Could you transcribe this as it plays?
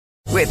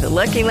With the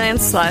Lucky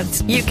Land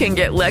Slots, you can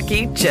get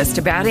lucky just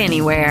about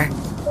anywhere.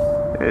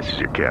 This is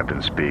your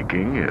captain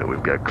speaking.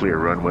 We've got clear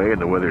runway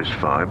and the weather's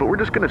fine, but we're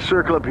just going to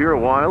circle up here a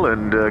while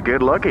and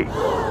get lucky.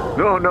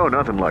 No,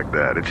 nothing like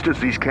that. It's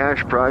just these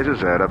cash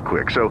prizes add up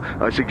quick. So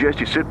I suggest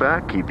you sit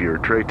back, keep your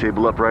tray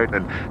table upright,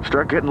 and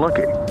start getting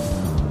lucky.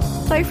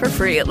 Play for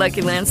free at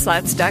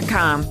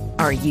LuckyLandSlots.com.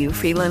 Are you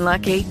feeling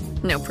lucky?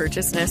 No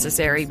purchase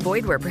necessary.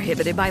 Void where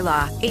prohibited by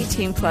law.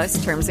 18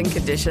 plus terms and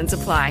conditions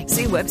apply.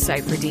 See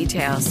website for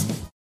details.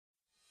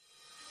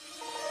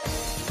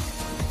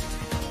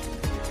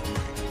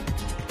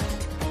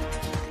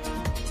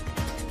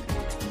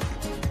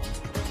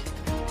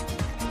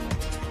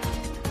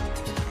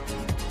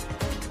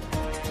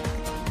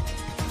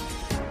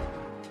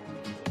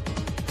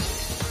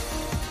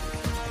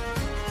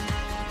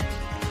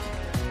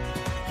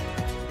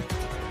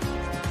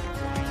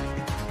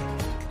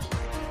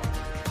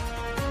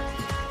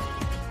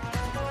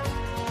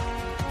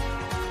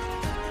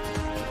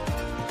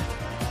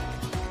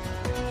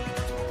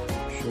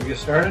 Get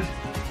started?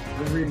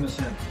 Who's reading this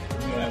in? I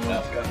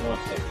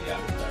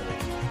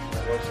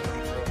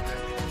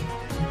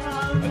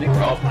think we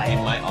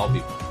might all be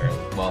fairly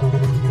well.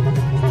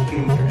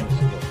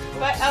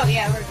 But, oh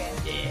yeah, we're good.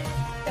 Yeah.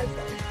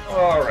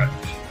 Alright.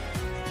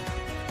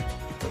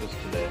 What is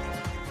today?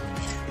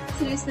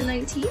 Today's the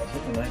 19th?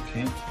 The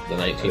 19th? The I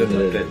 19th. didn't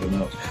update the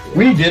notes.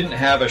 We didn't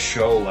have a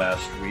show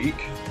last week.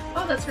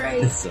 Oh, that's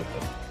right.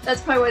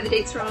 That's probably why the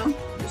date's wrong.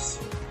 Because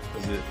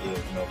the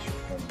notes are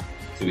from...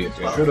 It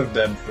should have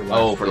been for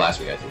last week. for last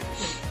week, I think.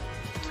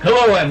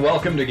 Hello and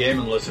welcome to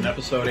Game & Listen,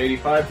 episode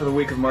 85 for the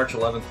week of March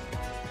 11th.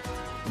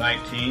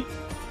 19th?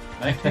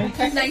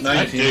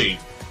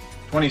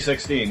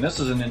 2016. This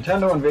is a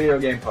Nintendo and video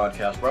game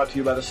podcast brought to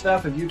you by the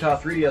staff of Utah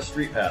 3DS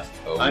Street Pass.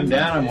 Oh, I'm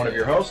Dan, I'm one of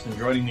your hosts, and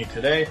joining me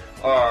today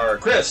are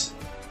Chris.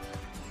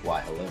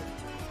 Why, hello.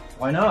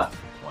 Why not?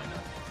 Why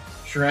not?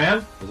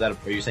 Sharan.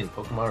 Are you saying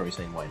Pokemon or are you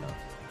saying why not?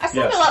 I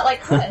sound a lot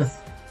like Chris.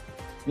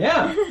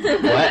 Yeah.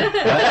 What?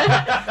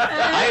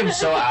 I am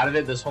so out of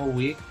it this whole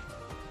week.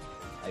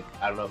 Like,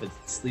 I don't know if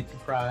it's sleep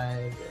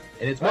deprived,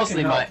 and it's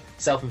mostly my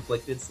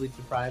self-inflicted sleep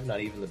deprived, not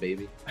even the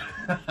baby.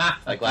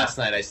 Like last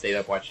night, I stayed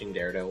up watching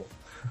Daredevil.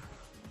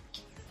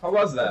 How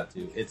was that?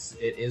 It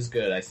is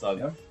good. I still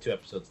have 2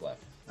 episodes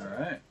left. All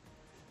right.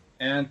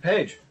 And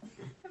Paige.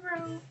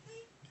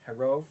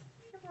 Hello.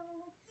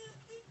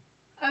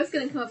 I was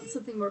going to come up with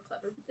something more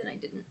clever, but then I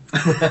didn't.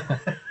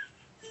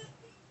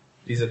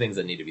 These are things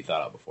that need to be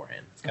thought out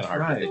beforehand. It's kind of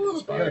hard to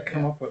think. We gotta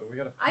come up with.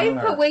 I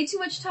put way too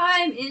much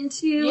time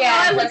into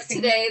how I looked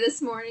today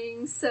this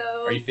morning.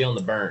 So are you feeling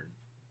the burn?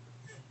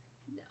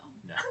 No.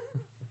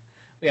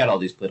 We had all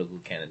these political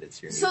candidates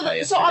here. So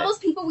all those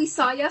people we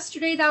saw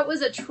yesterday, that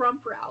was a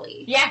Trump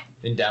rally. Yeah.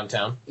 In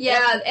downtown.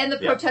 Yeah, and the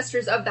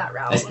protesters of that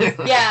rally.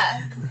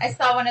 Yeah, I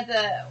saw one of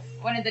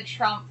the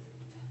Trump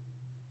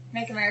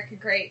 "Make America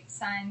Great"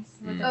 signs.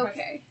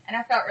 Okay. And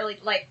I felt really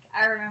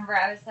I remember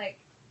I was like,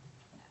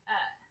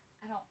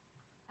 I don't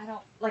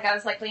I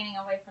was leaning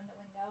away from the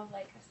window,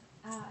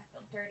 I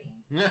feel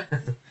dirty.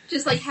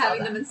 Just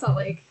having them in Salt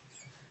Lake.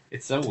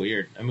 It's so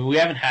weird. I mean, we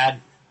haven't had.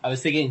 I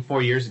was thinking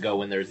 4 years ago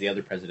when there was the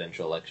other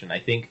presidential election. I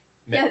think.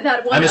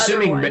 That one. I'm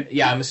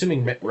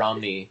assuming Mitt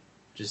Romney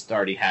just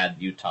already had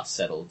Utah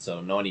settled,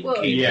 so no one even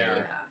came here.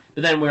 Yeah.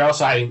 But then we're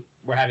having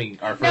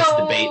our first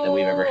debate that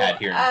we've ever had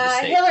here in the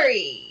state.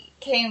 Hillary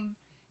came.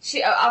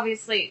 She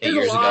obviously. It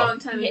was a long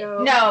time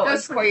ago. No, it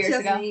was 4 years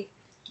ago.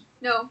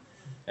 No.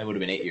 It would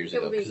have been 8 years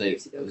ago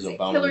because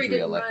Obama Hillary was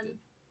reelected,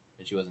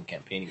 and she wasn't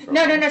campaigning for.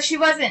 No, she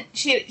wasn't.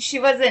 She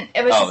wasn't.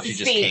 It was just a she speech.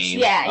 Just came.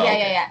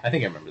 Yeah. I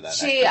think I remember that.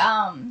 She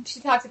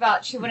talked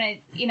about she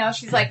wanted.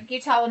 She's like,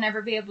 Utah will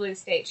never be a blue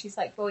state. She's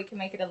like, but we can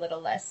make it a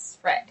little less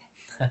red.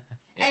 Yeah.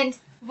 And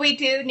we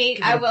do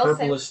need. I will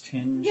say, purplish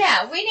tinge.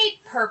 Yeah, we need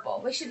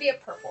purple. We should be a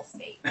purple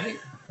state.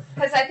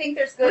 Because I think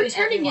there's good.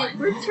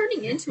 We're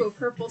turning into a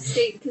purple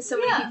state because so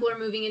many people are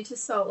moving into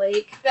Salt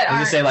Lake. I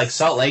was gonna say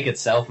Salt Lake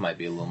itself might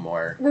be a little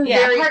more. We're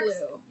very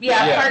blue.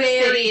 Yeah, Park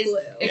City is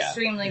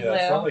extremely blue.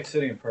 Salt Lake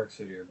City and Park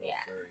City are both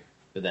very.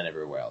 But then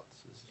everywhere else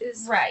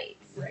is right.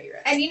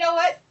 And you know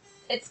what?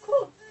 It's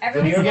cool.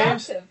 Everyone's Video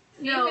games? active.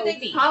 No,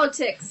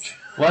 politics.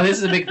 Well, this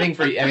is a big thing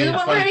for you. I mean, you're the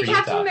it's one funny wearing for a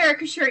Captain Utah.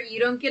 America shirt.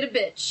 You don't get a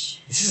bitch.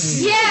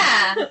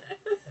 Yeah.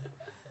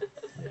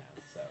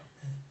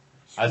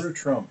 Screw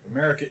Trump.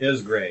 America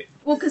is great.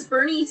 Well, because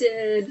Bernie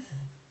did.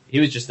 He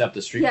was just up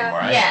the street from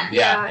where I am.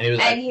 Yeah. And, he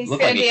was he's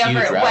going to be over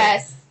at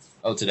West.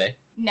 Oh, today?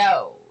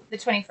 No, the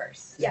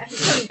 21st. Yeah,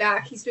 he's coming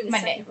back. He's doing the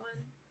Monday. second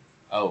one.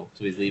 Oh,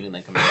 so he's leaving,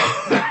 then coming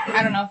back?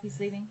 I don't know if he's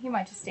leaving. He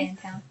might just stay in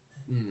town.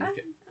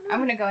 Okay. I'm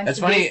going to go That's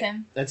introduce funny.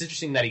 him. That's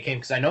interesting that he came,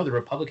 because I know the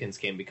Republicans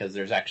came because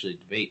there's actually a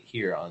debate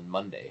here on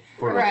Monday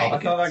for Right.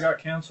 Republicans. I thought that got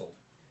canceled.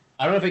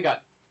 I don't know if it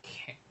got...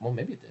 Well,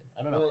 maybe it did.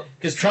 I don't know.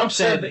 Because Trump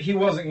said that he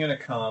wasn't going to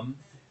come,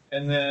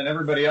 and then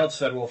everybody else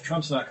said, well, if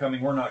Trump's not coming,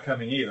 we're not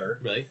coming either.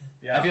 Really?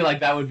 Yeah. I feel like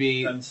that would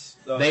be...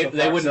 They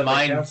wouldn't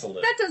mind...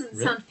 That doesn't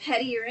sound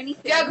petty or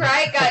anything. Doug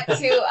Wright got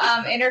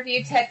to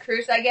interview Ted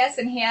Cruz, I guess,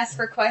 and he asked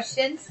for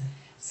questions.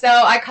 So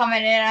I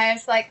commented and I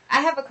was like,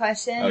 I have a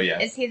question. Oh, yeah.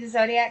 Is he the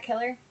Zodiac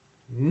Killer?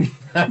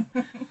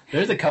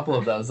 There's a couple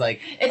of those,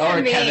 like, It's or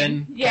a meme.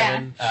 Kevin. Yeah.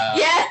 Kevin,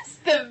 Yes,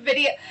 the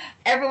video.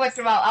 Every once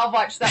in a while, I'll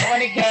watch that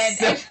one again.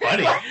 So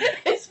funny.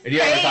 His Are you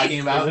ever face. talking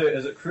about?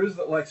 Is it Cruz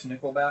that likes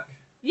Nickelback?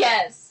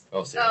 Yes.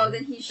 Oh, seriously? Oh,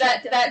 then he should.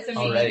 That's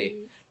definitely-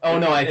 already. Oh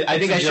no, I think I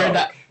It's a shared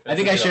that. joke. I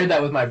think I shared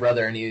that with my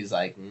brother, and he was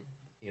like,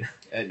 you know,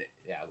 and,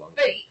 yeah, long.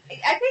 But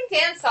I think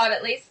Dan saw it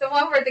at least. The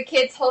one where the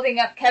kid's holding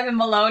up Kevin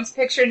Malone's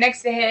picture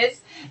next to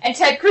his, and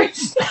Ted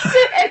Cruz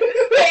and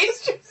his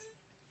face just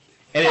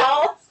And it,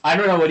 falls. I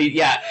don't know what he.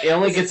 Yeah, it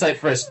only gets like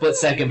for a split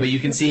second, but you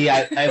can see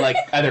I like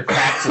either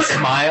cracks a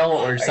smile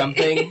or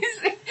something.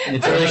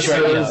 It's really short.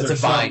 You know, it's a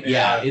vine.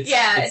 Yeah, it's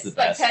it's the like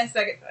best. 10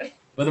 seconds.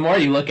 But the more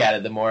you look at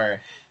it, the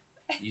more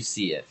you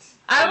see it.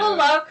 I will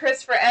love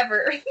Chris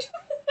forever.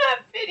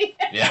 That video.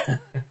 Yeah,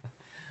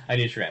 I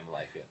do try to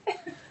like it.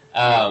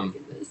 And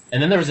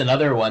then there was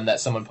another one that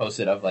someone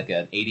posted of like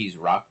an '80s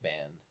rock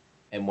band,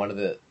 and one of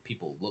the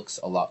people looks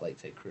a lot like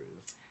Ted Cruz.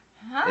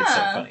 Huh. It's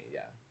so funny.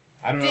 Yeah,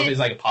 I don't know if it's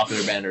like a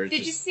popular band or. It's Did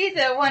you just, see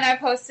the one I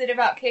posted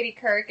about Katie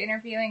Couric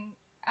interviewing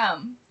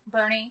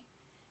Bernie?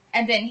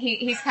 And then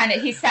he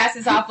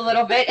sasses off a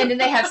little bit, and then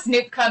they have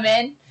Snoop come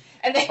in,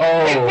 and they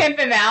pimp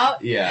him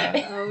out.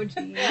 Yeah. Oh,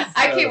 jeez.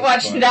 I keep was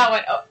watching funny. that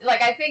one. Oh,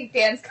 like, I think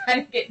Dan's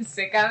kind of getting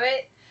sick of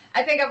it.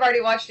 I think I've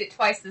already watched it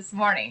twice this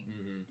morning.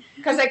 Mm-hmm.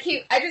 Because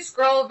I just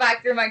scroll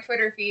back through my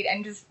Twitter feed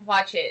and just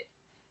watch it.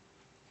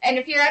 And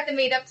if you're at the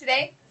meetup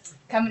today,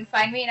 come and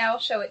find me and I will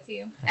show it to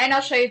you. And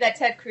I'll show you that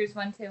Ted Cruz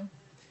one too.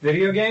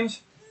 Video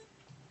games?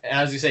 And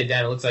as you say,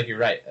 Dan, it looks like you're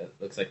right. It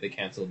looks like they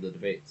canceled the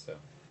debate, so.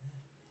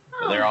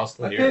 But they're all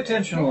still I here. pay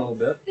attention a little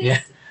bit. Yeah.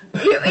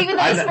 Even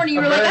though this morning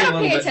you were like, I don't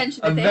Very pay little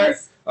attention bit. to A very-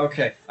 things.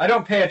 Okay, I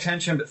don't pay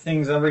attention, but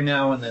things every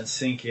now and then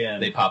sink in.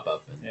 They pop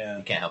up, and Yeah.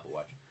 you can't help but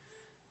watch.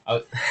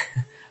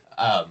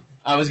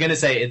 I was gonna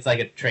say it's like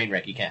a train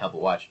wreck. You can't help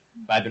but watch.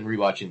 But I've been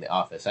rewatching The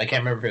Office. I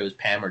can't remember if it was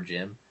Pam or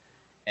Jim,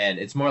 and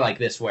it's more like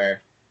this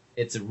where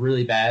it's a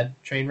really bad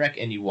train wreck,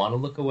 and you want to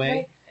look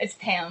away, It's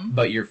Pam.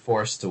 but you're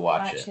forced to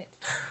watch Watch it it.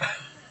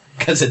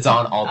 because it's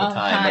on all All the the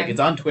time. Like time. it's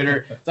on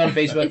Twitter, it's on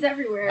Facebook. It's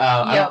everywhere.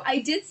 Yep. I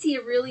did see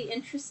a really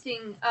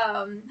interesting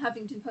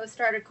Huffington Post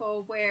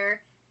article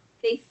where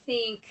they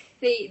think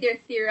they're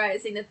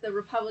theorizing that the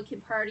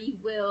Republican Party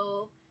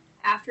will,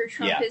 after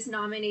Trump Yeah. is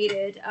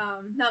nominated,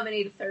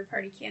 nominate a third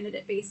party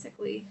candidate.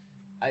 Basically,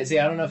 I see.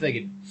 I don't know if they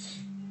could.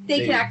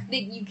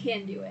 you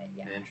can do it.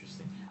 Yeah.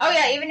 Interesting. Oh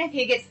yeah, even if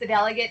he gets the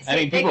delegates, I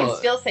mean, they people- can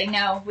still say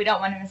no. We don't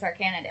want him as our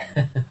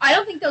candidate. I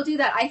don't think they'll do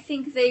that. I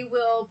think they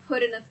will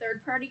put in a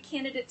third party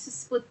candidate to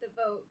split the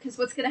vote. Because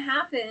what's going to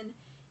happen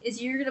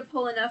is you're going to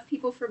pull enough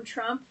people from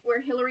Trump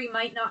where Hillary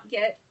might not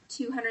get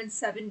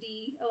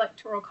 270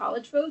 electoral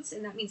college votes,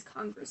 and that means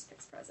Congress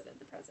picks the president.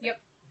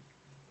 Yep.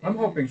 I'm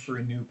hoping for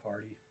a new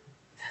party.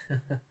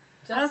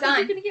 I don't think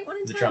you're going to get one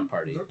in The time. Trump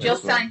Party. Jill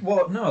Stein.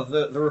 Well, no,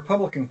 the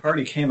Republican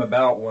Party came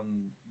about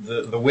when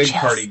the Whig Jill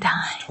Party Stein.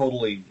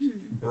 totally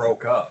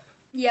broke up.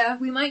 Yeah,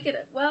 we might get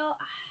it. Well,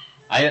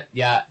 I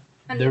I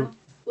don't There- know.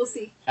 We'll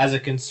see. as a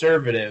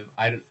conservative,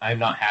 I'm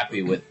not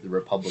happy with the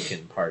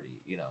Republican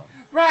Party. You know,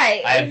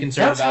 Right. I have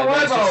concerns That's how about it.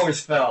 I've It's just-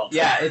 always felt.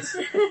 Yeah, it's.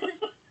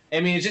 I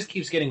mean, it just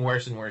keeps getting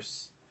worse and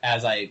worse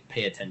as I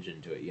pay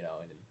attention to it. You know,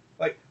 and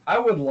Like, I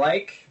would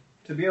like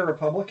to be a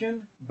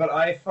Republican, but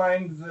I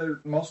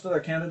find most of their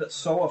candidates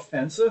so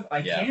offensive, I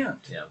Yeah. can't.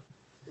 yeah.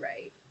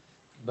 Right.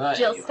 But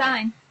Jill anyway.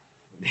 Stein.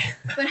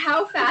 But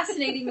how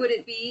fascinating would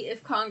it be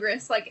if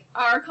Congress, like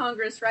our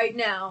Congress right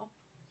now,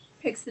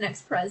 picks the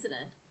next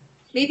president?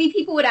 Maybe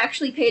people would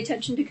actually pay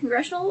attention to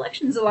congressional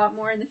elections a lot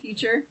more in the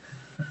future.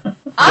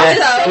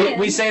 Also,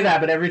 we say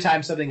that, but every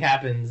time something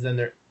happens, then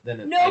No,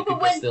 like, but people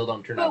when- still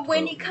don't turn out. But to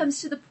when vote. it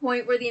comes to the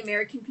point where the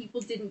American people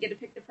didn't get to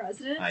pick the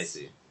president, I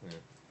see. Yeah.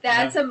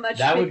 that's a much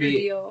That bigger would be-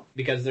 deal.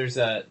 Because there's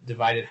a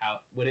divided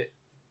house.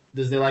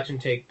 Does the election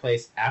take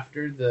place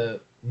after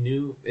the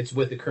new? It's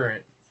with the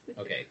current.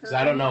 Okay, because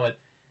I don't know what.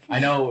 I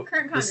know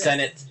Current the Congress.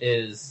 Senate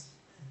is.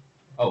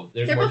 Oh,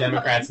 there's They're more both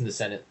Democrats in the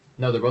Senate.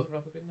 No, they're both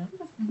Republican now.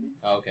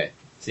 Oh, okay.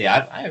 See,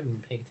 I haven't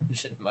been paying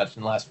attention much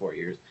in the last 4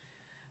 years.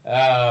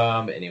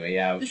 But anyway,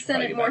 yeah. The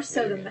Senate more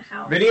so than the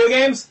House. Video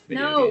games?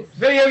 No.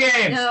 Video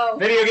games! No.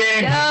 Video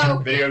games!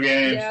 No. Video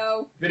games!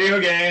 No. Video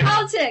games!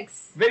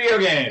 Politics. Video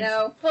games!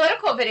 No.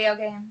 political video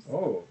games.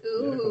 Oh, Ooh.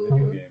 political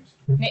video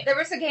games. There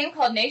was a game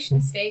called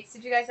Nation States.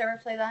 Did you guys ever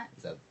play that?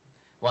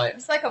 Why?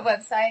 It's like a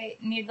website,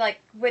 and you'd like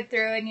went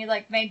through and you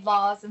like made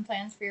laws and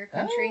plans for your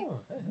country. Oh,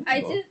 that's I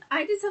cool.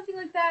 did something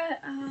like that.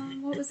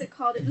 What was it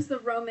called? It was the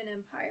Roman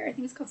Empire. I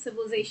think it's called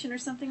Civilization or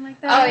something like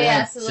Oh that.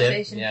 yeah, Civ,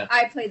 Civilization. Yeah.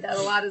 I played that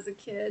a lot as a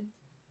kid.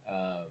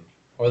 Or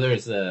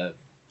there's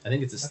I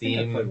think it's a I think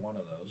I played Steam one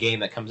of those. game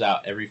that comes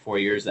out every 4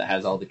 years that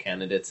has all the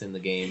candidates in the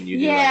game. You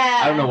do Yeah.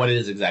 I don't know what it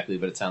is exactly,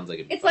 but it sounds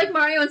like It's like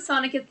Mario and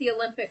Sonic at the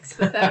Olympics,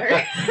 but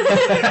better.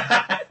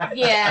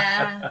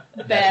 Yeah,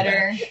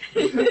 better.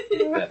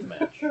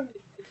 Deathmatch.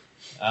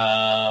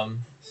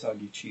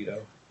 Soggy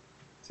Cheeto.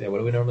 So yeah, what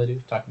do we normally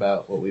do? Talk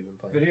about what we've been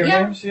playing. Video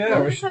Yeah. games? Yeah. Well,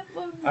 we let's should- talk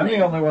about- I'm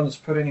the only one that's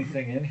put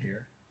anything in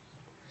here.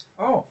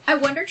 Oh, I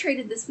Wonder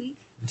traded this week.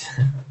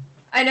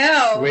 I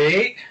know.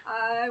 sweet.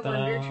 I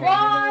Wonder traded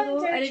a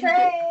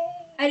little.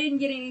 I didn't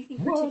get anything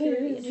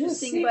particularly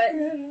interesting, but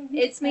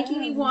it's making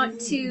me want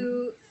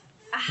to.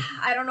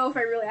 I don't know if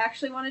I really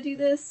actually want to do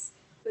this,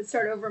 but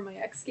start over my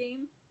X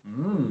game.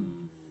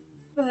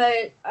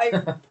 But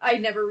I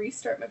never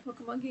restart my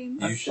Pokemon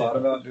games. I've thought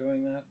about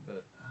doing that,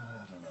 but I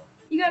don't know.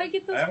 You gotta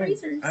get those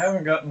freezers. I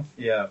haven't gotten.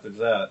 Yeah, there's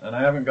that, and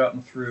I haven't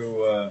gotten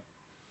through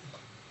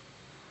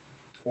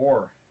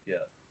 4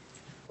 yet.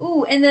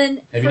 Ooh, and then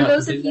Have for you not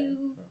those of did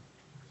you, that?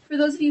 for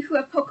those of you who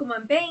have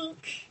Pokemon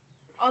Bank,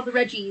 all the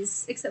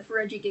Reggies except for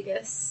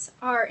Regigigas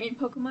are in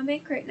Pokemon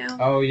Bank right now.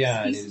 Oh yeah, So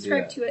I you need to do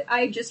subscribe that. to it.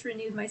 I just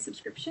renewed my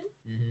subscription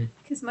Mm-hmm.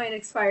 because mine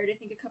expired, I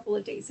think, a couple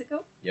of days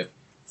ago. Yep.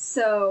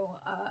 So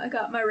I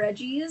got my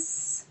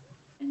Reggies,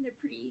 and they're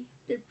pretty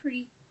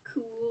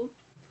cool.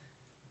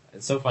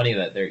 It's so funny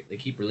that they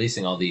keep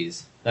releasing all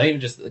these. Not even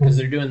just because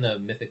they're doing the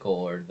mythical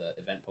or the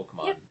event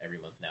Pokemon every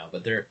month now,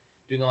 but they're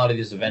doing a lot of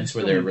these events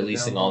where they're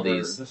releasing all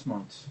these. This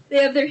month. They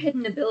have their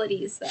hidden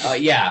abilities, though.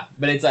 Yeah,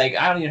 but it's like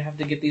I don't even have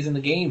to get these in the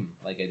game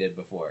like I did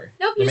before.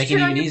 Nope, They're you just making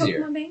turn it on even your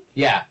easier. Pokemon Bank.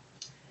 Yeah,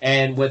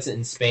 and what's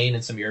in Spain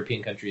and some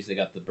European countries, they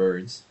got the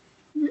birds,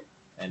 Mhm.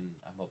 and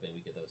I'm hoping we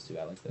get those too.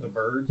 I like The those.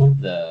 birds.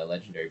 The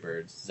legendary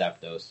birds,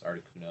 Zapdos,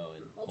 Articuno,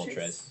 and Moltres.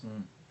 Moltres.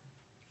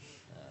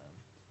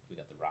 We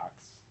got the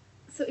rocks.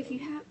 So if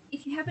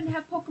you happen to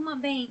have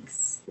Pokemon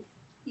Banks,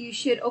 you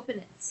should open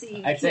it so you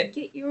I'd can say-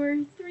 get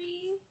your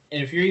 3.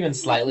 And if you're even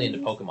slightly into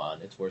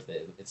Pokemon, it's worth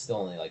it. It's still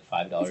only like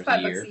 $5 It's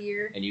 $5 a a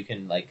year. and you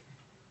can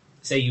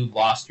say you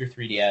lost your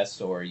 3DS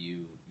or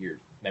your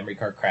memory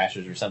card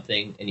crashes or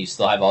something, and you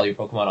still have all your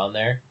Pokemon on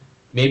there.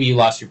 Maybe you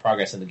lost your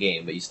progress in the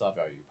game, but you still have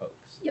all your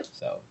Pokes. Yep.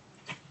 So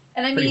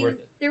And I Pretty worth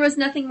mean, it. there was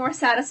nothing more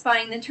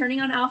satisfying than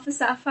turning on Alpha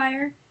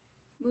Sapphire,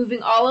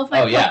 moving all of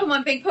my Oh, yeah.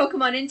 Pokemon Bank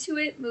Pokemon into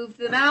it, moved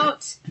them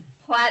out,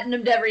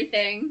 platinumed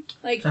everything.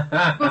 Like,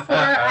 before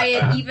I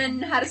had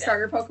even had a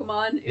starter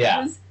Pokemon. It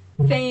Yeah. was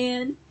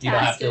fantastic. You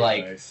don't have to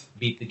Nice.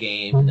 beat the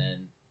game and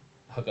then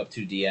hook up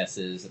 2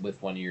 DSs with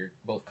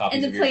both copies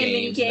and of then your play a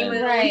mini games. game and with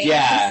then, Right.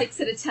 Yeah. 6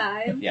 at a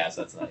time. yeah,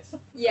 so that's nice.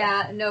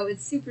 Yeah, no,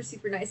 it's super,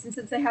 super nice. And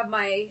since I have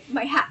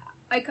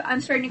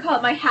I'm starting to call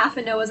it my half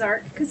a Noah's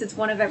Ark because it's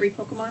one of every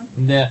Pokemon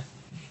Yeah.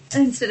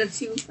 instead of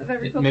 2 of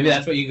every Pokemon. Maybe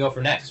that's what you go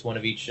for next. One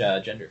of each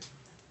gender.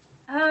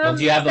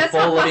 Once you have the That's full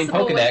not living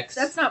possible with- Pokedex.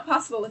 That's not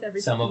possible with every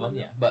Some Pokemon. of them,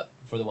 yeah, but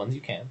for the ones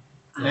you can.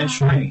 And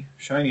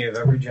shiny of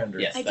every gender.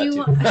 Yes, I that do too.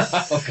 want-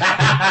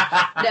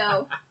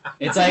 No.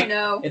 It's like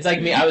No. It's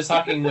like me. I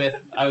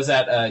was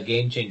at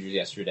Game Changers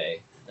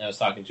yesterday, and I was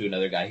talking to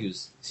another guy who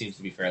seems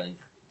to be fairly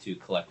into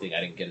collecting.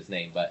 I didn't get his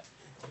name, but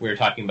we were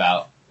talking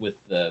about with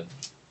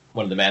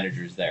one of the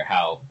managers there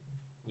how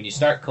when you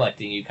start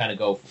collecting, you kind of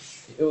go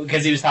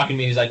because he was talking to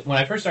me. He was like, when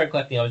I first started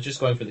collecting, I was just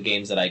going for the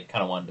games that I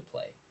kind of wanted to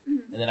play,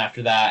 Mhm. and then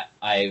after that,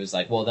 I was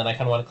like, well, then I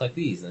kind of want to collect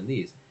these and then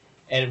these.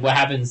 And what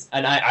happens?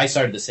 And I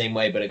started the same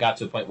way, but it got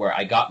to a point where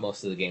I got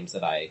most of the games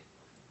that I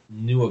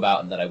knew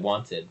about and that I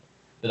wanted.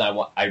 But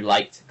I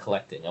liked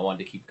collecting. I wanted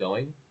to keep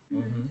going,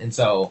 Mm-hmm. and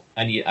so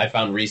I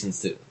found reasons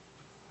to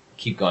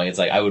keep going. It's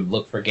like I would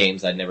look for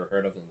games I'd never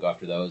heard of and go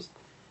after those.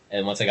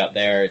 And once I got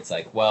there, it's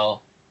like,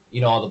 well,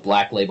 all the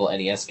Black Label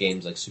NES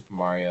games like Super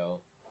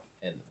Mario,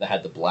 and that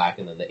had the black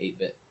and then the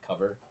 8-bit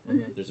cover.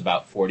 Mhm. There's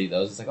about 40 of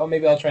those. It's like, oh,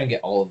 maybe I'll try and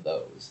get all of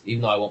those,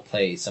 even though I won't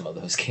play some of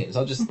those games.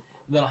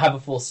 Then I'll have a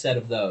full set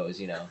of those.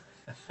 You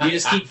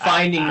just keep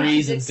finding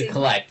reasons to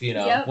collect.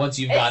 Yep. Once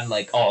you've It's- gotten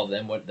like all of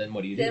them, what do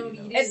you do? Then what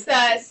do you do? It's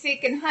the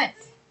seek and hunt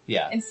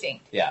Yeah,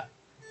 instinct. yeah.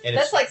 And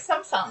That's like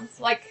some songs.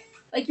 Like,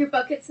 Like your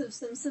buckets of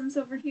Simpsons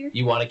over here.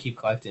 you want to keep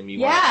collecting.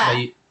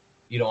 Yeah.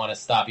 You don't want to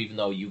stop, even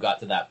though you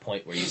got to that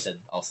point where you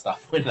said, "I'll stop."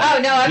 When oh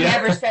no, I've Yeah.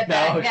 never said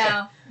that. No,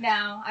 okay.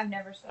 No, I've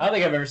never said I don't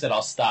think that. I've ever said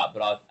I'll stop,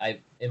 but I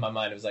in my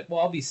mind it was like, well,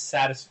 I'll be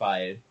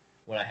satisfied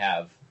when I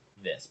have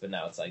this. But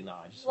now it's like, no,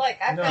 I just Like,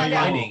 I No, found you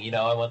out won't. finding.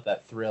 I want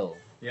that thrill.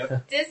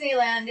 Yep.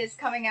 Disneyland is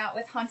coming out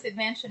with Haunted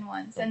Mansion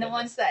ones, and the Okay.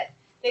 ones that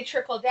they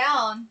trickle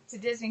down to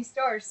Disney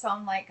stores. So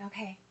I'm like,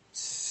 okay.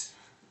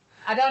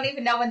 I don't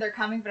even know when they're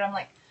coming, but I'm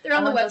like, They're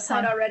on I the want those website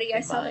on already. I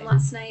saw them mine.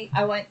 last night.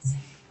 I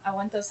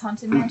want those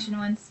Haunted Mansion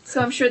ones.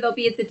 So I'm sure they'll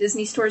be at the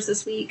Disney stores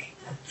this week.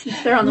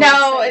 Since they're on the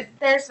No, website.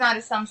 there's not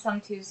a Some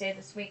Tuesday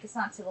this week. It's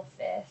not till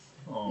the 5th.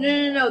 Oh.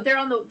 No. They're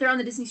on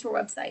the Disney store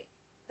website.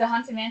 The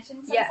Haunted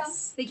Mansion?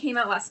 Yes, they came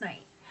out last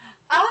night.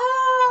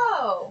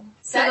 Oh!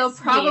 So That's they'll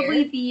probably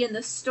weird. be in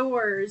the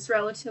stores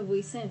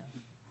relatively soon.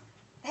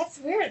 That's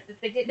weird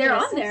that they didn't. They're do a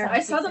on there. Simpsons I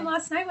saw them season.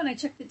 last night when I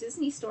checked the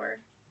Disney store.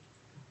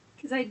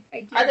 Because I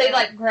Are they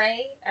like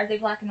gray? Are they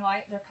black and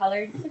white? They're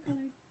colored? They're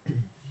colored.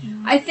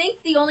 I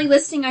think the only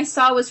listing I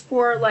saw was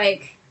for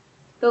like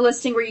the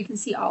listing where you can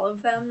see all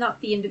of them,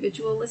 not the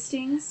individual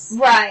listings.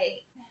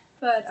 Right.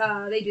 But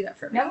they do that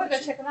for Now I'm everybody.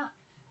 gonna go check them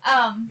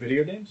out.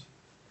 Video games?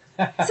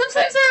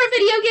 Simpsons are a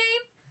video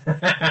game.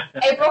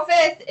 April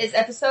 5th is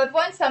episode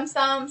 1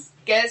 Sums.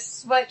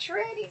 Guess what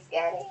Trinity's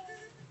getting?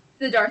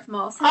 The Darth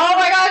Maul. Oh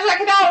my gosh, I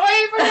cannot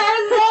wait for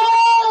Darth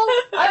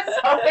Maul! I'm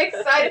so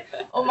excited.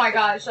 Oh my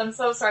gosh, I'm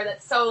so sorry.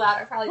 That's so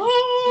loud. I probably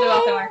just blew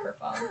out the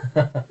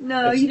microphone.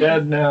 No, It's you dead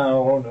didn't. now.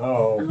 Oh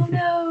no. Oh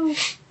no.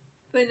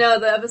 But no,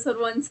 the episode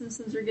 1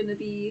 Simpsons are gonna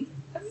be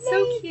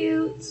so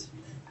cute.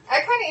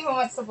 I kind of even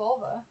want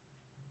Sebulba.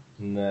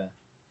 Nah.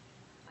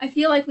 I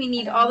feel like we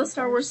need all the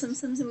Star Wars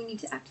Simpsons and we need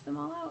to act them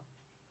all out.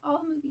 All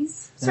the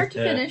movies. Start to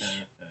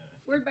finish.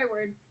 Word by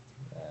word.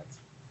 That's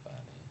funny.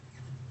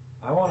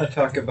 I want to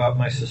talk about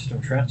my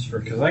system transfer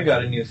because I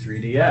got a new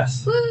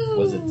 3DS. Woo!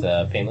 Was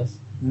it painless?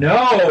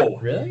 No!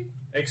 Really?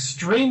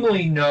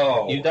 Extremely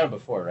no. You've done it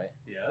before, right?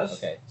 Yes.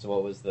 Okay, so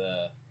what was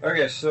the...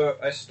 Okay, so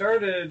I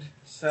started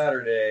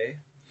Saturday,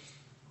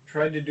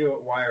 tried to do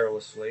it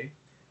wirelessly,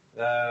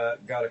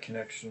 got a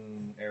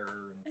connection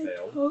error and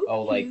failed.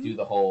 Oh, like do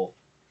the whole...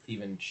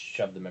 Even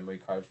shove the memory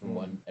card from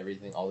one,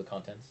 everything, all the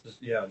contents?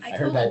 Yeah. I I heard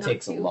told that it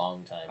takes a not to.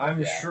 long time.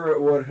 I'm yeah. sure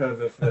it would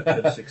have if it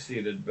had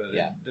succeeded, but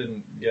Yeah. it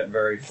didn't get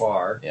very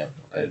far. Yeah.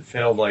 It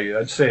failed, like,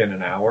 I'd say in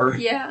an hour.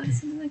 Yeah,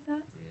 something like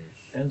that.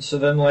 And so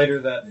then later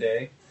that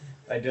day,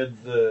 I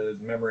did the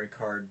memory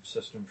card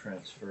system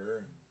transfer.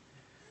 And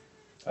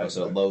Oh,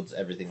 so it loads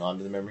everything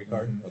onto the memory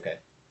card? Mhm. Okay.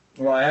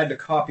 Well, I had to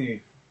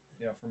copy,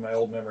 from my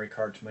old memory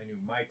card to my new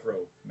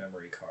micro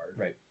memory card.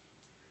 Right.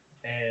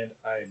 And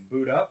I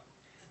boot up,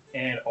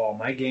 and all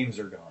my games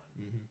are gone.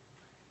 Mm-hmm.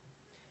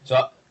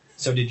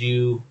 So did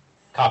you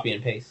copy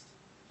and paste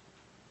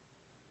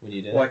when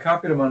you did Well, I it?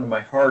 copied them onto my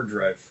hard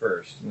drive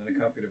first, and then I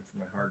copied them from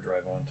my hard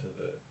drive onto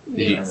the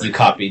Did you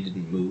copied,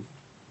 didn't move?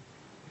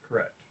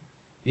 Correct.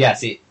 Yeah,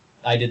 see,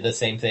 I did the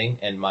same thing,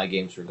 and my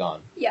games were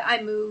gone. Yeah,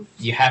 I moved.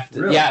 You have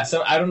to, Really? yeah.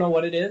 So I don't know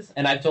what it is,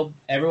 and I've told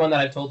everyone that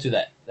I've told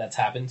to that's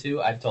happened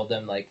to. I've told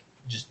them like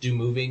just do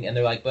moving, and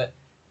they're like, but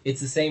it's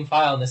the same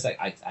file. And this like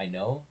I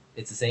know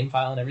it's the same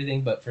file and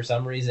everything, but for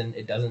some reason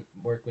it doesn't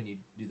work when you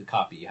do the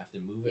copy. You have to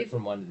move it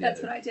from one to the That's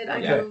other. what I did. I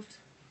Okay. moved.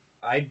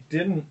 I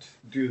didn't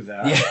do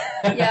that.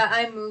 Yeah, Yeah,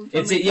 I moved.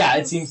 It's on my yeah. It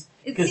phones. seems.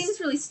 It 'cause- seems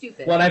really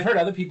stupid. Well, and I've heard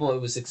other people it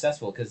was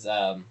successful because,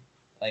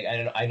 like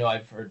I know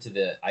I've heard to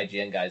the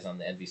IGN guys on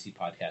the NVC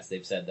podcast.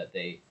 They've said that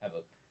they have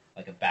a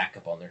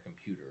backup on their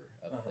computer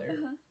up there,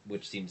 Uh-huh.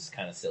 which seems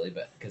kind of silly,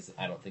 but because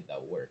I don't think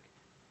that will work.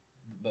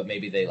 But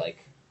maybe they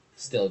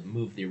still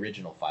move the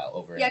original file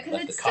over. Yeah, and because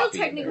left it the still copy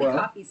in technically Well,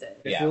 copies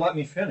it. If Yeah. you let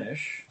me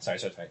finish. Sorry.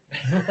 That's-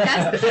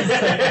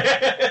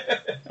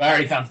 I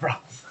already found the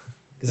problem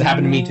because it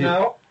happened to me too.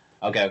 No,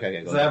 Okay. Go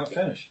because I haven't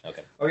finished.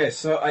 Okay. Okay,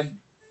 so I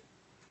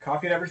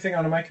copied everything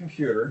onto my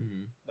computer,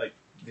 Mm-hmm. like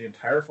the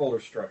entire folder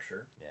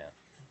structure. Yeah.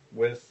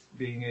 With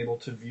being able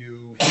to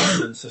view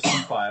hidden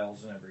system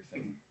files and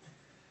everything.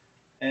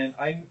 And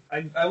I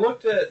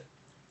looked at,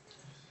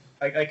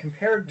 I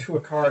compared to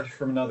a card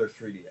from another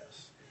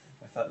 3DS.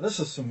 I thought, this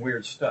is some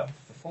weird stuff.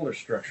 The folder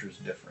structure is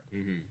different.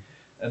 Mm-hmm.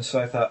 And so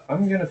I thought,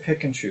 I'm going to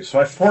pick and choose. So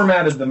I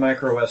formatted the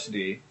micro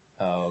SD,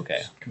 Oh,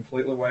 okay.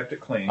 completely wiped it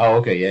clean, Oh,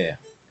 okay. Yeah.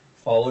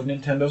 followed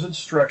Nintendo's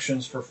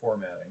instructions for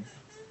formatting.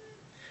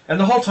 And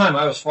the whole time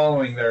I was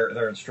following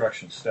their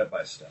instructions step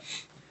by step.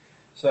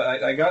 So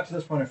I got to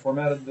this point, I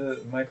formatted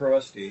the micro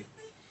SD,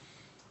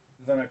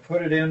 then I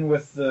put it in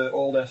with the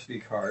old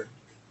SD card,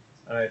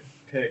 and I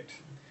picked,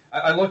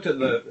 I looked at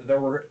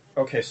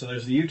so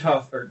there's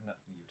the not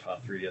the Utah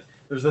 3DS,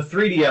 there's the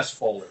 3DS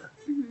folder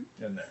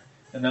in there.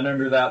 And then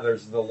under that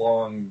there's the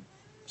long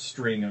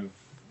string of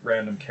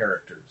random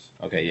characters.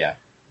 Okay. Yeah.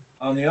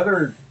 On the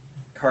other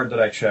card that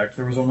I checked,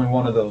 there was only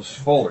one of those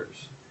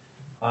folders.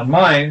 On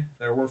mine,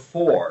 there were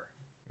 4.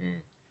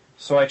 Mm.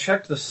 So I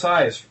checked the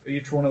size for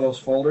each one of those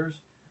folders.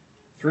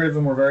 3 of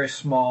them were very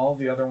small.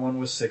 The other one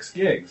was 6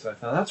 gigs. I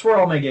thought, that's where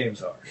all my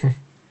games are.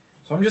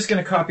 So I'm just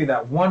going to copy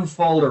that one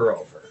folder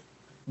over.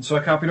 And so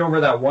I copied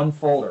over that one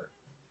folder.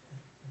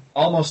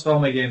 Almost all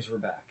my games were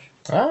back.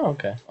 Oh,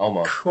 okay.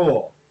 Almost.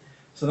 Cool.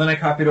 So then I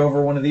copied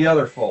over one of the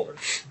other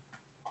folders.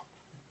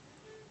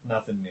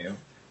 Nothing new.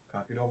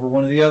 Copied over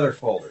one of the other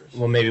folders.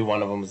 Well, maybe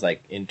one of them was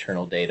like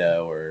internal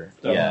data or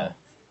yeah.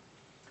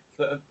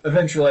 So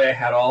eventually I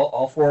had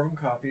all 4 of them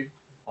copied.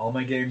 All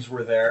my games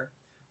were there.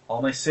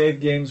 All my save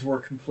games were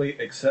complete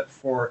except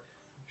for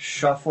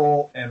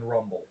Shuffle and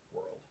Rumble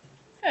World.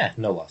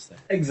 No loss there.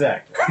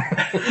 Exactly.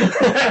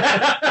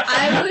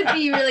 I would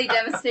be really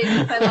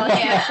devastated if I lost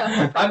my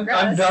Shuffle I'm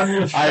progress.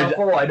 done with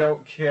Shuffle. I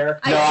don't care.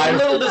 I'm a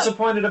little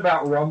disappointed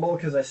about Rumble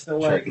because I still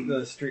like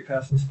the Street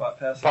Pass and Spot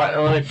Pass.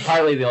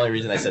 Partly the only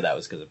reason I said that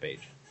was because of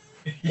Paige.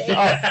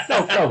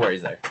 No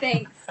worries there.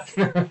 Thanks.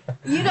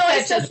 You know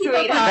I still keep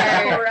up on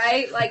Shuffle,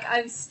 right? Like,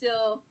 I'm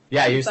still...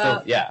 Yeah, you keep still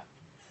up. yeah.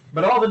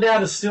 But all the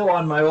data's still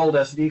on my old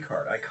SD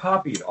card. I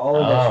copied all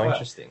of those Oh, files.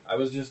 interesting. I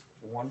was just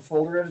one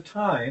folder at a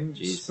time,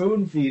 Jeez.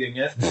 spoon feeding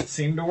it. It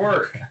seemed to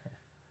work.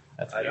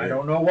 That's I weird.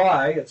 don't know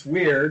why. It's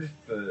weird,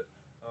 but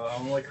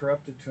I'm only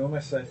corrupted to them.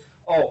 I said,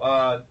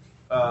 4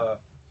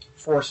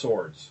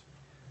 Swords,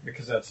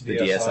 because that's The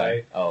DSi.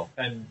 DSi. Oh.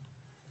 And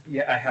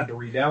yeah, I had to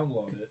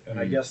re-download it,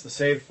 and I guess the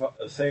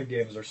save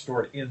games are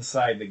stored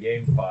inside the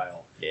game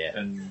file. Yeah.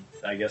 And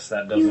I guess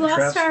that doesn't You lost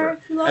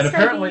transfer. you lost And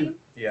our apparently,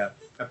 game.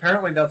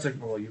 apparently that's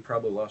well, you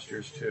probably lost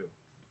yours too,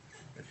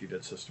 if you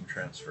did system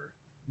transfer.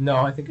 No,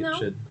 I think it No,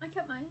 should. I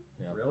kept mine.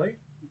 Yeah. Really?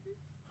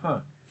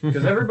 Huh.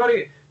 Because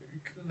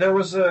there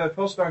was a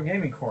post on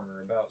Gaming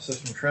Corner about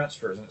system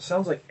transfers, and it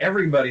sounds like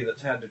everybody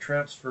that's had to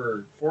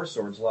transfer Four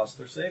Swords lost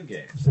their save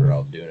games. They're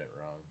all doing it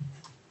wrong.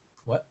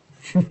 What?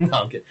 No,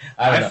 I'm kidding.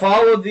 I don't know.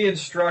 followed the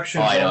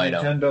instructions I on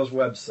know. Nintendo's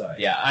website.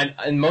 Yeah,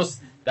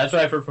 that's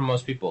what I've heard from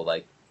most people.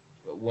 Like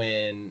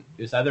when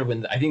it was either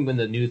when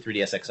the new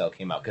 3DS XL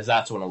came out, because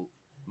that's when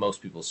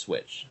most people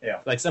switched. Yeah.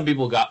 Like some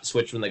people got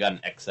switched when they got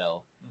an XL,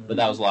 but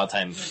that was a lot of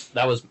time.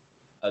 That was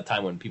a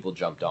time when people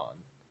jumped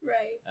on.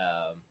 Right.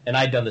 And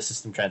I'd done the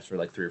system transfer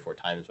like 3 or 4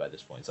 times by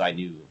this point, so I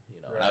knew,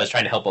 and Right. I was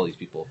trying to help all these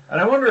people. And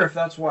I wonder if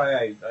that's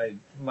why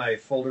my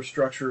folder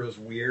structure was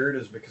weird,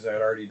 is because I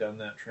had already done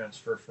that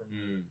transfer from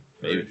the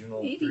maybe.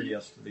 original Maybe.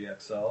 3DS to the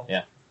XL.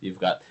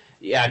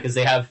 Yeah, because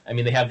they have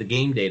the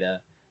game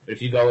data, but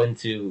if you go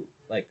into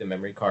like the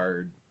memory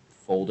card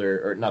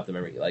folder, or not the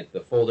memory, like the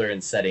folder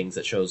and settings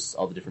that shows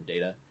all the different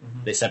data,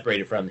 they separate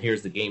it from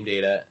here's the game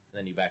data, and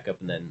then you back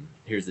up, and then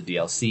here's the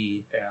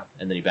DLC, Yeah.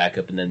 and then you back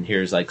up, and then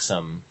here's like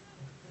some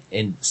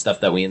stuff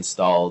that we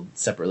installed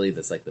separately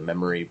that's like the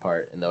memory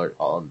part, and they're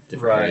all in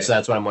different Right. areas. So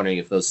that's what I'm wondering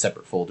if those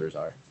separate folders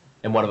are.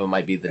 And one of them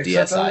might be the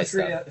Except DSi other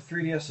stuff.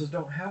 3DSs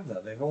don't have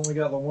that. They've only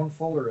got the one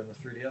folder in the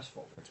 3DS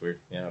folder. That's weird.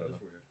 Yeah, I That don't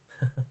is know.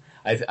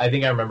 weird. I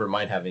think I remember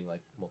mine having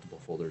like multiple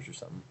folders or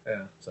something.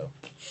 Yeah. So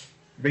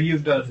But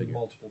you've done Figure.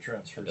 multiple I've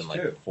transfers done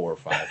like too. 4 or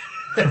 5.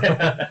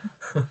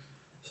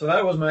 So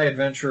that was my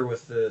adventure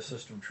with the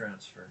system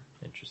transfer.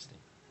 Interesting.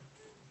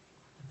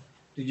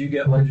 Did you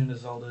get Legend of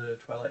Zelda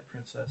Twilight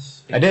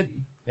Princess? I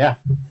did. Yeah.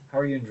 How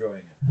are you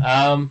enjoying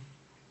it?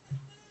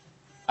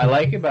 I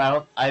like it,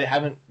 but I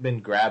haven't been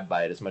grabbed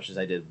by it as much as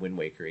I did Wind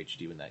Waker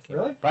HD when that came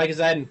Really? out. Probably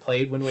because I hadn't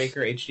played Wind Waker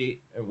HD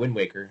or Wind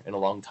Waker in a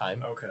long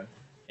time, Okay.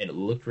 and it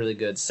looked really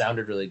good,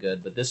 sounded really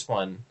good. But this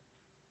one,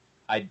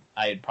 I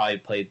had probably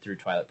played through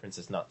Twilight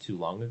Princess not too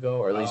long ago,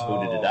 or at least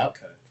booted it up.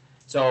 Okay.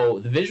 So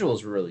the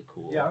visuals were really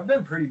cool. Yeah, I've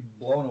been pretty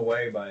blown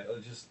away by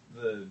just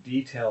the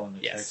detail and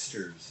the Yes.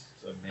 textures.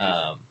 It's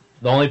amazing.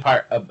 The only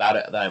part about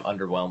it that I'm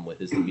underwhelmed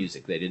with is the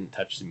music. They didn't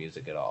touch the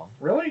music at all.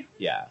 Really?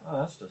 Yeah.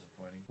 Oh, that's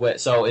disappointing.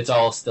 So it's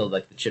all still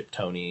like the chip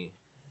Tony,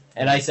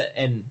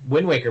 and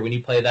Wind Waker, when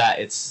you play that,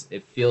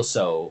 it feels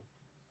so,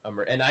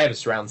 and I have a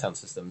surround sound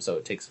system, so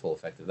it takes full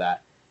effect of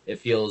that. It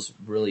feels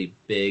really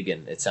big,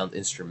 and it sounds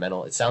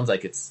instrumental. It sounds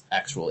like it's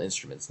actual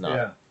instruments,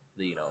 not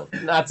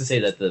not to say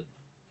that the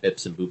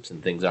bips and boops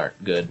and things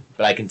aren't good,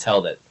 but I can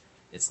tell that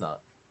it's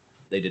not.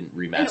 They didn't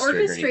remaster An it or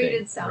anything.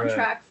 orchestrated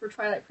soundtrack for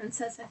Twilight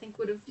Princess, I think,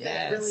 would have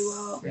done really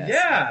well. Yes.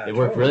 Yeah, It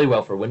worked totally. really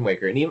well for Wind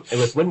Waker. And even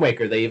with Wind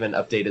Waker, they even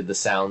updated the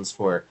sounds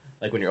for,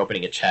 like, when you're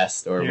opening a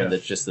chest, or when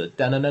it's just the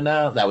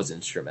da-na-na-na, that was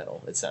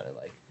instrumental, it sounded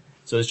like.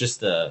 So it's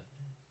just a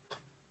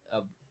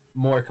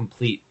more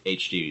complete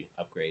HD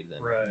upgrade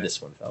than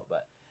this one felt.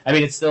 But, I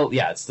mean, it still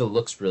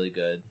looks really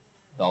good.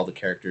 All the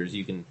characters,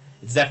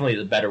 it's definitely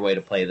the better way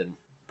to play than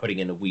putting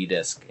in a Wii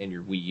disc in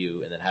your Wii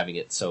U and then having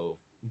it so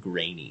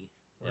grainy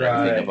and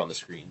everything up on the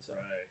screen.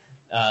 So.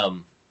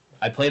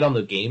 I played on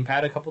the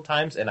gamepad a couple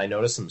times, and I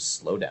noticed some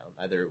slowdown.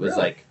 Either it was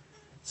like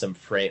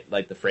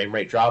the frame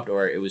rate dropped,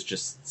 or it was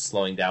just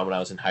slowing down when I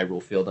was in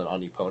Hyrule Field and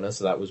on Epona,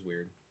 so that was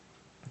weird.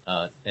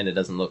 And it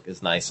doesn't look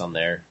as nice on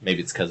there.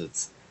 Maybe it's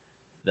because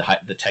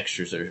the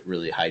textures are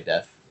really high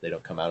def. They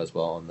don't come out as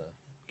well on the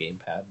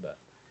gamepad, but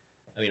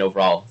I mean,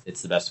 overall,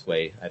 it's the best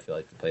way I feel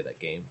like to play that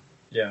game.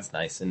 Yeah, it's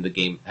nice, and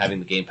having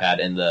the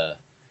gamepad and the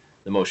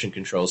motion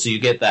control, so you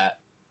get that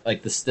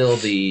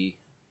the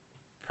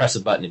press a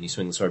button and you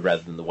swing the sword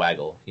rather than the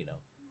waggle,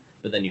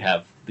 But then you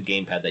have the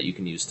gamepad that you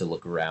can use to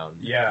look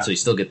around. Yeah. So you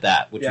still get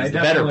that, which is the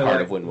better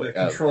part of Wind Waker.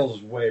 The controls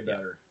is way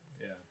better.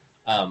 Yeah.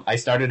 I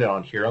started it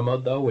on hero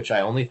mode though, which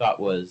I thought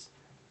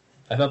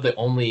the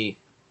only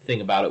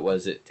thing about it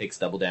was it takes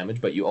double damage,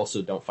 but you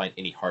also don't find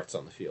any hearts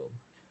on the field.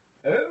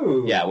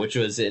 Oh. Yeah, which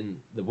was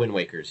in the Wind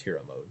Waker's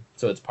hero mode.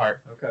 So it's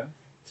part. Okay.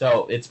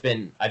 So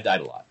I've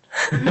died a lot.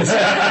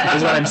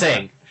 is what I'm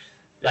saying.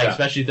 Like,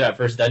 especially through that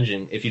first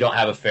dungeon, if you don't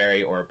have a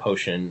fairy or a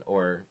potion,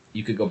 or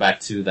you could go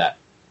back to that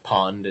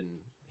pond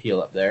and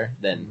heal up there,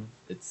 then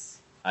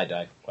I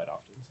die quite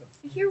often. So.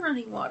 I hear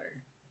running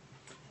water.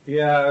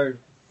 Yeah, our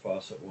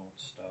faucet won't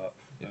stop.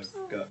 Oops.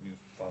 I've got new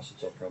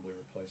faucets I'll probably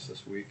replace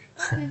this week.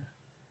 Okay.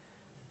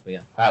 But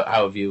yeah,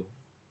 how have you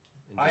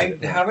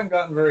enjoyed it? haven't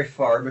gotten very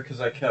far because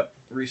I kept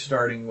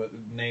restarting with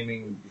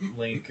naming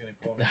Link and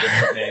Epona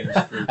different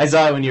names I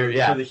saw it when you were,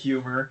 for the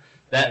humor.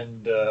 That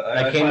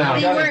came out.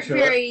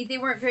 They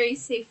weren't very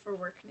safe for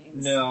work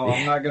names. No,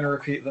 I'm not going to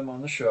repeat them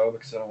on the show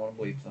because I don't want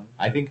to bleep them.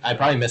 I think I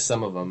probably missed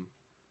some of them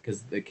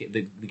because the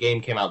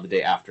game came out the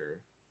day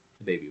after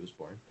the baby was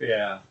born.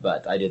 Yeah.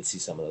 But I did see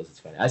some of those. It's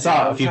funny. I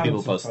saw a few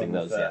people posting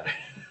those. Yeah.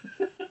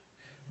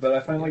 But I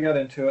finally got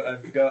into it.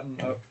 I've gotten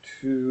up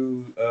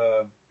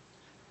to.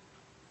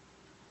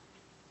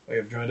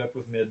 I've joined up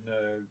with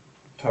Midna,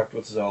 talked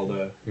with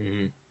Zelda,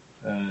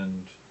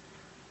 and.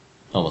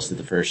 Almost to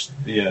the first.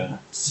 Yeah.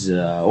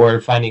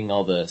 Or finding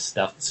all the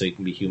stuff so you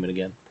can be human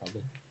again,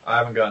 probably. I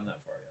haven't gotten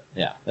that far yet.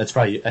 Yeah, that's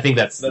probably. I think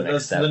that's the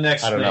next step. The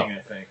next I don't thing, know.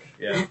 I think.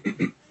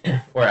 Yeah.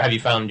 Or have you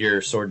found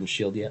your sword and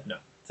shield yet? No.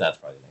 So that's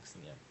probably the next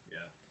thing,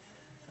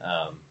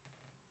 Yeah.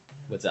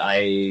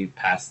 I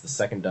passed the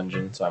second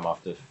dungeon, so I'm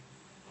off to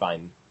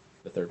find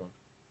the third one.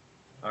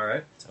 All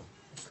right. So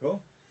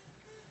Cool.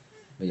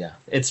 But yeah,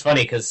 it's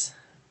funny because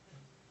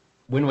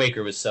Wind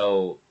Waker was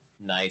so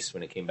nice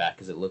when it came back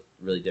because it looked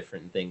really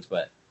different and things.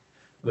 But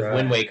with Right.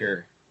 Wind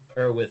Waker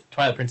or with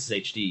Twilight Princess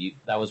HD,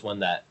 that was one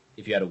that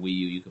if you had a Wii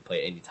U, you could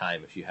play any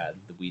time if you had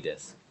the Wii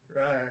disc.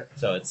 Right.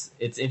 So it's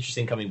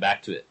interesting coming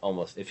back to it.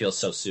 Almost, it feels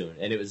so soon,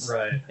 and it was.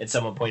 Right. And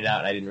someone pointed out,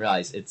 and I didn't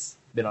realize it's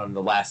been on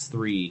the last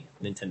 3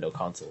 Nintendo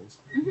consoles: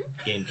 Mhm.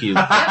 GameCube,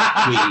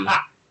 Wii,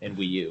 and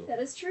Wii U. That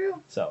is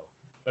true. So,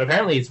 but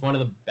apparently, it's one of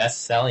the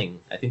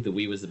best-selling. I think the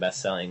Wii was the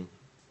best-selling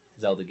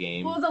Zelda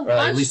game, Well, the or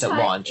launch at least at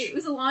launch. It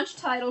was a launch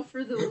title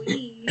for the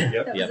Wii.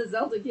 Yep. That Yep. was a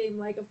Zelda game.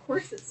 Like, of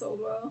course, it sold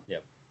well.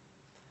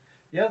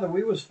 Yeah, the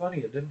Wii was funny.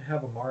 It didn't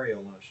have a Mario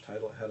launch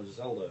title. It had a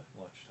Zelda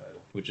launch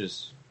title. Which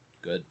is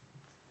good.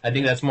 I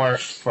think that's more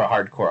for a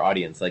hardcore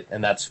audience,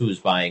 and that's who's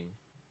buying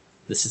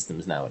the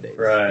systems nowadays.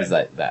 Right. Is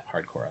that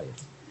hardcore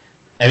audience?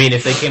 I mean,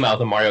 if they came out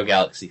with a Mario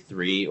Galaxy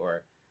 3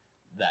 or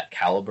that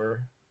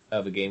caliber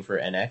of a game for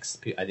NX,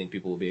 I think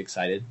people will be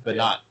excited, but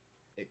Yeah. not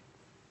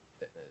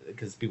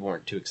because people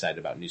weren't too excited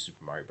about New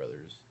Super Mario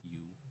Brothers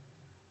U.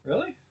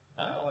 Really?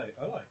 Uh,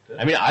 I liked it.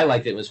 I mean, I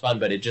liked it; it was fun,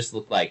 but it just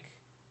looked like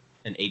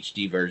an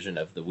HD version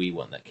of the Wii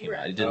one that came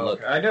out. It didn't look.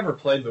 Okay. I never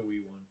played the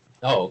Wii one.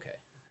 Oh, okay.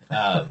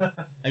 I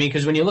mean,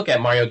 because when you look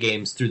at Mario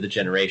games through the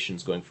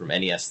generations, going from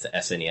NES to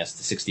SNES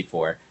to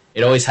 64,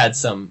 it always had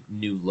some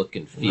new look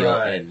and feel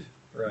and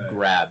Right.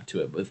 grab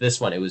to it. With this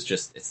one, it was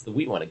just, it's the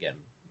Wii one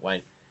again.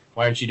 Why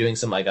aren't you doing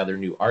some other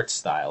new art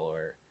style?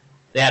 Or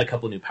they had a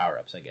couple new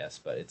power-ups, I guess,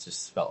 but it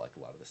just felt like a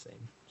lot of the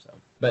same. So,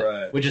 but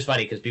Right. which is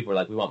funny because people are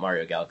like, we want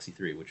Mario Galaxy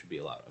 3, which would be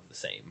a lot of the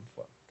same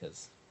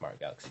because Mario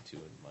Galaxy 2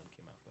 and 1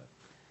 came out.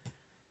 But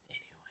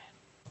anyway.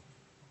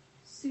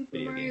 Super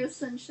Video Mario games.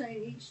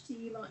 Sunshine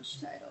HD launch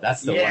title.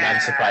 That's the one I'm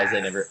surprised they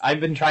Yes! never. I've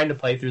been trying to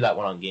play through that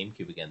one on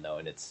GameCube again though,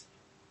 and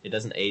it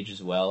doesn't age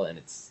as well, and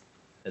it's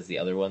as the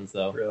other ones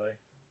though. Really?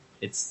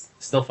 It's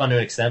still fun to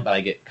an extent, but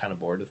I get kind of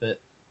bored with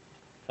it.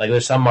 Like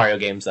there's some Mario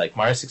games like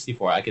Mario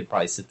 64, I could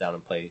probably sit down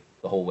and play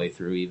the whole way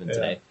through even Yeah.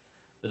 today.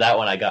 But that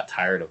one I got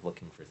tired of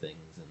looking for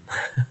things,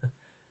 and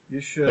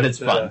You should. But it's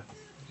fun.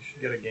 You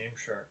should get a Game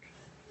Shark.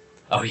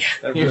 oh yeah,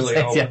 That You're really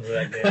saying, opens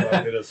that game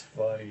up. It is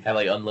funny. have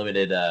like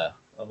unlimited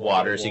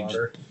water, so you can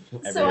Water.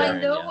 just So I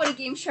everywhere, know yeah. what a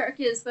Game Shark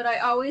is, but I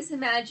always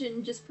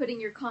imagine just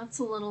putting your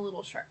console in a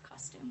little shark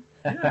costume.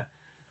 Yeah.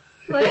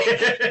 Like,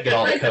 Get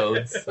all the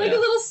codes. like Yeah. a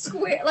little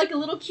square, like a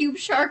little cube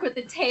shark with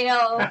a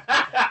tail.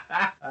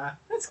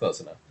 That's close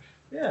enough.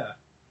 Yeah.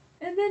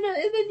 And then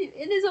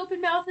in his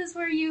open mouth is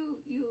where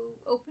you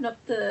open up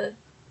the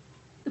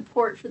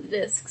port for the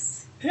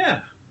discs.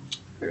 Yeah.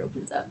 Where it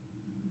opens up.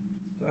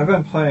 So I've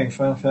been playing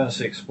Final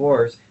Fantasy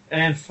Explorers,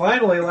 and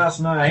finally last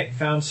night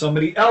found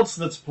somebody else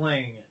that's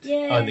playing it.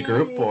 Yay! Oh, in the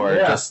group or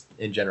Yeah. just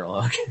in general?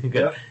 Okay,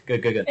 good,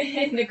 Yep. good.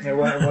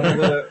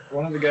 Yeah,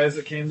 one of the guys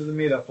that came to the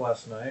meetup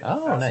last night.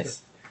 Oh, asked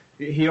nice.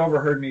 if- He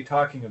overheard me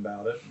talking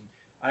about it.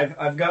 And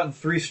I've gotten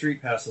 3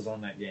 street passes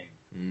on that game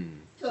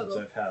since Total.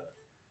 I've had it.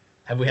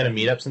 Have we had a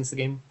meetup since the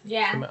game came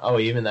Yeah. out? Oh,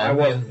 even that? I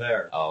wasn't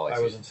there. Oh, I I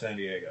see. was in San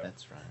Diego.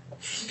 That's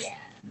right. Yeah.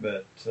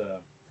 But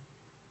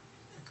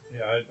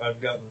yeah,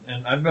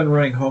 I've been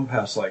running Home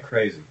Pass like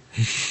crazy.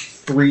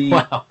 3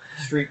 Wow.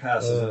 street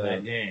passes in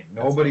that game.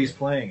 Nobody's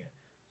playing it,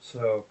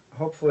 so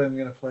hopefully I'm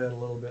going to play it a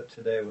little bit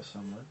today with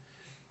someone.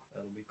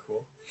 That'll be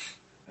cool.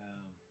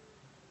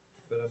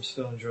 But I'm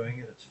still enjoying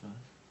it. It's fun.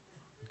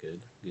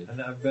 Good.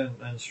 And I've been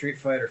on Street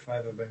Fighter V.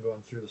 I've been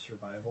going through the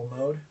survival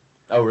mode.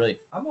 Oh, really?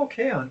 I'm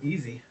okay on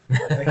easy.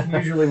 I can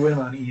usually win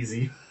on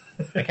easy.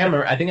 I can't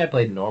remember. I think I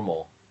played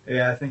normal.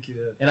 Yeah, I think you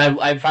did. And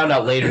I found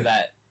out later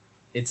that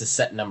it's a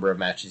set number of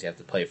matches you have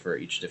to play for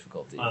each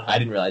difficulty. Uh-huh. I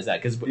didn't realize that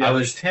because Yeah, I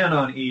there's was. 10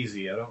 on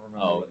easy. I don't remember.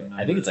 Oh, what the okay.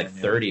 I think it's like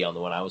numbers on the 30 on the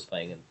one I was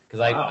playing. Because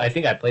Wow. I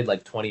think I played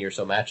like 20 or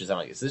so matches. I'm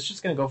like, is this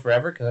just going to go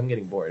forever? Because I'm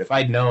getting bored. If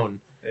I'd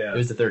known Yeah. it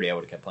was the 30, I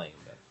would have kept playing.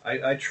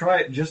 But I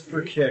tried, just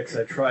for kicks,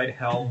 I tried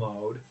Hell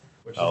mode,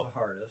 which is Oh. the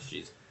hardest.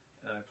 jeez.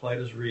 And I played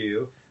as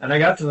Ryu. And I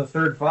got to the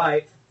 3rd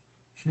fight,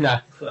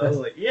 Nah. so I was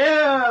like,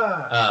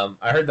 yeah!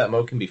 I heard that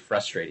mode can be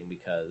frustrating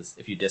because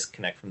if you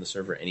disconnect from the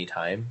server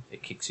anytime,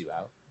 it kicks you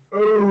out.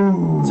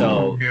 Oh,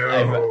 So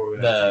no,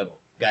 the that's cool.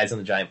 guys on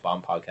the Giant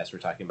Bomb podcast were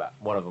talking about,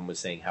 one of them was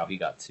saying how he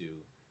got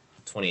to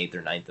 28th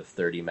or 9th of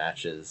 30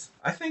 matches.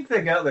 I think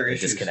they got their They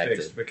issues disconnected.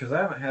 fixed because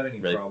I haven't had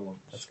any Really? problems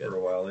That's for good. a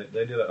while.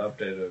 They did an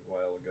update a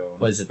while ago. And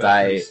Was it's it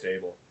been pretty I-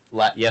 stable?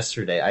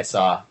 Yesterday, I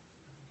saw,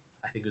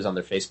 I think it was on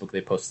their Facebook,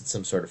 they posted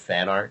some sort of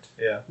fan art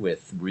Yeah.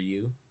 with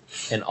Ryu,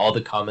 and all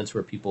the comments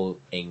were people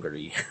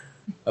angry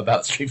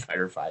about Street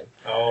Fighter V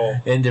Oh.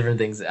 and different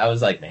things. I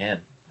was like,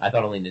 man, I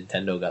thought only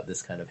Nintendo got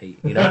this kind of hate,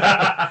 you know?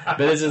 But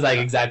this is like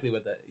exactly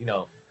what the, you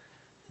know,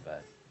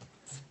 but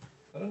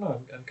I don't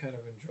know. I'm kind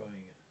of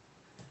enjoying it.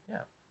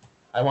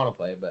 I want to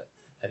play, but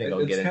I think I'll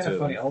It's get kind into of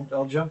funny. it.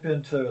 I'll jump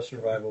into a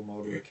survival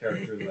mode with a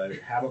character that I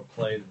haven't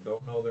played,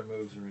 don't know their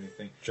moves or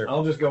anything. Sure.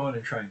 I'll just go in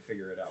and try and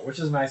figure it out, which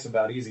is nice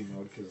about easy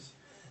mode because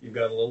you've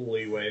got a little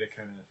leeway to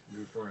kind of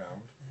goof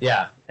around.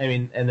 Yeah, I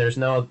mean, and there's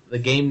the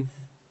game,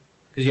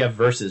 because you have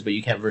versus, but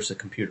you can't verse a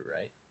computer,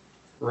 right?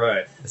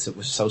 Right. It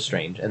was so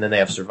strange. And then they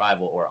have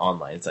survival or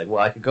online. It's like,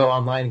 well, I could go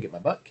online and get my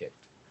butt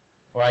kicked,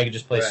 or I could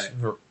just play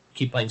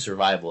keep playing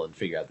survival and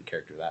figure out the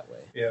character that way.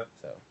 Yeah.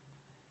 So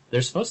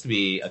there's supposed to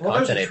be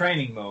there's a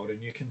training mode,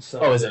 and you can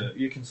set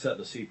you can set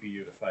the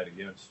CPU to fight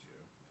against you.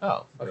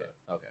 Oh, okay,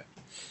 okay.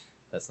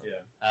 That's not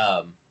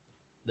yeah.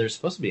 There's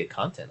supposed to be a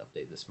content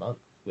update this month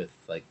with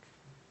that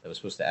was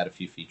supposed to add a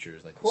few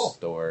features like the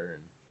store,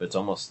 but it's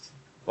almost.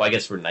 Well, I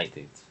guess we're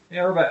 19th.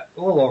 Yeah, we're about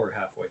a little over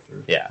halfway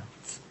through. Yeah,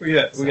 we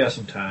got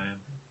some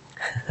time,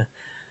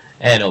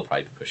 and it'll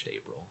probably be pushed to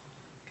April.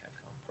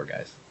 Capcom, poor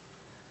guys.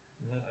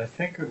 I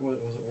think it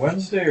was it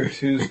Wednesday or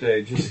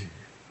Tuesday. Just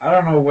I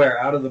don't know where,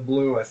 out of the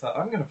blue, I thought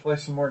I'm going to play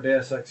some more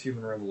Deus Ex: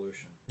 Human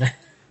Revolution,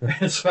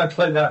 and so I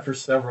played that for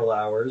several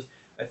hours.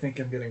 I think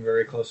I'm getting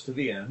very close to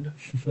the end.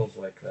 It feels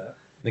like that.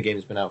 The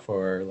game's been out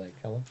for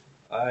how long?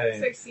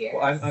 6 years.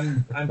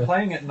 Well, I'm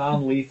playing it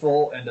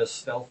non-lethal and as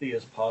stealthy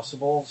as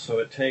possible, so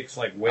it takes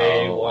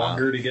way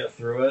longer to get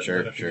through it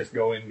than if you just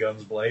go in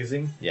guns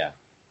blazing. Yeah.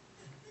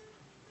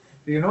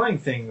 The annoying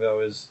thing,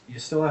 though, is you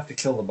still have to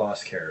kill the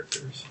boss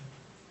characters.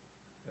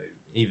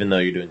 Even though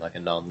you're doing a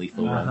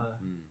non-lethal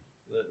run.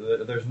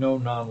 There's no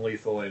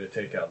non-lethal way to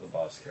take out the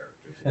boss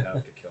characters. You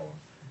have to kill them.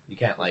 You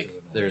can't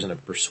there isn't a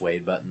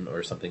persuade button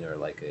or something, or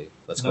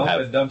let's go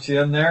have. It dumps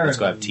you in there. Let's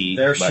go have tea.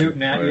 They're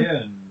shooting at you,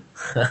 and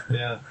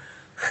yeah.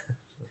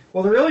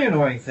 Well, the really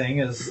annoying thing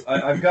is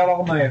I've got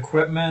all my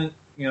equipment.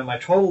 My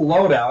total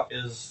loadout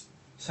is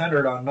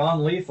centered on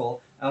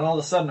non-lethal, and all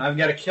of a sudden I've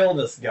got to kill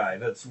this guy.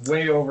 That's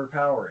way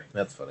overpowering.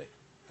 That's funny.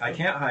 I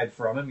can't hide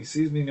from him. He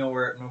sees me no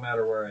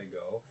matter where I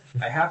go.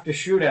 I have to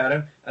shoot at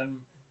him,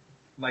 and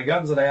my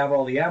guns that I have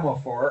all the ammo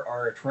for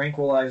are a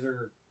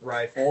tranquilizer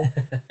rifle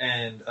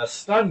and a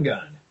stun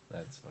gun.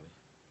 That's funny.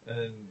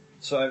 And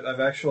so I've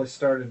actually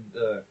started.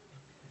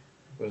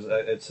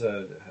 It's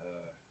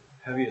a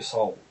heavy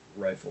assault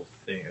rifle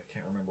thing. I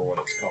can't remember what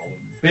it's called. A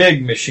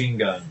big machine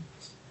gun,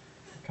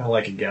 kind of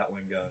like a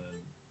Gatling gun,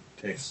 and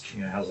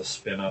has a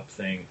spin up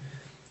thing.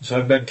 So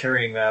I've been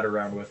carrying that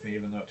around with me,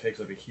 even though it takes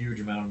up a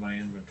huge amount of my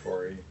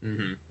inventory,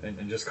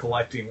 and just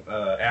collecting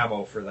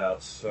ammo for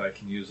that, so I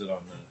can use it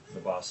on the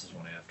bosses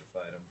when I have to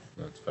fight them.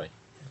 That's funny.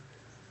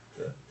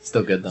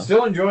 Still good though.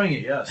 Still enjoying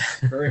it, yes,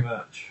 very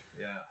much.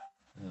 Yeah.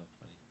 Oh,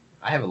 funny.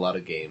 I have a lot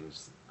of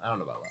games. I don't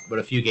know about a lot, but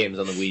a few games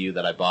on the Wii U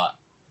that I bought,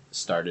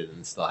 started,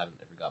 and still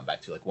haven't ever gotten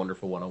back to, like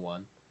Wonderful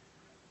 101.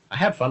 I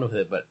had fun with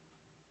it, but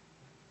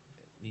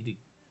I need to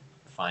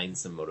find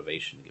some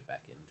motivation to get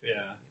back into it.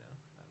 Yeah.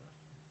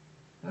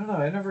 I don't know.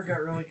 I never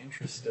got really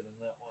interested in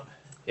that one.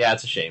 Yeah,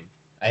 it's a shame.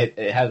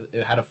 It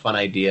had a fun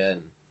idea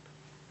and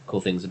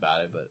cool things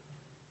about it, but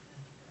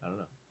I don't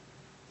know.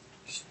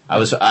 I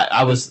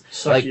was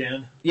suck you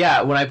in.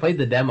 Yeah, when I played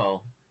the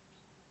demo,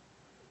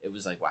 it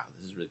was like, wow,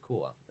 this is really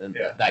cool, and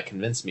that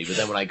convinced me. But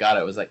then when I got it,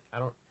 it was like, I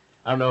don't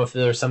know if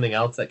there was something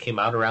else that came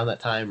out around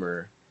that time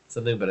or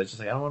something, but it's just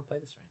like, I don't want to play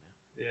this right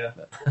now. Yeah.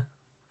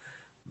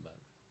 But.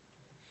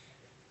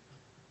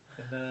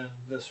 And then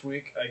this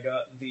week I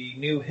got the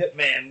new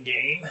Hitman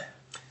game.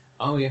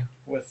 Oh, yeah.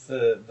 With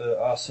the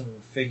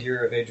awesome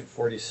figure of Agent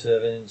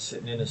 47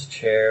 sitting in his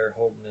chair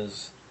holding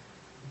his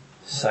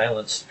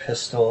silenced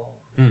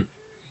pistol. And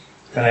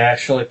I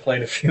actually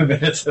played a few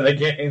minutes of the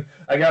game.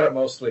 I got it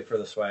mostly for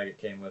the swag it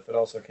came with. It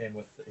also came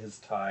with his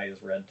tie,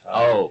 his red tie.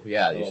 Oh,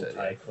 yeah. You said,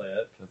 tie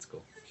clip. That's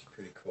cool. Which is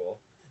pretty cool.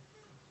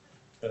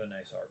 And a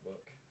nice art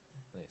book.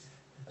 Nice.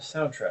 A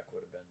soundtrack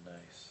would have been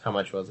nice. How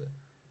much was it?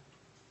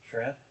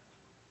 Shred?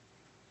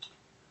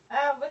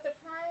 With the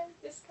Prime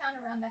discount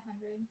around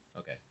 100.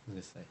 Okay, I was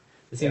gonna say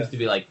it seems to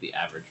be like the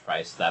average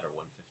price, that or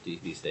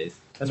 $150 these days.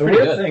 And the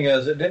weird thing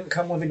is, it didn't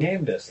come with a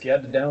game disc. You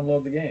had to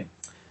download the game.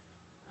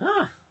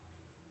 Huh?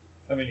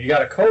 I mean, you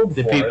got a code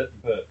for it,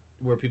 but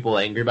were people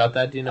angry about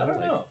that? Do you know? I don't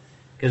know.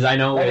 Because I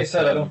know. Like I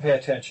said, I don't pay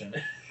attention.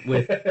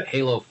 With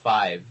Halo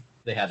 5,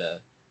 they had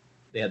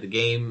the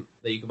game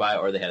that you could buy,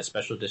 or they had a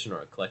special edition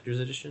or a collector's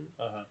edition.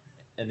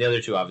 And the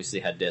other two obviously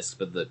had discs,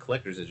 but the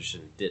collector's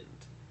edition didn't.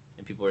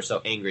 And people were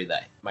so angry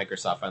that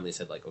Microsoft finally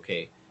said, like,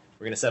 okay,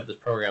 we're going to set up this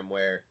program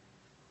where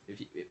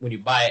when you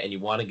buy it and you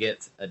want to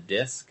get a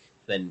disc,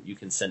 then you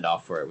can send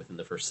off for it within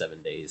the first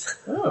 7 days.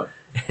 Oh.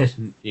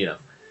 And,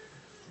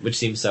 which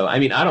seems so... I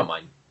mean, I don't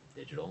mind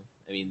digital.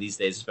 I mean, these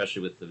days,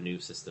 especially with the new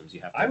systems,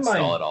 you have to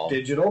install it all. I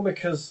mind digital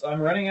because I'm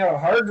running out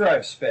of hard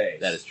drive space.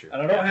 That is true.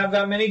 And I don't have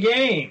that many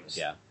games.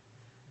 Yeah.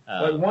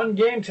 Like, one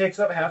game takes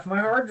up half my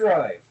hard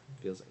drive.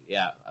 Feels like...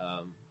 Yeah.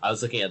 I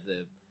was looking at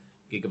the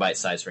gigabyte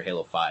size for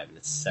Halo 5, and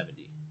it's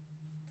 70.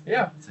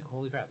 Yeah. It's like,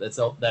 holy crap, that's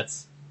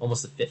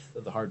almost a fifth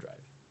of the hard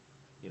drive.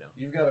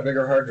 You've got a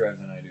bigger hard drive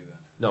than I do, then.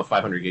 No,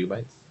 500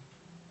 gigabytes.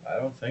 I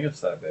don't think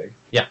it's that big.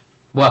 Yeah.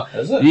 Well,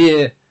 is it?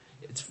 Yeah.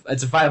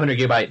 It's a 500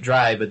 gigabyte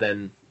drive, but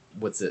then,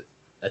 what's it,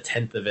 a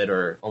tenth of it,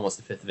 or almost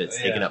a fifth of it's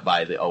taken up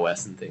by the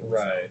OS and things.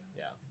 Right. So,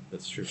 yeah,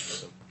 that's true.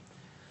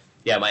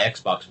 Yeah, my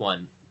Xbox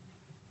One,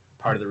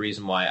 part of the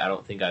reason why I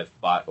don't think I've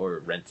bought or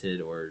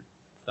rented or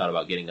thought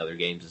about getting other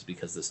games is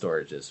because the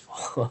storage is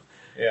full.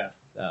 Yeah.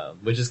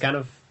 Which is kind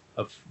of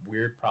a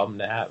weird problem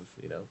to have,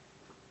 you know.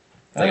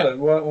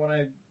 When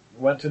I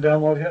went to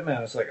download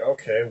Hitman, it's like,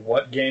 okay,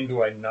 what game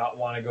do I not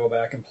want to go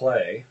back and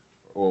play?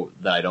 Or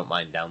that I don't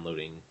mind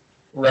downloading.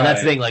 Right. And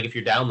that's the thing, like, if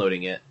you're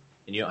downloading it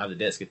and you don't have the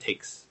disc, it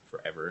takes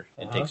forever.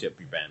 It takes up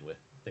your bandwidth,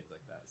 things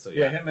like that. So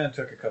yeah, Hitman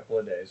took a couple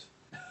of days.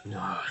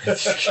 Oh,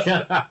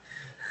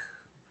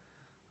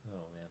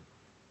 man.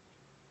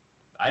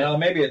 No,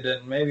 maybe it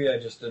didn't. Maybe I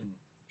just didn't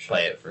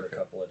play it for a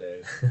couple of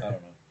days. I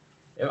don't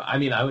know. I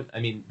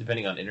mean,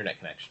 depending on internet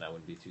connection, I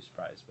wouldn't be too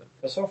surprised.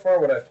 But so far,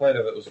 what I've played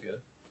of it was good.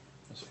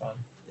 It was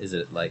fun. Is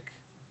it like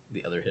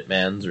the other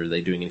Hitmans, or are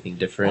they doing anything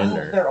different?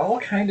 Well, they're all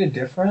kind of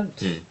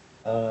different.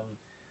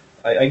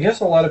 I guess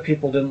a lot of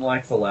people didn't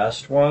like the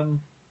last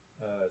one.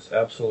 It's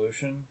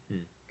Absolution,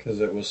 because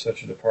it was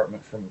such a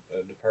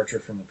departure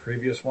from the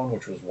previous one,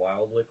 which was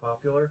wildly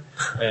popular,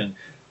 and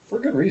for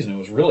good reason. It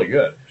was really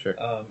good. Sure.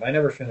 I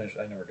never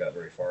got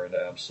very far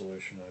into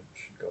Absolution. I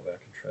should go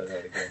back and try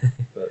that again.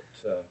 But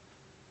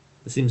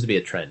this seems to be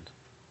a trend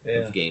yeah.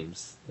 of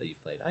games that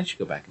you've played. I should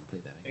go back and play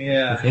that again.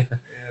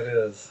 Yeah, it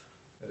is.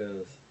 It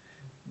is.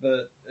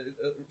 But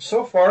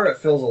so far, it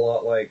feels a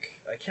lot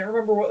like, I can't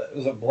remember what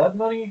was it. Blood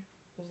Money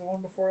was the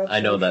one before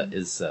Absolution? I know that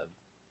is a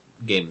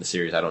game in the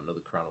series. I don't know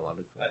the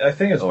chronological. I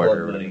think it's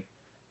order. Blood Money.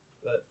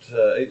 But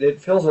it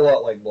feels a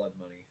lot like Blood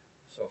Money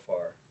so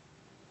far.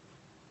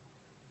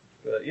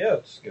 But yeah,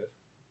 it's good.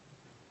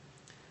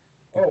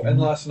 Oh, and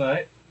last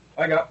night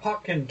I got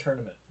Popkin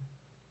Tournament.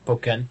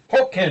 Popkin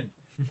Tournament.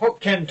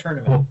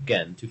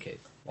 Popkin 2K.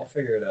 I'll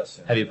figure it out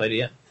soon. Have you played it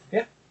yet?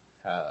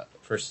 Yeah.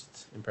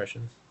 First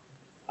impressions?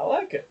 I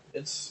like it.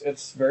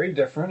 It's very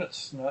different.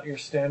 It's not your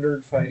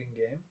standard fighting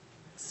game.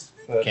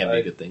 But Can be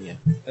a good thing, yeah.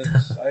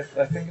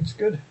 I think it's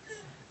good.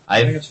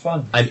 I think it's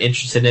fun. I'm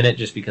interested in it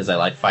just because I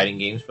like fighting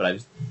games, but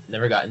I've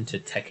never gotten to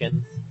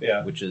Tekken,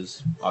 which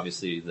is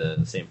obviously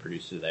the same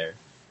producer there.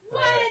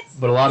 What?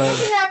 But a lot of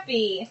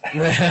Happy.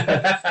 It's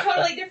a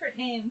totally different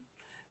name.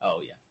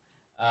 Oh yeah,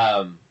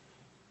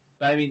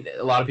 but I mean,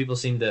 a lot of people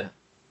seem to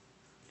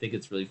think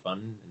it's really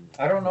fun. And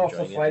I don't know if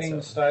the enjoying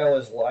fighting style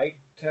is like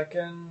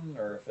Tekken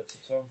or if it's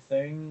its own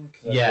thing.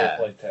 'Cause I've never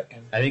played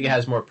Tekken. I think it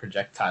has more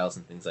projectiles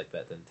and things like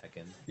that than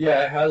Tekken.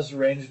 Yeah, it has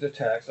ranged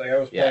attacks. Like I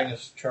was playing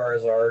as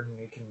Charizard, and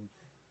you can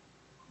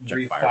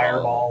breathe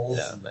fireballs.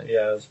 Yeah, nice.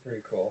 Yeah, it's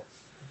pretty cool.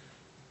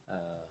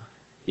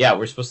 Yeah,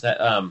 we're supposed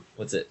to.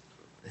 What's it?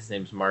 His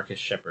name's Marcus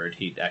Shepard.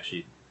 He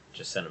actually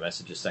just sent a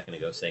message a second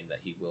ago saying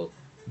that he will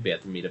be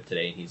at the meetup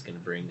today, and he's going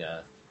to bring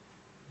a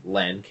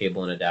LAN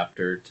cable and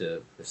adapter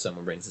to. If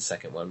someone brings the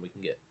second one, we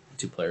can get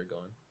 2-player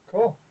going.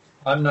 Cool.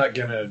 I'm not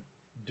gonna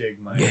dig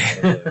my.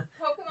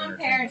 Pokemon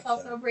Parents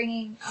also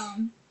bringing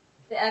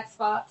the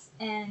Xbox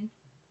and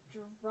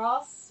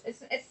Draw.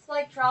 It's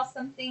like Draw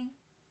something.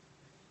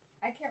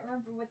 I can't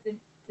remember what the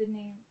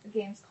name the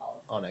game's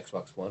called. On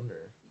Xbox One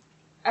or.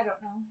 I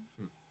don't know.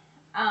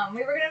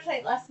 We were gonna play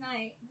it last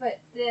night, but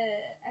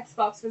the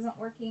Xbox wasn't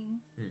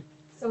working,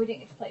 so we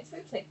didn't get to play it. So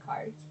we played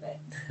cards, but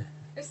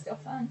it was still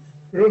fun.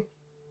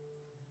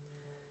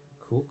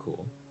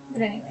 Cool.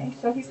 But anyway,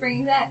 so he's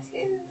bringing that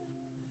too.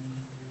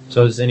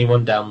 So has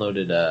anyone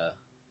downloaded a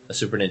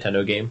Super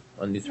Nintendo game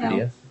on new 3DS?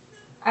 No.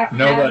 I don't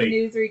have a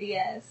new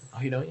 3DS.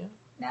 Oh, you don't yet?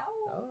 No.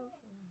 Oh.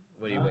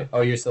 What are you waiting?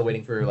 Oh, you're still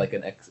waiting for like a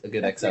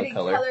good XL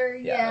color?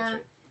 Yeah. That's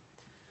right.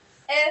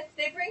 If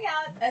they bring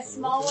out a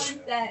small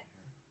one that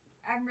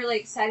I'm really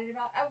excited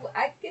about,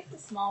 I'd get the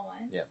small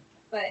one. Yeah.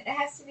 But it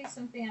has to be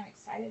something I'm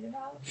excited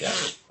about. Yeah,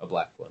 a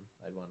black one.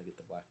 I'd want to get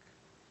the black.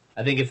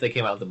 I think if they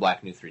came out with the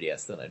black new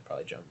 3DS, then I'd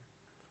probably jump.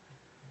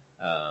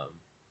 What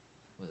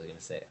was I going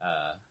to say?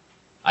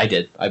 I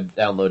did. I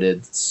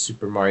downloaded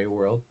Super Mario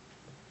World,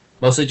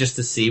 mostly just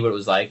to see what it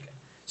was like.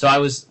 So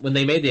when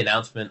they made the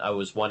announcement, I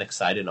was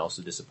excited and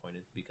also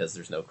disappointed because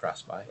there's no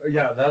cross-buy.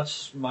 Yeah,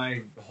 that's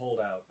my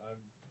holdout. I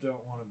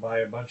don't want to buy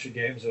a bunch of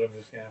games that I'm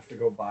just going to have to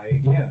go buy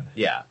again.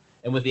 Yeah,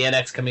 and with the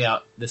NX coming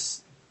out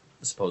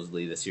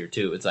supposedly this year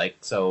too, it's like,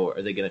 so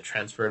are they going to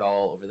transfer it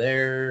all over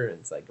there? And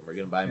it's like, we're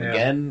going to buy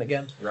them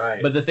again?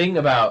 Right. But the thing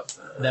about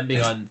them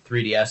being on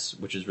 3DS,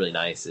 which is really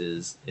nice,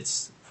 is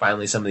it's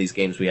finally some of these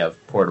games we have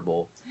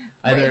portable.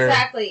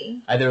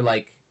 Either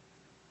like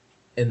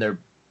in their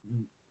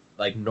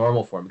like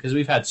normal form, because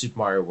we've had Super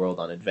Mario World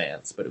on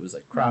Advance, but it was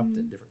like cropped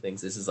and different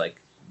things. This is like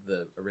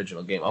the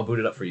original game. I'll boot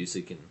it up for you so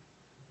you can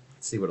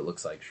see what it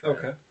looks like. Sure.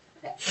 Okay.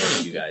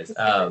 You guys.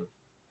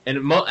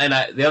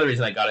 The other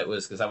reason I got it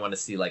was because I want to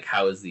see like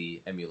how is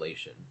the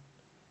emulation,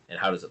 and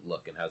how does it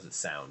look, and how does it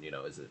sound. You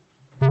know, is it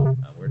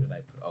where did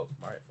I put? Oh,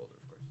 Mario folder,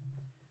 of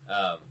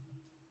course.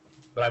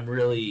 But I'm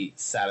really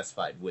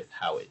satisfied with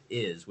how it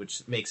is,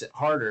 which makes it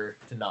harder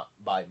to not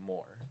buy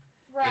more.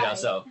 Right. You know,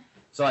 so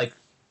like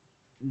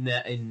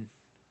in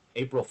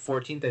April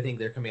 14th, I think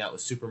they're coming out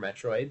with Super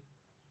Metroid.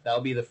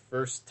 That'll be the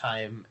first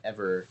time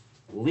ever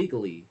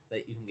legally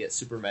that you can get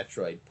Super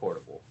Metroid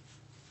portable.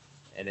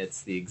 And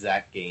it's the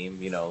exact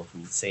game, you know,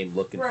 same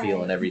look and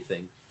feel and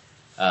everything.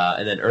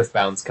 And then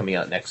Earthbound's coming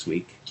out next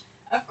week.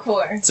 Of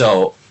course.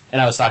 So, and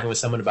I was talking with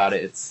someone about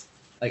it.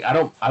 like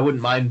I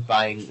wouldn't mind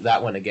buying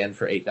that one again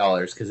for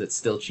 $8 because it's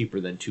still cheaper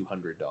than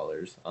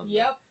 $200 on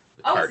the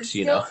carts. Is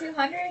it still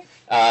 $200?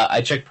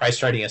 I checked price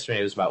charting yesterday.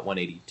 It was about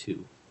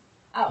 $182,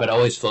 but it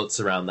always floats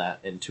around that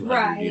in $200.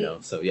 Right. You know,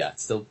 so yeah,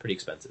 it's still pretty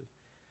expensive.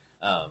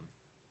 And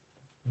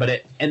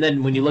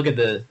then when you look at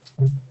the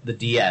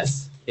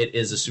DS, it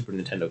is a Super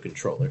Nintendo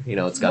controller. You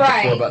know, it's got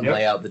the 4-button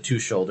layout, the 2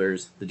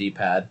 shoulders, the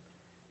D-pad.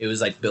 It was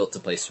like built to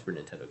play Super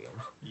Nintendo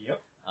games.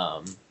 Yep.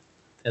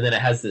 And then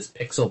it has this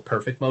pixel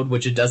perfect mode,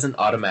 which it doesn't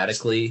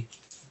automatically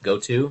go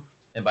to.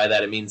 And by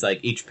that it means like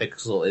each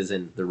pixel is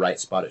in the right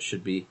spot it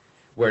should be.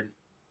 Where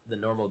the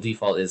normal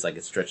default is like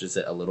it stretches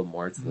it a little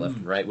more to the left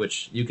and right,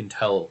 which you can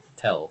tell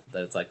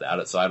that it's like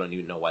that. So I don't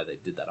even know why they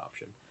did that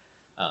option.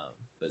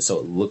 But so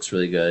it looks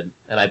really good.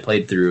 And I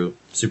played through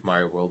Super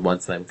Mario World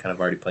once, and I'm kind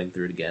of already playing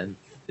through it again.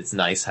 It's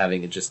nice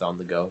having it just on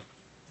the go.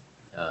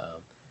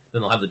 Then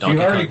they'll have the Donkey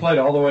Kong. You already played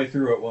all the way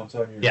through it once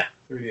on your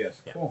 3DS.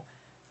 Yeah. Cool.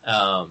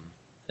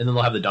 And then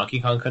they'll have the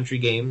Donkey Kong Country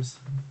games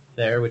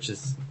there, which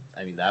is,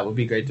 I mean, that would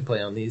be great to play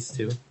on these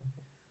too.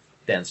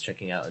 Dan's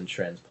checking out and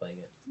Shren's playing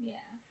it. Yeah.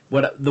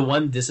 The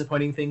one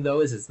disappointing thing though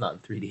is it's not in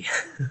 3D.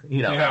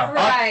 You know,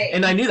 right?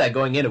 And I knew that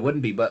going in it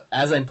wouldn't be, but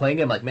as I'm playing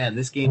it, I'm like, man,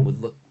 this game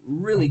would look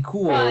really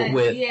cool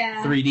with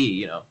 3D.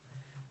 You know,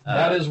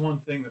 that is one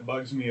thing that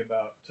bugs me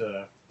about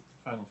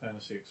Final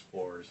Fantasy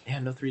Explorers. Yeah,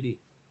 no 3D.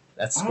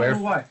 That's I don't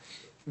know why.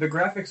 The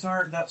graphics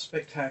aren't that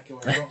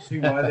spectacular. I don't see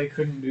why they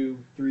couldn't do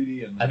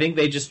 3D. In I think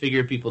they just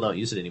figured people don't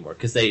use it anymore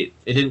because it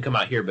didn't come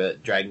out here,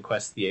 but Dragon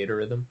Quest Theater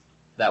Rhythm,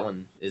 that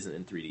one isn't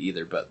in 3D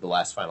either, but the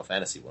last Final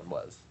Fantasy one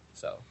was.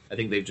 So I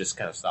think they've just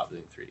kind of stopped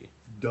doing 3D.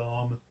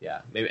 Dumb.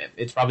 Yeah, maybe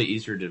it's probably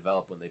easier to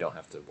develop when they don't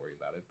have to worry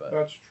about it. But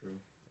that's true.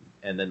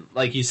 And then,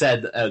 like you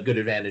said, a good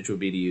advantage would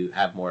be to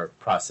have more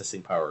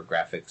processing power or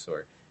graphics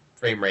or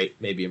frame rate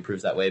maybe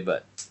improves that way,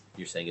 but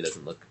you're saying it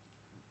doesn't look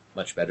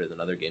much better than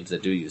other games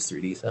that do use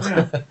 3D. So,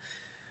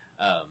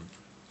 yeah.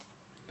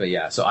 But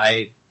yeah, so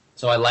I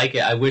like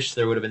it. I wish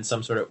there would have been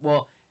some sort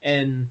of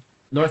in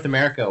North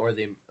America or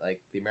the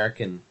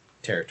American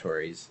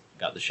territories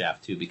got the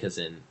shaft too, because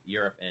in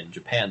Europe and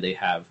Japan they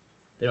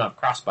don't have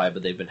cross-buy,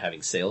 but they've been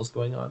having sales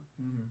going on.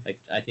 Mm-hmm. Like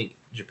I think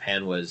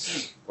Japan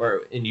or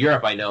in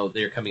Europe I know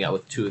they're coming out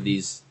with 2 of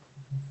these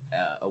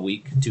a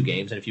week, 2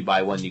 games, and if you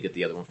buy one you get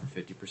the other one for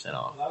 50%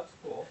 off. That's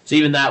cool. So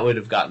even that would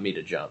have gotten me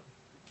to jump.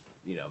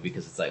 You know,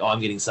 because it's like, I'm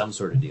getting some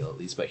sort of deal at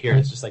least. But here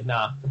it's just like,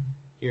 nah,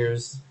 they're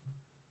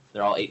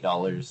all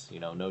 $8, you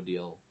know, no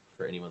deal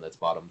for anyone that's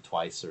bought them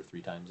twice or 3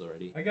 times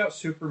already. I got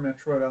Super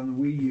Metroid on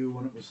the Wii U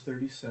when it was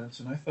 30 cents,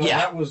 and I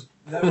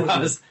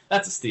thought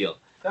that's a steal.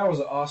 That was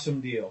an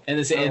awesome deal. And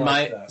in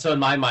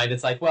my mind,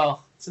 it's like,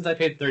 well, since I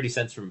paid 30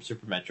 cents from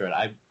Super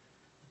Metroid,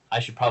 I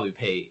should probably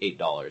pay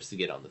 $8 to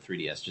get on the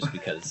 3DS just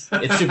because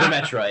it's Super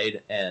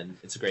Metroid and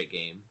it's a great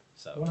game.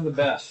 So one of the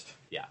best.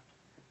 Yeah.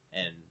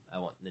 And I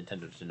want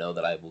Nintendo to know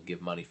that I will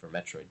give money for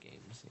Metroid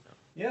games. You know.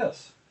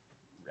 Yes.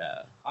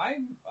 I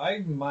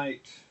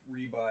might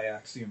rebuy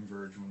Axiom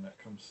Verge when that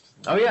comes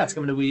to the it's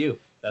coming to Wii U.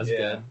 That's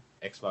good.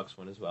 Xbox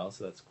One as well,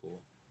 so that's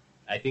cool.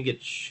 I think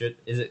it should.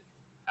 Is it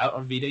out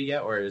on Vita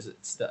yet, or is it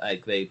still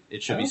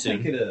it should be soon?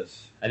 I think it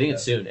is. I think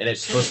it's soon, and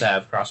it's supposed to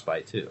have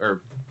cross-buy too.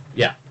 Or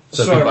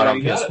so if you bought on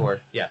PS4,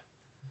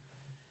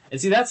 And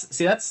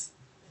that's.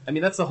 I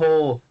mean, that's the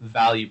whole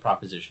value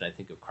proposition, I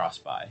think, of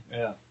cross-buy.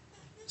 Yeah.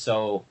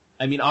 So,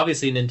 I mean,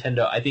 obviously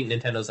Nintendo, I think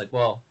Nintendo's like,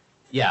 well,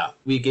 yeah,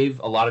 we gave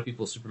a lot of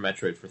people Super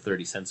Metroid for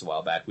 30 cents a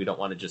while back. We don't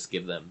want to just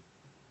give them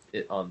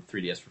it on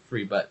 3DS for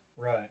free, but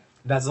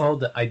that's the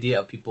whole idea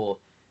of people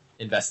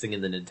investing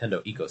in the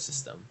Nintendo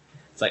ecosystem.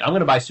 It's like, I'm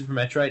going to buy Super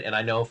Metroid, and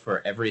I know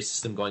for every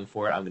system going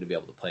forward, I'm going to be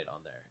able to play it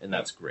on there, and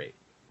that's great.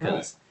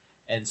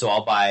 And so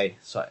I'll buy,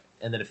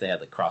 and then if they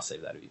had like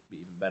cross-save, that would be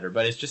even better.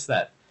 But it's just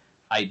that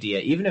idea,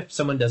 even if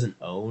someone doesn't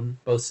own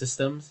both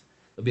systems,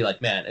 they'll be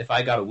like, man, if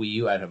I got a Wii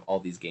U, I'd have all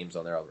these games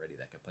on there already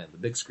that could play on the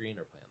big screen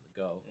or play on the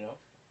go.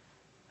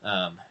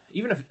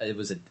 Even if it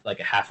was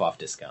a half-off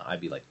discount,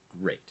 I'd be like,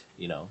 great,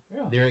 you know?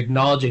 Yeah. They're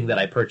acknowledging that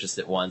I purchased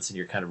it once, and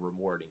you're kind of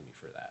rewarding me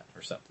for that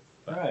or something.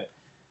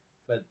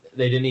 But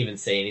they didn't even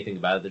say anything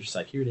about it. They're just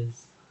like, here it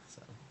is.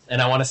 So,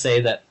 and I want to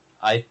say that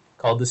I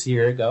called this a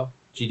year ago.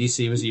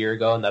 GDC was a year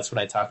ago, and that's when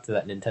I talked to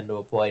that Nintendo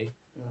employee.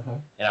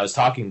 And I was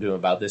talking to him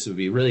about this. It would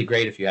be really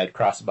great if you had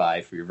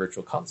cross-buy for your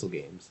virtual console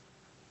games.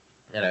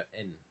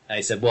 And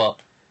I said, well,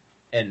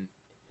 and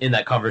in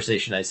that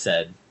conversation I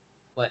said,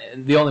 well,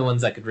 the only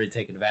ones that could really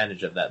take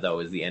advantage of that, though,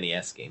 is the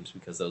NES games,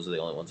 because those are the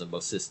only ones on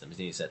both systems.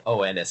 And he said,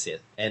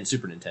 and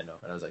Super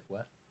Nintendo. And I was like,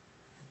 what?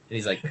 And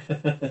he's like,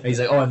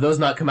 oh, have those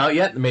not come out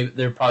yet? Maybe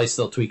they're probably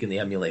still tweaking the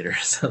emulator or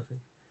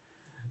something.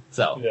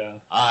 So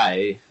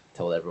I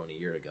told everyone a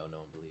year ago, no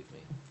one believed me.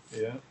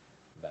 Yeah.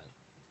 But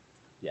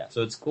yeah,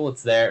 so it's cool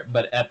it's there,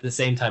 but at the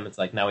same time, it's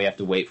like now we have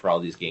to wait for all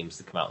these games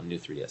to come out in new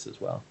 3DS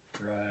as well.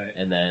 Right.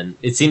 And then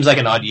it seems like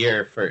an odd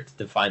year for it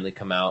to finally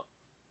come out,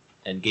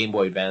 and Game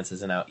Boy Advance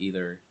isn't out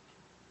either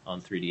on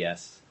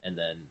 3DS, and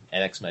then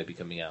NX might be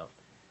coming out.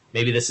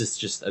 Maybe this is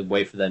just a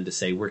way for them to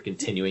say we're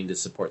continuing to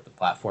support the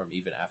platform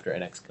even after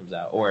NX comes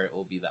out, or it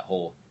will be that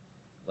whole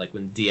like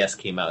when DS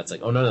came out, it's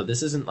like, oh no,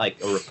 this isn't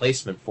like a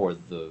replacement for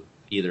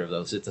either of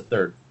those. It's a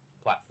third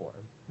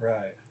platform.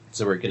 Right.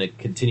 So we're going to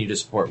continue to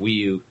support Wii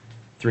U,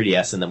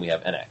 3DS, and then we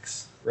have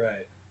NX.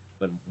 Right.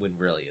 When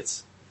really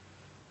it's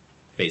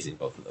phasing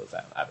both of those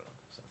out. I don't know.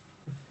 So.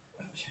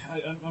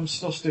 I'm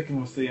still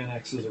sticking with the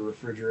NX as a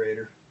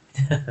refrigerator.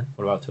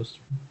 What about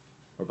toaster?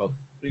 Or both?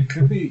 It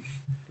could be.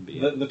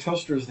 Yeah. The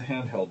toaster is the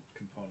handheld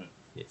component.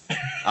 Yes.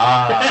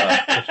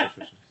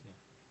 Switch.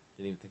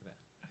 Didn't even think of that.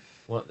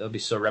 Well, that would be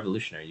so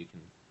revolutionary. You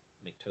can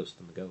make toast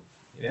on the go.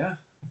 Yeah.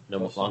 No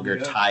Toast longer on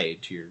the go.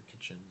 tied to your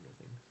kitchen or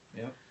things.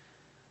 Yep.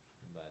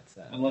 But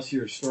unless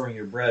you're storing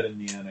your bread in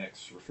the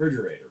NX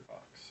refrigerator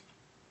box.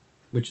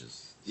 Which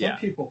is Some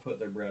people put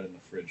their bread in the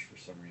fridge for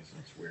some reason.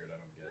 It's weird. I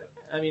don't get it.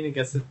 I mean, I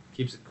guess it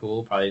keeps it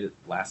cool. Probably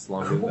lasts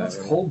longer. Who wants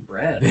cold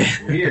bread?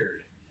 It's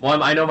weird.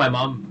 Well, I know my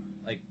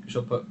mom, like,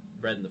 she'll put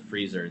bread in the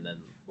freezer and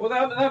then... Well,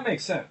 that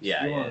makes sense.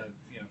 Yeah, you want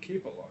to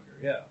keep it longer.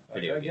 Yeah, I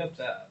get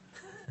that.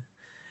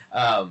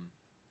 I'm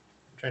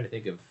trying to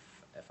think of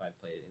if I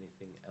played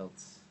anything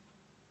else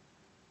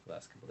the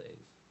last couple days.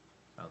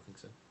 I don't think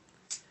so.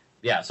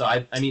 Yeah, so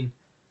I mean,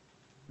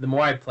 the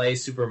more I play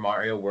Super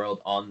Mario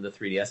World on the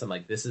 3DS, I'm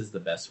like, this is the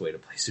best way to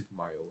play Super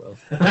Mario World.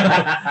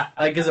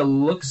 Like, because it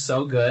looks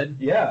so good.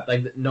 Yeah.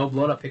 Like, no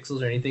blown up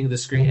pixels or anything. The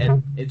screen,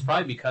 and it's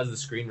probably because the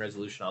screen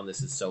resolution on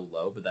this is so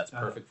low, but that's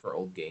perfect for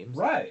old games.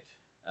 Right.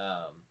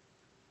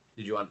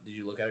 Did you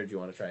look at it, or do you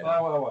want to try it?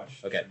 I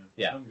watched. Okay,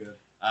 yeah. I'm good.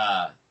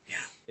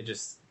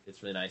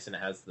 It's really nice, and it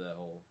has the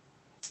whole...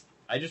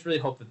 I just really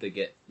hope that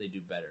they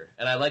do better.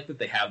 And I like that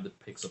they have the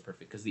pixel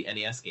perfect, because the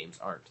NES games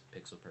aren't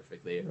pixel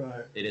perfect.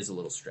 It is a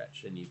little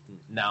stretch, and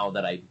now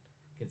that I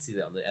can see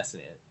that on the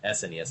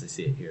SNES, I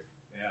see it here.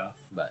 Yeah.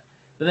 But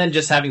then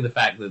just having the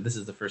fact that this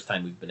is the first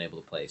time we've been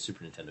able to play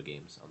Super Nintendo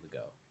games on the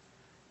go.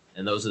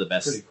 And those are the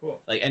best. Pretty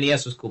cool. Like,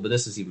 NES was cool, but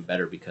this is even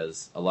better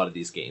because a lot of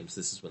these games,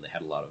 this is when they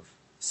had a lot of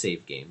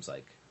save games,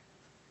 like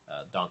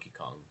Donkey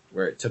Kong,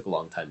 where it took a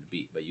long time to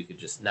beat, but you can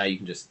just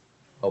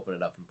open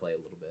it up and play a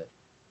little bit.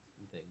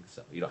 Things,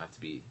 so you don't have to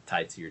be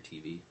tied to your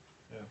TV.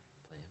 Yeah.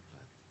 Playing.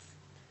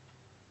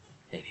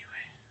 But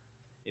anyway,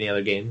 any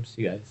other games,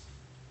 you guys?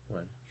 Come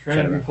on. Trent,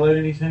 have you played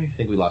anything? I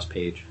think we lost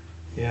Paige.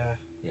 Yeah.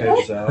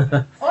 Paige's out. What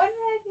did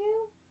I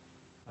do?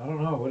 I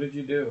don't know. What did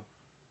you do?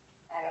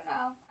 I don't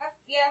know.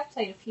 I've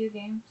played a few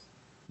games.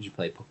 Did you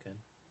play Pokken?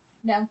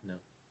 No.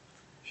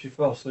 She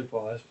fell asleep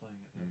while I was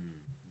playing it.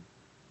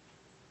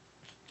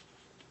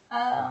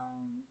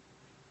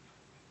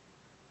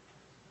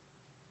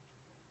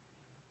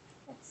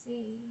 Let's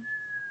see.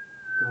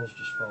 Girls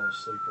just fall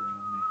asleep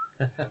around me.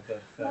 Have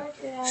that What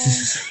effect. did I...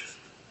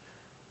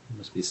 There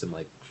must be some,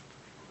 like,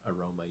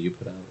 aroma you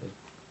put out. Like,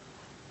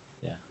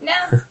 yeah.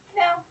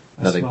 No.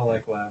 I smell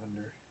like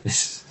lavender.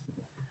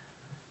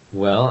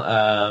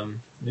 Well,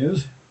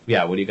 News?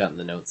 yeah, what do you got in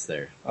the notes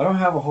there? I don't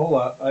have a whole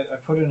lot. I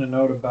put in a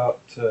note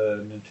about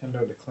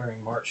Nintendo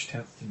declaring March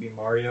 10th to be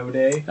Mario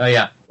Day, Oh,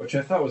 yeah. which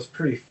I thought was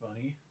pretty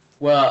funny.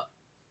 Well,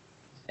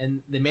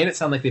 and they made it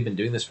sound like they've been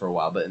doing this for a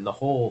while, but in the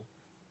whole,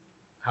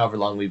 however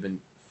long we've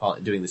been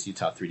doing this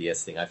Utah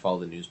 3DS thing, I follow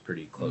the news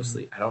pretty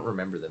closely. I don't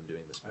remember them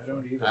doing this before. I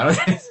don't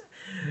either.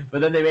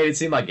 But then they made it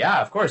seem like,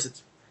 yeah, of course,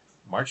 it's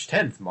March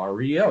 10th,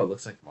 Mario. It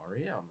looks like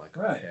Mario. I'm like,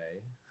 Right.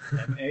 okay.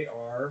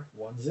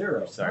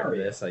 MAR10. Sorry for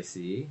Mario. this, I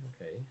see.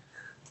 Okay.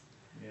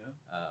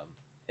 Yeah.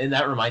 And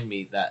that reminded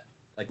me that,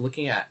 like,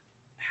 looking at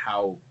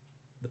how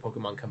the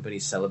Pokemon Company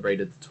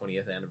celebrated the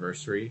 20th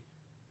anniversary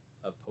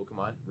of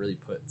Pokemon really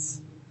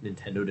puts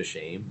Nintendo to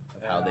shame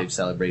of how they've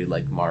celebrated,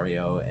 like,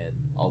 Mario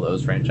and all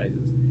those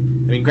franchises. I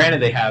mean,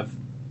 granted, they have,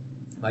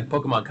 like,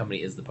 Pokemon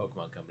Company is the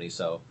Pokemon Company,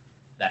 so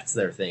that's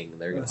their thing.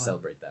 They're going to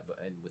celebrate that.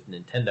 And with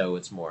Nintendo,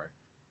 it's more,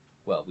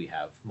 well, we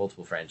have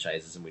multiple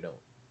franchises and we don't,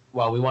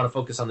 well, we want to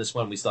focus on this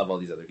one, we still have all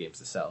these other games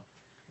to sell.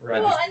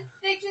 Right. Well, and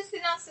they just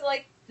announced it,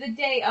 like, the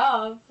day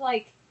of,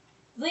 like,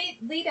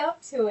 lead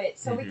up to it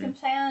so we can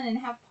plan and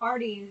have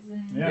parties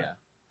and Yeah.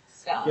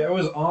 stuff. Yeah, it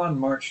was on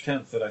March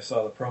 10th that I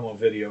saw the promo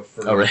video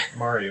for really?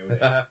 Mario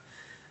Day.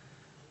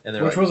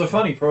 And Which was a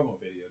funny promo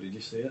video. Did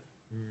you see it?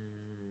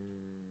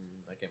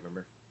 I can't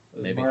remember.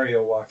 As Maybe.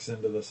 Mario walks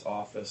into this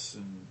office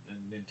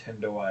and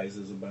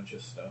Nintendoizes a bunch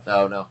of stuff.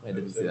 Oh, no, I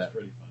didn't see It was that.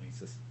 pretty funny. It's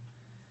just,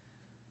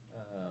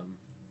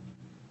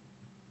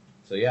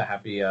 so yeah,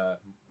 happy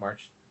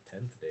March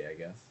 10th day, I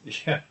guess,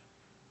 Yeah.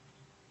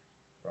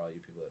 for all you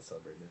people that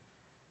celebrate it.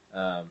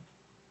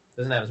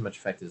 Doesn't have as much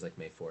effect as like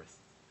May 4th.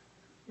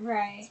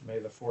 Right. May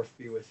the 4th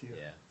be with you.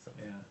 Yeah. So.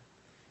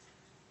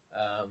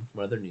 Yeah.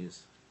 What other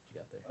news you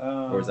got there?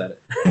 Or Or was that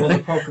it? Well, the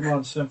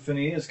Pokemon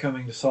Symphony is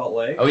coming to Salt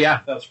Lake. Oh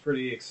yeah, That's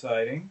pretty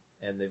exciting.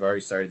 and they've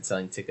already started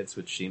selling tickets,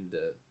 which seem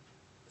to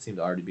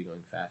already be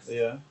going fast.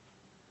 Yeah.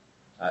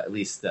 At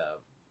least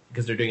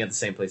because they're doing it at the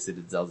same place they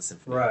did Zelda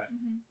Symphony. Right.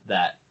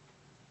 That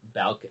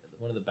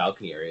one of the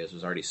balcony areas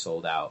was already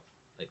sold out,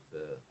 like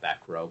the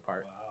back row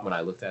part. Wow. When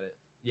I looked at it,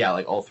 yeah,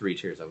 like all 3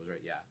 tiers. I was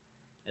right, yeah.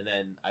 And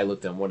then I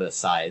looked on one of the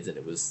sides, and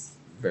it was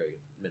very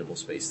minimal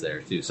space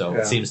there too. So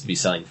Yeah. it seems to be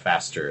selling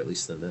faster, at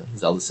least than the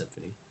Zelda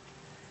Symphony.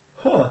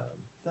 Huh.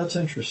 That's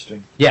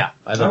interesting. Yeah,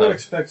 I I thought would that.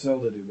 expect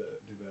Zelda to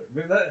do better.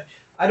 But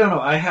I don't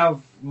know. I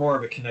have more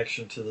of a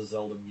connection to the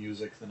Zelda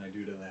music than I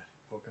do to the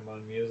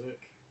Pokemon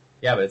music.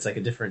 Yeah, but it's like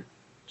a different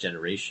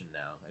generation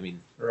now. I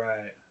mean,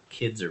 Right.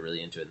 kids are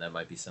really into it, and that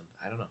might be something.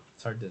 I don't know.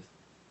 It's hard to.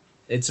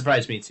 It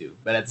surprised me too,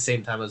 but at the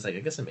same time, I was like, I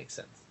guess it makes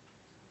sense.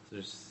 So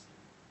there's,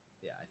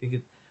 yeah, I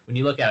think when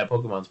you look at it,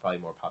 Pokemon's probably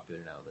more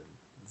popular now than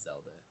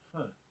Zelda.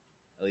 Huh.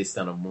 At least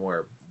on a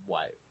more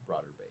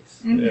broader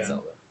base Mhm. than Yeah.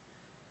 Zelda.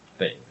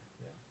 But anyway,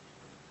 yeah.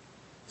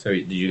 So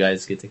did you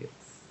guys get tickets?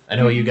 I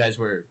know you guys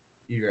were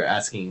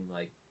asking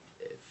like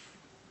if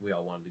we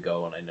all wanted to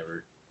go, and I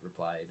never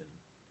replied, and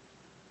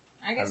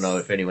I I don't know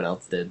if anyone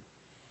else did.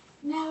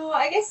 No,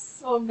 I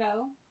guess we'll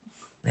go.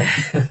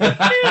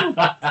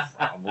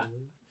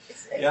 Probably.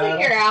 It's Yeah.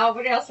 figure out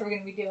what else we're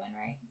going to be doing,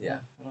 right?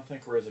 Yeah. I don't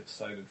think we're as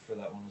excited for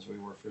that one as we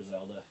were for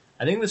Zelda.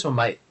 I think this one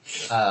might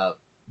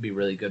be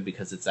really good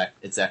because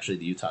it's actually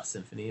the Utah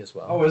Symphony as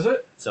well. Oh, is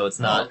it? So it's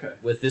not okay.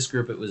 with this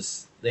group.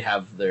 They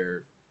have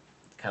their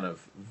kind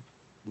of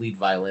lead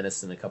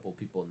violinist and a couple of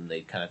people, and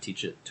they kind of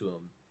teach it to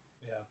them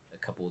Yeah. a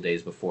couple of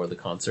days before the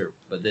concert.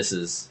 But this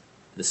is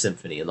the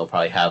symphony, and they'll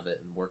probably have it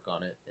and work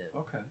on it, and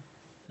Okay.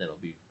 then it'll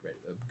be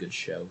a good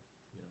show.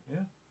 You know.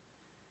 Yeah.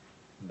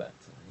 But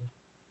yeah.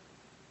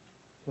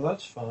 So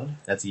that's fun.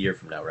 That's a year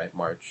from now, right?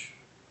 March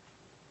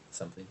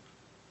something.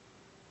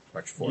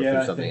 March 4th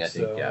Yeah, or something. I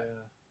think. so,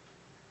 Yeah.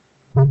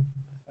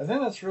 I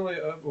think that's really.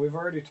 We've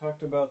already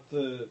talked about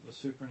the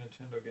Super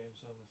Nintendo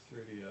games on the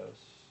 3DS.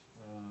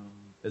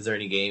 Is there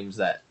any games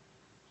that,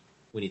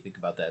 when you think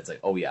about that, it's like,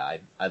 oh yeah,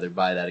 I'd either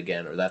buy that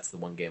again, or that's the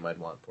one game I'd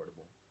want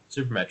portable.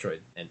 Super Metroid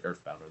and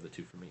Earthbound are the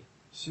two for me.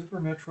 Super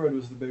Metroid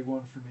was the big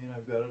one for me, and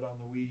I've got it on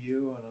the Wii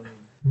U, and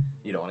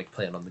You don't want to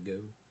play it on the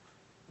go.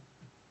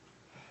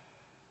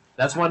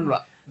 That's one.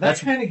 that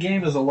That's kind of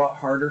game is a lot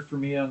harder for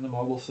me on the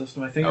mobile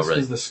system. I think Oh, it's because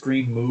really? the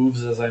screen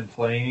moves as I'm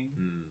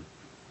playing.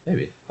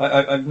 Maybe.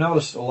 I've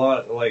noticed a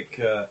lot, like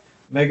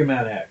Mega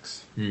Man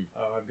X. Hmm.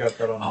 I've got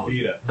that on the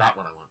Vita. That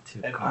one I want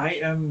too. And Gosh. I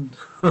am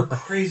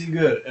crazy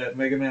good at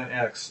Mega Man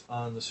X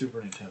on the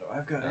Super Nintendo.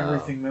 I've got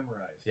everything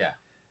memorized. Yeah.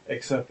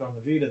 Except on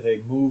the Vita,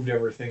 they moved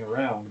everything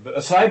around. But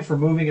aside from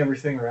moving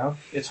everything around,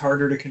 it's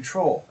harder to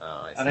control. Oh,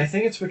 I see. And I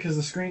think it's because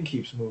the screen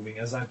keeps moving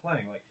as I'm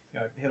playing. Like,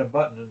 I hit a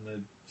button and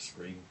the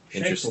screen shakes a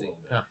Interesting. little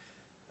bit.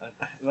 Huh.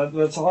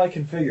 That's all I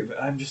can figure.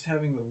 But I'm just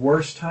having the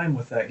worst time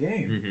with that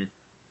game. Mm-hmm.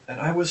 And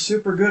I was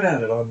super good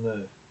at it on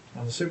the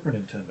Super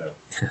Nintendo.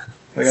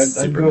 Like I'd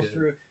Super go good.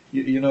 through.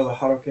 You know the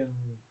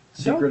Hadoken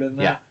secret in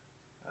that. Yeah.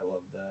 I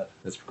love that.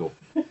 That's cool.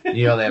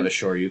 You know they have a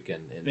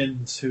Shoryuken in.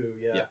 In 2,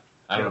 yeah. Yeah.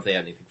 I don't know if they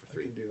have anything for I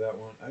 3. could do that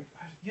one. I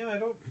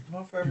don't know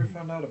if I ever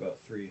found out about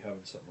 3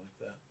 having something like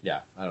that.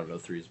 Yeah, I don't know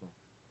 3 as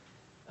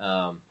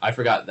well. I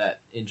forgot that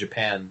in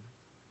Japan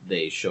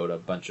they showed a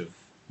bunch of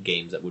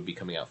games that would be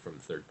coming out from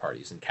third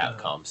parties, and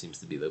Capcom seems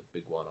to be the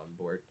big one on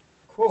board.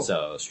 Cool.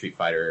 So Street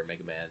Fighter,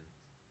 Mega Man,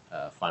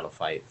 Final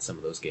Fight, some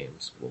of those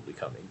games will be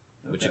coming,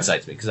 which Okay.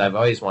 excites me because I've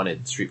always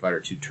wanted Street Fighter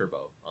 2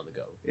 Turbo on the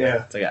go.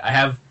 Yeah. It's like I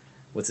have,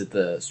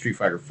 the Street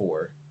Fighter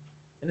 4,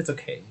 and it's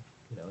okay,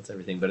 it's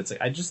everything, but it's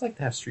like I just like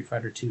to have Street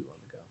Fighter 2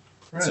 on the go.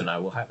 Right. So now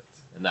we'll have it,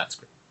 and that's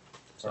great.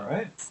 So, All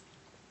right.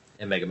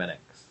 and Mega Man X.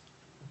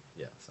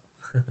 Yeah, so.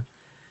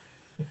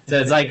 So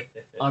it's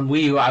like on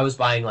Wii U, I was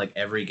buying like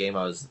every game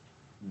I was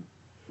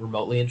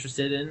remotely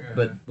interested in,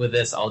 but with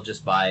this, I'll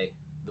just buy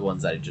the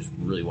ones that I just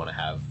really want to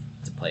have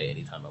to play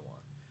anytime I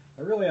want.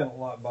 I really haven't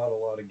bought a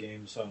lot of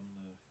games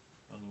on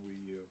the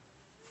Wii U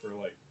for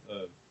like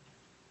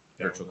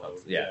Virtual download.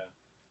 consoles, yeah.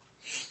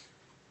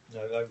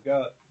 I've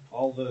got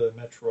all the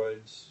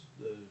Metroids.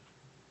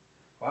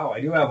 Wow,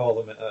 I do have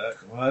all the.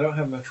 Well, I don't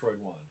have Metroid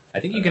 1. I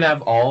think you can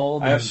have all.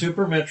 The, I have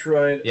Super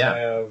Metroid. Yeah. I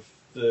have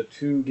the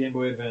 2 Game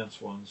Boy Advance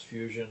ones,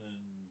 Fusion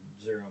and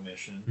Zero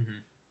Mission.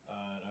 Mhm.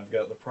 And I've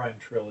got the Prime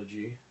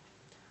Trilogy.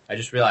 I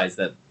just realized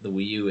that the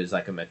Wii U is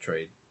like a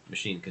Metroid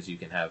machine because you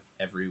can have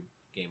every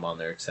game on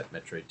there except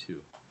Metroid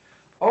 2.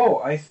 Oh,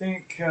 I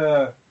think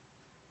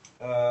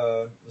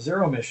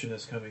Zero Mission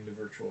is coming to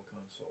Virtual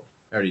Console.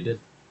 I already did.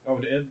 Oh,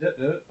 did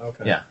it?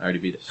 Okay. Yeah, I already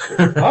beat it.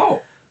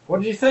 Oh,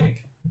 what did you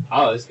think?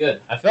 Oh, it's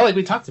good. I felt like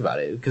we talked about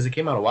it because it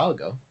came out a while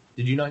ago.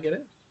 Did you not get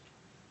it?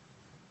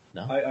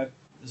 No.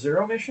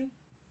 Zero Mission?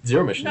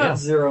 Zero Mission. Not Yeah.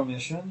 Zero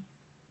Mission.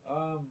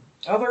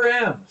 Other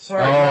M.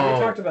 Sorry, Oh. we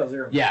talked about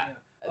Zero Mission. Yeah.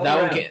 Other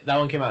That M.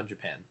 one came out in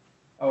Japan.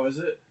 Oh, is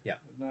it? Yeah.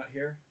 Not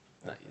here?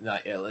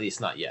 Not at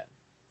least not yet.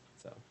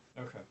 So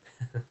Okay.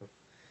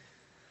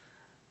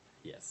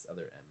 yes,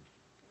 other M.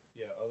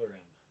 Yeah, Other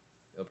M.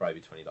 It'll probably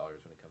be $20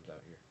 when it comes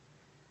out here.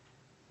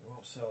 It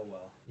won't sell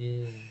well.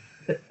 Yeah.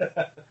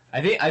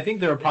 I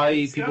think there are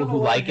probably It's people got who a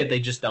lot like of it. hate. They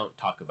just don't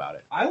talk about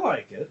it. I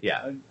like it.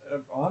 Yeah.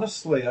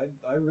 Honestly,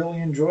 I really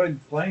enjoyed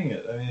playing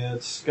it. I mean,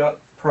 it's got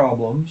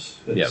problems.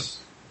 It's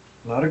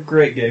not a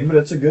great game, but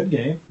it's a good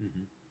game.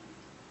 Mm-hmm.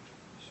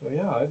 So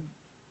yeah,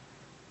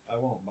 I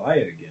won't buy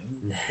it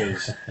again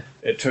because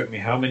it took me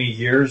how many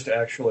years to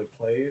actually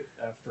play it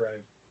after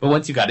I. But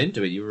once you got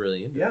into it, you were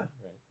really into Yeah. it.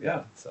 Right.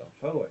 Yeah, So.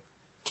 totally.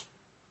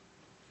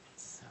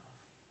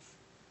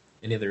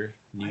 Any other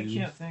news? I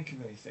can't think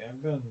of anything.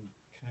 I've been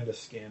kind of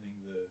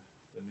scanning the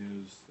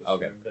news.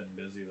 Okay. I've been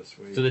busy this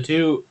week.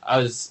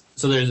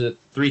 So there's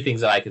three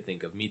things that I could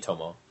think of.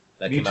 Miitomo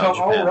that came out in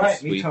Japan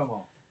this week.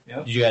 Miitomo.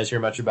 Yep. Did you guys hear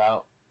much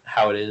about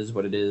how it is,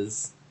 what it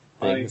is,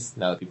 things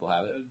now that people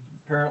have it?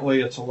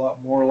 Apparently, it's a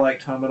lot more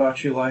like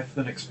Tomodachi Life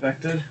than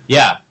expected.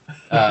 Yeah.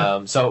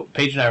 So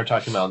Paige and I were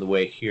talking about on the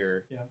way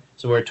here. Yeah.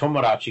 So we're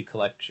Tomodachi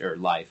Collection or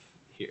Life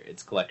here.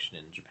 It's collection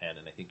in Japan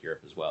and I think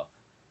Europe as well.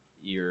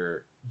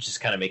 You're just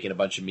kind of making a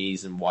bunch of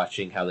Miis and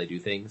watching how they do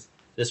things.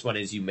 This one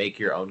is you make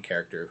your own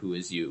character who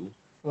is you,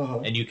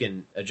 and you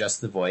can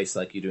adjust the voice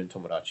like you do in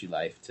Tomodachi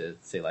Life to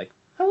say like,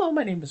 "Hello,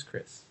 my name is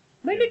Chris.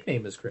 My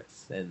nickname is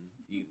Chris," and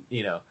you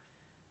know,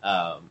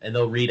 and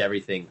they'll read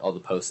everything, all the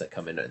posts that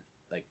come in, and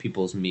like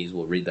people's Miis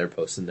will read their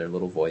posts in their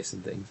little voice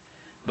and things.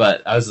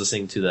 But I was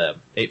listening to the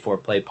 84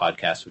 Play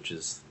podcast, which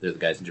is they're the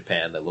guys in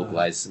Japan that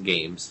localize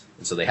games,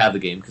 and so they have the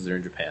game because they're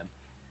in Japan,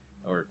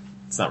 or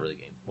it's not really a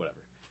game,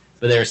 whatever.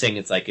 But they were saying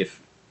it's like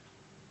if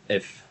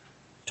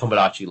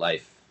Tomodachi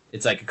Life,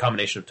 it's like a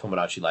combination of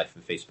Tomodachi Life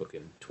and Facebook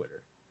and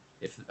Twitter.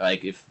 If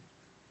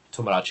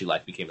Tomodachi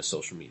Life became a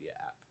social media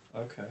app.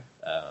 Okay.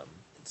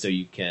 So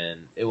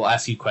it will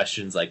ask you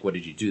questions like, what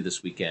did you do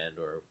this weekend?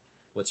 Or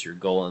what's your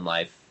goal in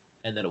life?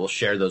 And then it will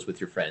share those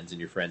with your friends, and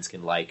your friends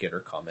can like it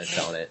or comment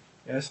on it.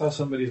 Yeah, I saw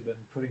somebody's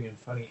been putting in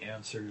funny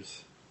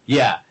answers.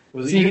 Yeah.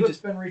 Was it you that's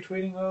been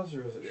retweeting those,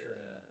 or was it sure?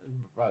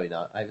 Probably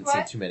not. I haven't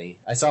seen too many.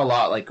 I saw a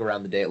lot like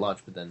around the day it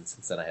launched, but then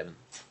since then I haven't.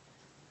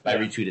 I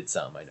retweeted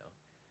some, I know.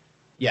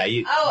 Yeah,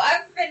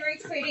 I've been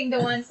retweeting the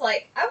ones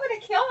like, I'm going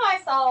to kill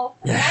myself.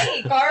 I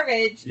eat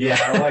garbage. Yeah,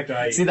 I like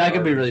that. See, that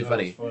could be really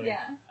funny.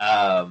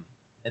 Yeah.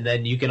 And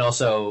then you can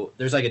also,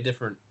 there's like a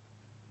different,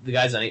 the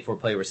guys on 84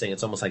 Play were saying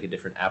it's almost like a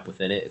different app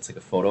within it. It's like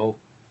a photo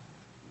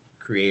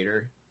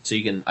creator. So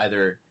you can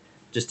either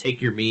just take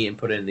your Mii and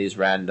put it in these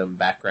random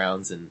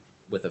backgrounds and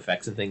with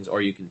effects and things,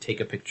 or you can take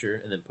a picture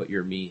and then put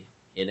your Mii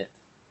in it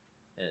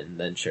and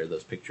then share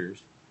those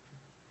pictures.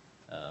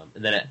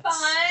 And then it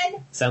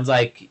sounds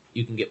like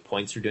you can get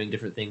points for doing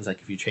different things.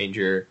 Like if you change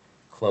your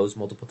clothes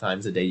multiple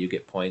times a day, you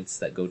get points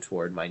that go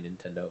toward My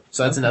Nintendo.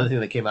 So that's another thing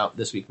that came out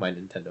this week, My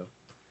Nintendo.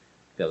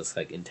 That was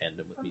like in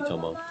tandem with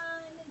Miitomo.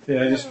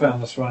 Yeah, I just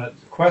found this one.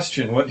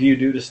 Question, what do you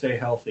do to stay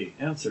healthy?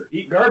 Answer,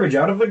 eat garbage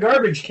out of the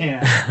garbage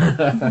can.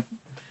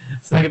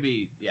 So that could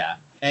be, yeah.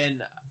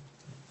 And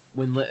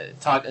when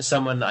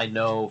someone I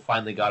know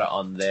finally got it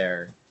on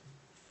their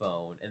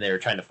phone, and they were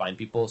trying to find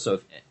people.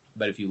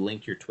 But if you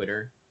link your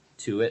Twitter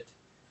to it,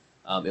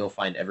 it'll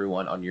find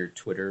everyone on your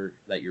Twitter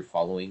that you're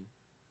following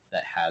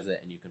that has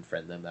it, and you can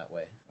friend them that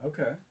way.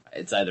 Okay.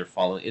 It's either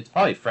following, it's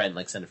probably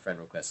send a friend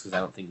request, because I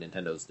don't think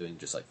Nintendo's doing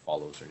just like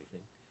follows or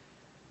anything.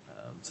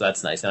 So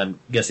that's nice. And I'm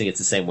guessing it's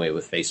the same way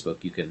with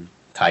Facebook. You can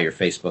tie your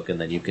Facebook, and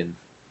then you can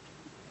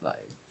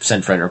like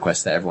send friend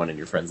requests to everyone in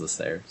your friends list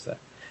there. So,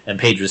 and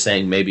Paige was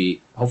saying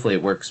hopefully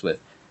it works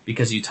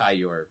because you tie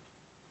your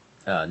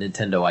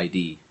Nintendo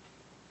ID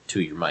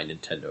to your My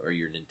Nintendo or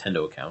your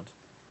Nintendo account.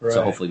 Right.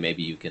 So hopefully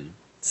maybe you can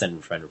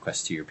send friend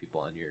requests to your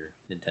people on your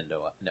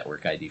Nintendo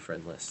Network ID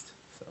friend list.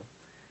 So,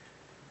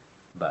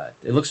 but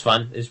it looks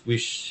fun.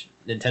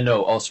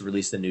 Nintendo also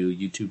released a new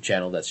YouTube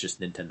channel that's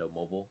just Nintendo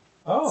Mobile.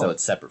 Oh. So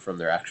it's separate from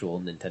their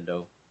actual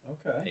Nintendo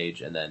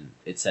page, and then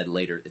it said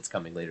it's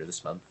coming later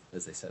this month,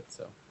 as they said.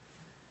 So,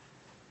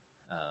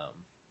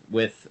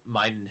 with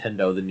My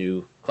Nintendo, the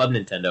new Club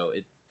Nintendo,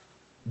 it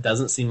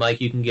doesn't seem like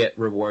you can get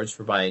rewards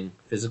for buying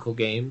physical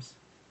games.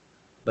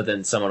 But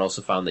then someone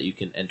also found that you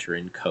can enter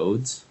in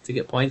codes to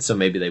get points, so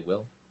maybe they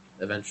will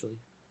eventually.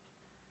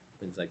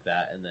 Things like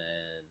that. And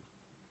then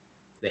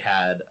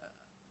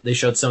they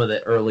showed some of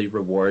the early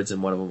rewards,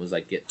 and one of them was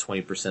like get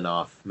 20%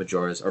 off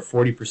Majora's, or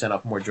 40%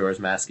 off Majora's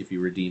Mask if you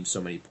redeem so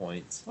many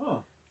points.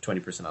 Oh.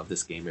 20% off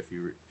this game if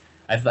you...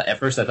 At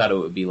first I thought it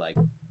would be like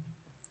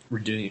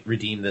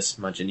redeem this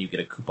much and you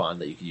get a coupon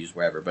that you could use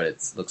wherever, but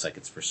it looks like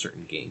it's for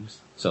certain games.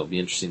 So it'll be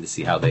interesting to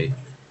see how they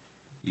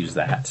use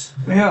that.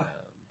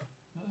 Yeah.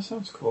 That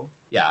sounds cool.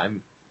 Yeah,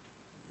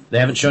 they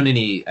haven't shown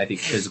any, I think,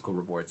 physical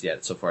rewards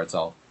yet. So far, it's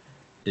all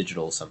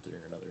digital something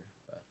or another.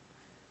 But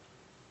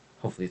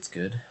hopefully it's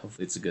good.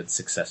 Hopefully it's a good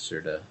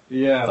successor to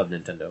Club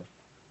Nintendo.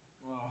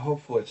 Well,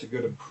 hopefully it's a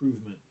good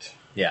improvement.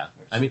 Yeah.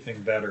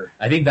 Something better.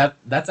 I think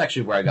that's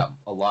actually where I got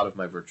a lot of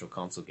my Virtual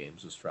Console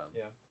games was from.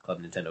 Yeah.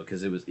 Club Nintendo.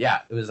 Because it was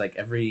like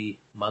every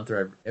month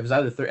or it was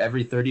either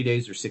every 30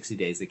 days or 60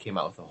 days they came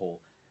out with a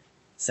whole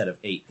set of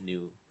 8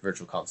 new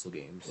Virtual Console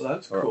games. Well,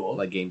 that's cool.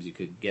 Like games you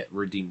could get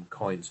redeem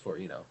coins for,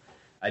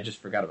 I just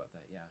forgot about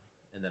that, yeah.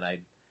 And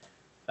then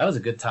that was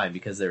a good time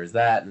because there was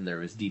that, and there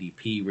was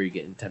DDP where you're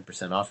getting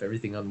 10% off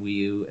everything on Wii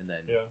U, and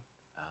then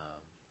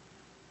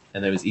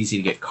and it was easy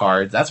to get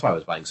cards. That's why I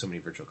was buying so many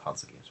Virtual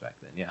Console games back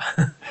then, yeah.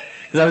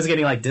 Because I was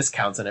getting like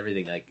discounts on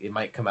everything. Like it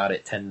might come out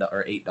at $10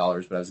 or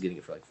 $8, but I was getting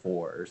it for like $4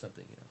 or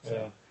something,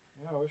 So.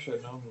 Yeah, I wish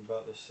I'd known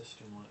about this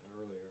system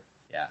earlier.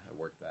 Yeah, it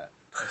worked that.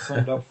 I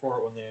signed up for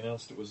it when they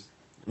announced it was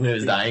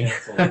dying.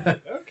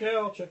 Like, okay,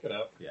 I'll check it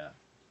out. Yeah.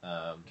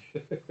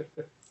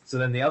 So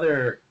then the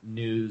other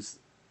news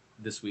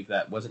this week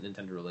that wasn't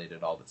Nintendo related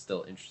at all, but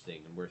still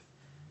interesting and worth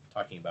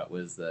talking about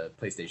was the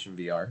PlayStation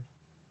VR.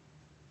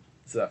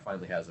 So that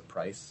finally has a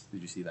price.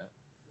 Did you see that?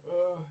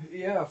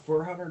 Yeah,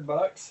 $400.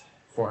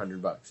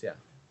 $400, yeah.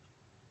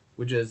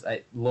 Which is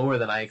lower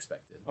than I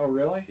expected. Oh,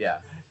 really?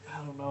 Yeah. I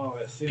don't know.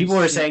 It seems People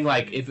were saying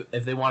like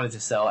if they wanted to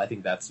sell, I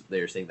think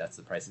they were saying that's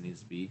the price it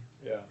needs to be.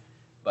 Yeah.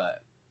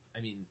 But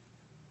I mean,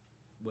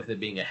 with it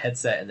being a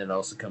headset, and then it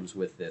also comes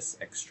with this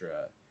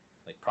extra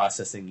like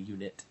processing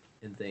unit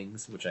and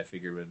things, which I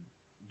figured would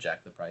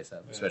jack the price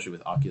up, especially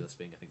with Oculus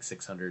being I think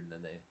 $600, and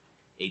then the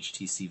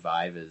HTC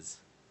Vive is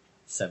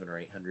 $700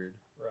 or $800.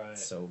 Right.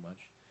 So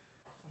much.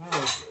 I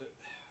don't know,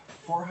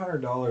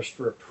 $400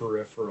 for a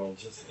peripheral.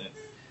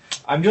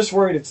 I'm just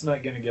worried it's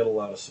not going to get a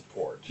lot of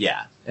support.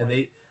 Yeah, and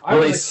I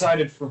was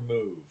excited for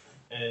Move,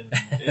 and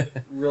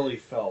it really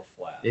fell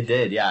flat. It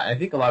did, yeah. I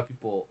think a lot of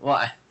people.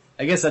 Well,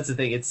 I guess that's the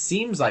thing. It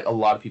seems like a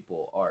lot of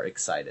people are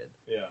excited.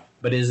 Yeah.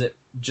 But is it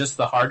just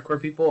the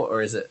hardcore people,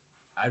 or is it?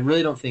 I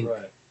really don't think.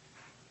 Right.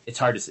 It's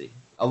hard to see.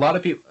 A lot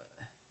of people.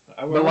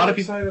 I was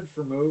excited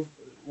for Move.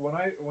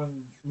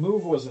 When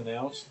Move was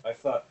announced, I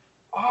thought,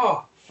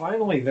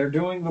 finally they're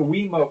doing the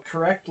Wiimote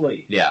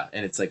correctly. Yeah,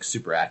 and it's like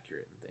super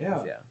accurate and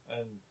things. Yeah.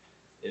 And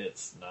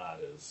it's not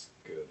as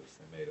good as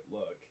they made it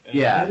look. And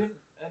yeah.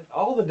 And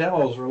all the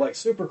demos were like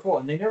super cool,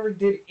 and they never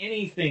did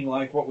anything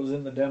like what was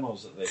in the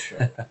demos that they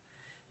showed.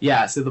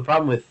 Yeah, so the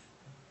problem with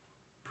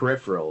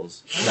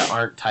peripherals that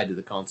aren't tied to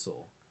the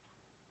console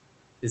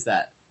is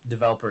that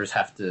developers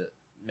have to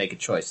make a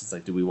choice. It's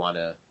like, do we want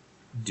to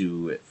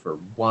do it for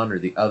one or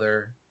the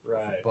other,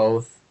 right? For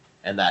both,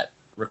 and that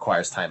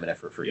requires time and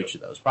effort for each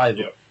of those.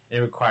 Probably, and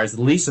it requires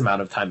the least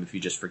amount of time if you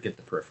just forget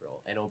the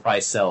peripheral, and it will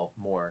probably sell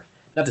more.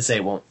 Not to say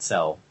it won't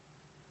sell.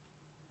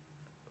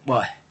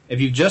 Well, if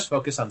you just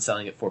focus on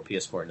selling it for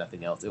PS4 and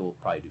nothing else, it will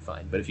probably do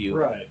fine. But if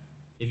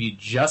you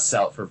just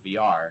sell it for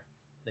VR,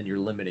 then you're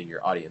limiting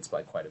your audience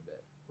by quite a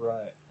bit.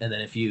 Right. And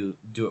then if you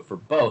do it for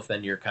both,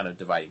 then you're kind of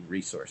dividing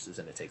resources,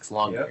 and it takes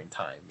longer in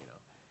time, you know.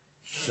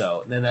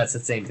 So then that's the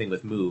same thing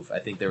with Move. I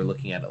think they were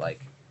looking at it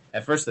like,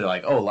 at first they're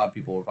like, a lot of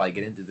people will probably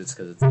get into this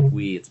because it's like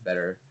Wii, it's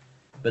better.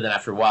 But then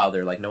after a while,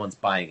 they're like, no one's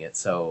buying it,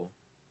 so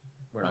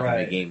we're not going to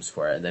make games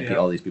for it. And then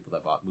all these people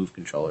that bought Move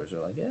controllers are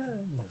like,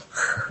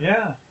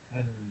 yeah.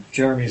 And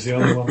Jeremy's the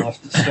only one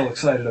left that's still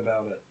excited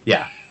about it.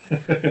 Yeah.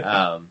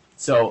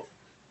 So,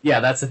 yeah,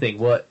 that's the thing.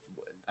 What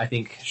I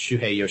think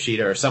Shuhei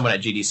Yoshida or someone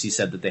at GDC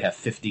said that they have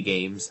 50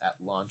 games at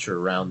launch or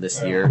around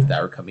this year that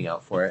are coming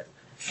out for it.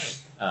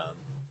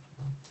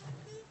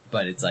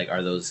 But it's like,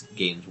 are those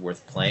games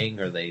worth playing?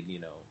 Or are they,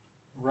 just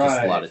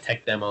a lot of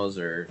tech demos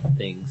or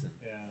things?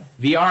 And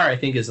VR, I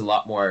think, is a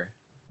lot more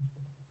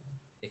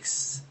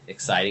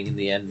exciting in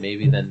the end,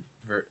 maybe, than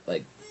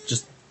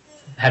just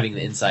having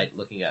the insight,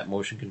 looking at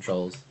motion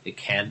controls. It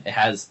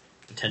has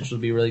potential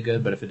to be really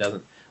good, but if it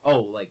doesn't,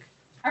 I'm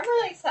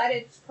really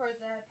excited for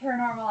the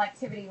Paranormal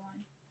Activity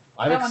one.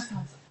 That one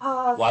sounds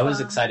awesome. Well, I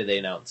was excited they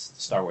announced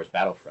Star Wars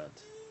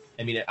Battlefront.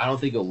 I mean, I don't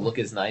think it'll look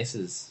as nice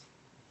as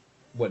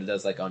what it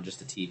does like on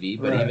just a TV,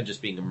 but even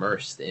just being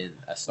immersed in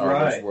a Star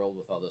Wars world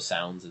with all those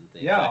sounds and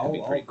things, that could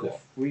be pretty cool.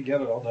 If we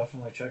get it, I'll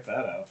definitely check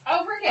that out.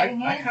 Oh, we're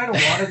getting it. I kind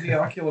of wanted the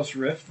Oculus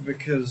Rift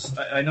because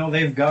I know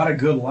they've got a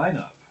good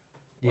lineup.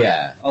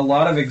 Yeah. A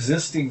lot of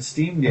existing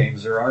Steam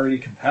games are already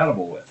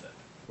compatible with it,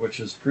 which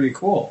is pretty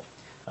cool.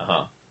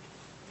 Uh-huh.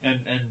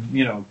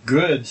 And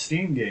good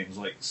Steam games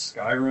like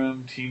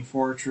Skyrim, Team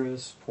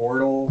Fortress,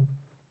 Portal.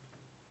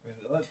 I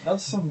mean,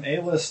 that's some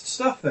A-list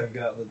stuff they've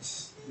got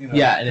that's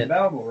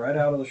compatible right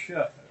out of the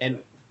ship.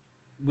 And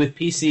with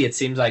PC, it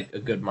seems like a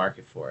good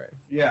market for it.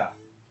 Yeah.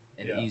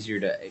 And easier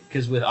to...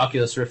 Because with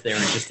Oculus Rift, they were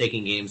just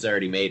taking games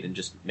already made and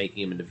just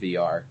making them into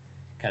VR,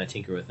 kind of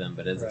tinker with them,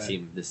 but it doesn't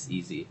seem this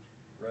easy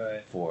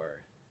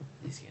for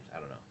these games.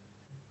 I don't know.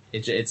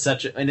 It's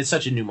such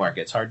a new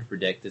market. It's hard to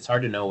predict. It's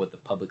hard to know what the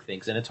public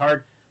thinks, and it's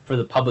hard for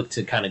the public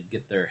to kind of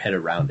get their head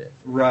around it.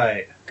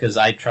 Right. Because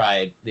I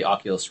tried the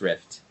Oculus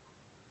Rift,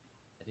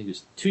 I think it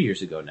was 2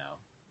 years ago now,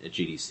 at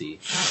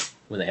GDC,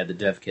 when they had the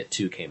Dev Kit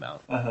 2 came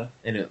out. Uh-huh.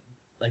 And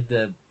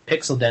the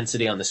pixel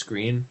density on the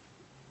screen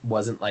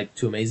wasn't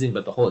too amazing,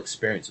 but the whole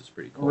experience was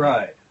pretty cool.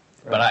 Right.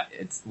 But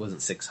it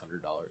wasn't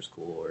 $600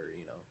 cool, or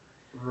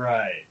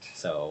Right.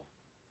 So,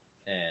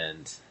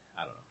 and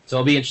I don't know. So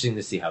it'll be interesting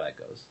to see how that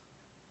goes.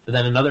 But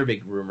then another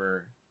big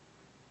rumor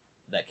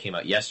that came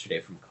out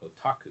yesterday from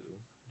Kotaku,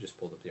 just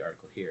pulled up the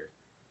article here.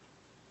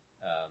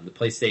 The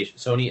PlayStation,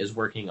 Sony is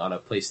working on a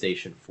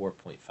PlayStation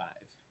 4.5.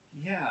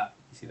 Yeah.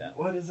 You see that?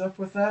 What is up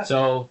with that?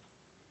 So,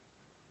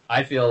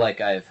 I feel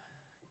like I've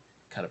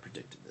kind of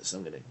predicted this.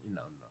 I'm going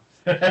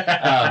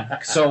to...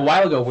 So a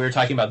while ago, we were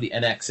talking about the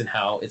NX and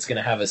how it's going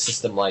to have a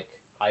system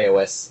like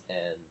iOS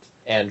and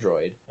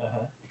Android,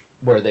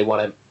 where they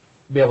want to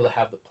be able to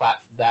have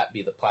that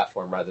be the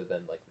platform rather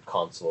than the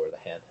console or the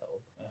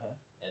handheld,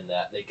 and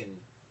that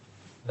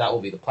that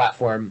will be the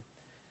platform,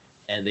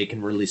 and they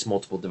can release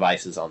multiple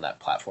devices on that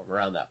platform,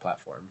 around that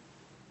platform.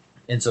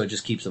 And so it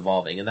just keeps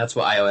evolving, and that's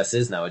what iOS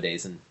is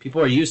nowadays. And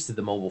people are used to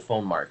the mobile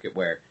phone market,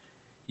 where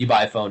you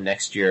buy a phone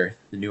next year,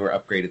 the newer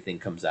upgraded thing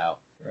comes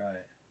out,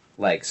 Right.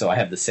 Like, so I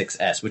have the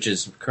 6S, which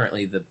is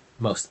currently the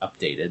most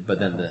updated, but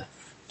then the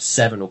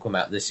 7 will come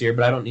out this year,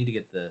 but I don't need to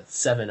get the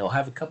 7. It'll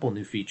have a couple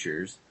new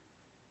features,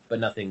 but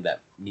nothing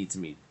that needs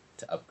me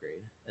to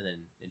upgrade. And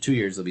then in 2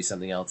 years, there'll be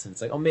something else, and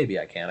it's like, oh, maybe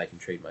I can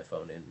trade my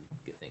phone in and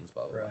get things,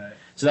 blah, blah, blah. Right.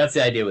 So that's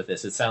the idea with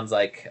this. It sounds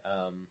like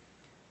some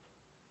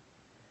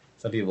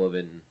people have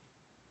been,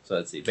 so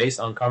let's see, based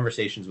on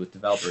conversations with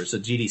developers, so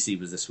GDC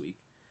was this week,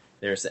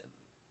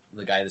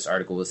 the guy in this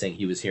article was saying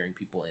he was hearing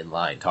people in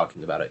line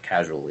talking about it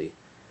casually,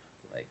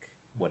 like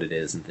what it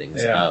is and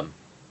things. Yeah.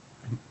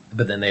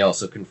 But then they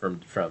also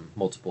confirmed from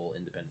multiple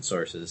independent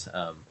sources.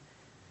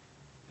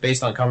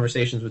 Based on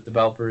conversations with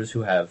developers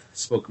who have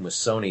spoken with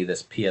Sony,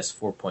 this PS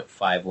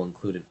 4.5 will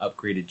include an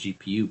upgraded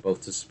GPU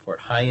both to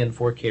support high-end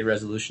 4K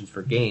resolutions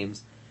for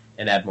games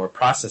and add more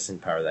processing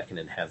power that can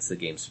enhance the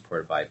games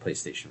supported by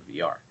PlayStation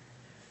VR.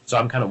 So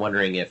I'm kind of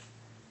wondering if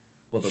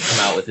what they'll come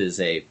out with is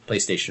a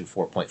PlayStation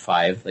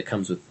 4.5 that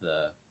comes with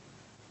the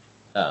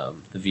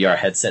VR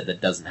headset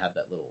that doesn't have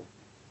that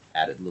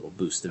added little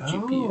boost of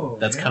GPU.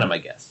 That's kind of my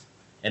guess.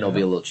 And it'll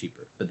be a little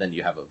cheaper. But then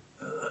you have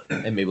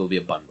and maybe it'll be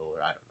a bundle,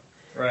 or I don't know.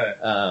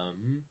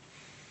 Right.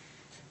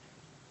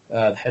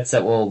 The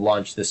headset will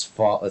launch this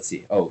fall. Let's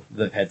see. Oh,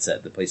 the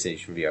headset, the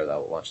PlayStation VR, that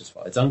will launch this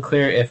fall. It's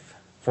unclear if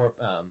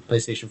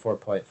PlayStation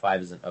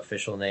 4.5 is an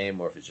official name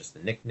or if it's just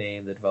a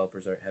nickname the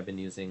developers have been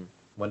using.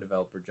 One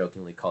developer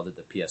jokingly called it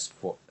the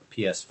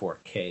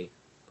PS4K,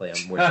 play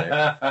on words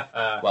there,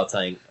 while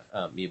telling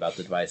me about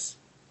the device.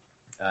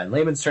 In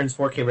layman's terms,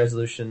 4K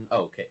resolution.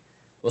 Oh, okay.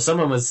 Well,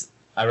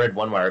 I read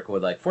one article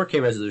with like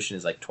 4K resolution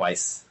is like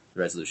twice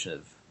the resolution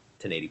of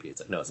 1080p.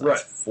 It's like, no, it's not. Right.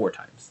 It's 4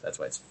 times. That's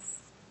why it's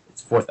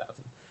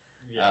 4,000.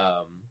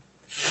 Yeah.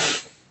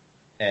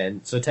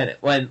 And so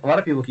when a lot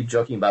of people keep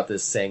joking about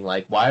this, saying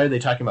like, why are they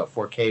talking about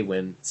 4K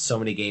when so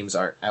many games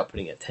aren't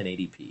outputting at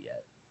 1080p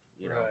yet?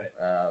 You know.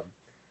 Right.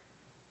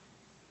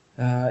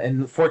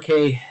 And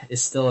 4K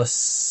is still a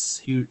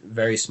huge,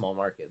 very small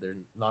market. There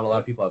not a lot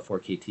of people have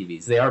 4K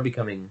TVs. They are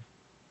becoming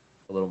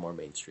a little more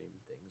mainstream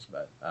things,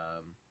 but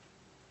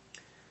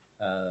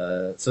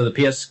so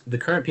the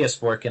current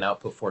PS4 can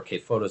output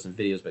 4K photos and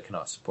videos, but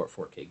cannot support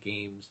 4K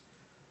games.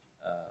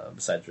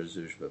 Besides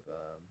resolution,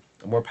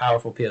 a more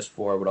powerful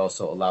PS4 would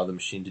also allow the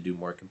machine to be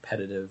more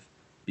competitive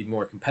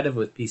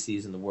with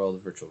PCs in the world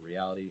of virtual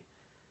reality.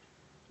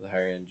 With a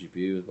higher end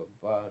GPU, blah blah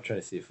blah. I'm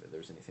trying to see if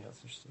there's anything else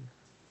interesting.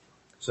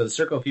 So the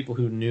circle of people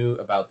who knew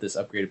about this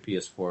upgraded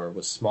PS4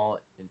 was small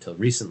until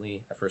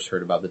recently. I first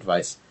heard about the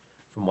device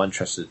from one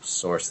trusted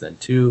source, then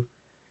two.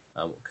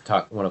 One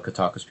of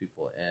Kotaku's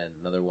people and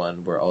another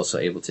one were also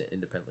able to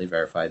independently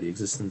verify the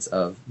existence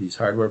of these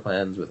hardware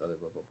plans with other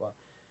blah blah blah.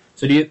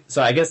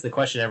 So I guess the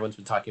question everyone's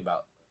been talking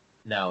about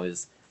now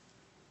is,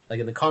 like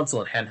in the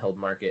console and handheld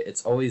market,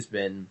 it's always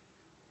been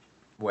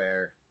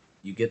where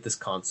you get this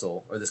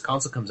console, or this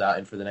console comes out,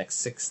 and for the next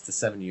 6 to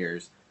 7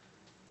 years,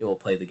 it will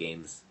play the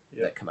games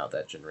that come out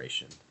that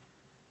generation.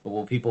 But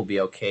will people be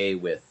okay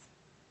with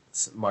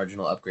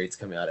marginal upgrades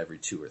coming out every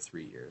 2 or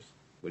 3 years?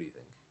 What do you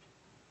think?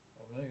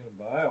 I'm not going to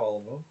buy all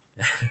of them.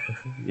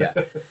 Yeah.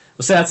 Well,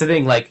 so that's the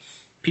thing. Like,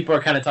 people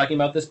are kind of talking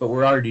about this, but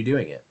we're already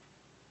doing it.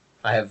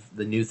 I have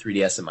the new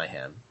 3DS in my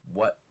hand.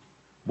 What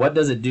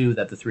does it do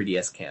that the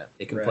 3DS can't?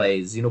 It can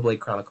play Xenoblade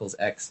Chronicles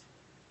X,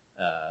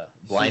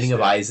 Blinding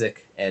of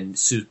Isaac, and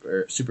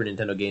Super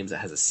Nintendo games. It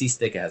has a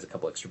C-stick. It has a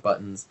couple extra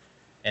buttons.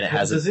 And it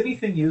has. Does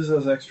anything use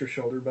those extra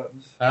shoulder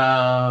buttons?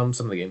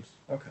 Some of the games.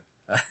 Okay.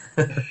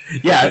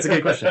 Yeah, that's a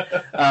good question.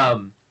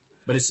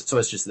 But it's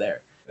just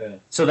there. Yeah.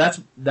 So that's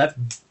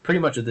pretty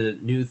much what the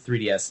new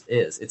 3DS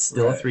is. It's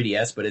still a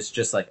 3DS, but it's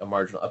just like a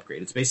marginal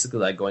upgrade. It's basically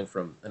like going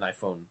from an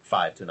iPhone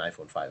 5 to an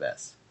iPhone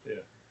 5S. Yeah.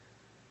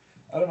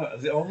 I don't know.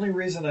 The only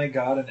reason I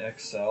got an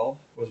XL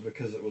was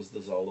because it was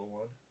the Zelda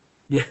one.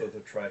 Yeah. The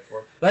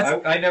Triforce.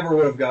 I never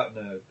would have gotten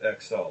an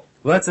XL.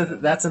 Well,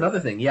 that's another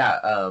thing.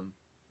 Yeah.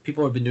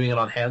 People have been doing it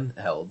on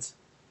handhelds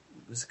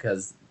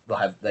because they'll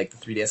have, like, the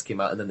 3DS came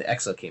out and then the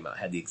XL came out,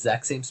 had the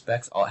exact same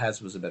specs. All it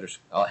had was a better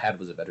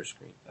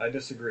screen. I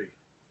disagree.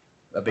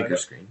 A bigger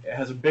screen. It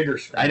has a bigger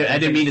screen. I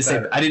didn't mean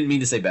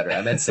to say better.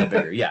 I meant to say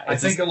bigger. Yeah. I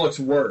think it looks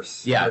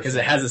worse. Yeah, because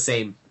it has the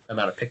same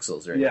amount of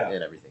pixels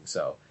and everything.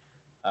 So,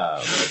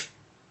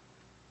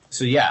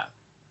 yeah,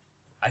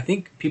 I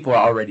think people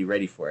are already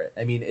ready for it.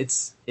 I mean,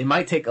 it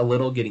might take a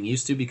little getting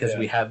used to because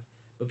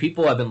but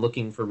people have been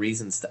looking for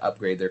reasons to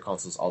upgrade their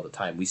consoles all the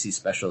time. We see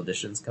special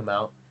editions come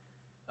out.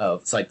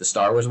 It's like the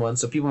Star Wars one.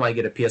 So people might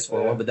get a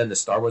PS4 one, but then the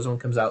Star Wars one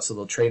comes out, so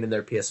they'll trade in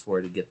their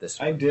PS4 to get this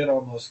one. I did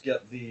almost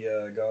get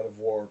the God of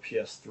War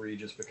PS3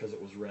 just because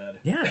it was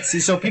red. Yeah, see,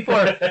 so people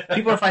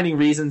are finding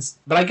reasons,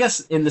 but I guess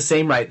in the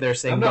same right, they're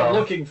saying... I'm not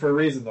looking for a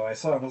reason, though. I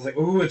saw it and I was like,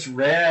 ooh, it's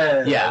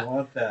red. Yeah. I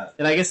want that.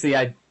 And I guess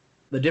the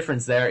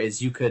difference there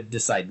is you could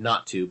decide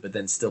not to, but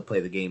then still play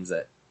the games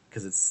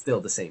because it's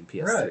still the same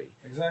PS3. Right,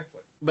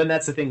 exactly. But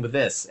that's the thing with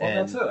this. Well,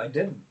 that's it. I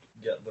didn't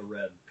get the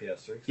red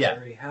PS3 because I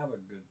already have a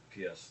good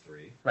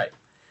PS3. Right.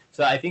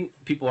 So I think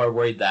people are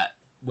worried that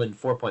when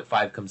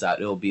 4.5 comes out,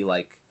 it'll be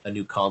like a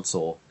new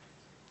console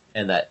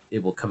and that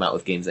it will come out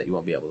with games that you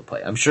won't be able to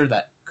play. I'm sure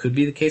that could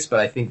be the case, but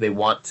I think they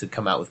want to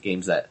come out with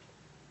games that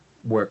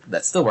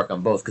still work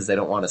on both because they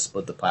don't want to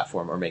split the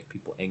platform or make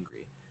people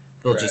angry.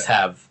 They'll just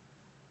have,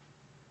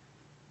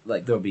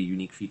 like, there'll be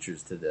unique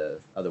features to the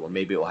other one.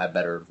 Maybe it will have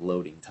better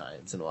loading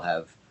times, and it'll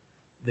have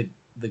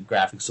the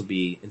graphics will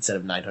be, instead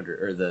of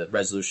 900, or the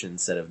resolution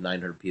instead of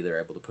 900p,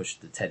 they're able to push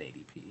it to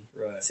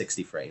 1080p,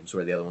 60 frames,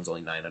 where the other one's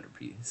only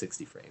 900p,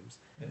 60 frames.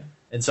 Yeah.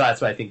 And so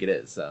that's what I think it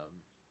is.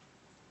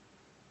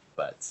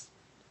 But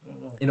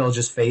it'll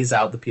just phase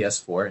out the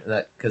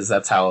PS4, because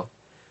that's how,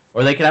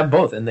 or they could have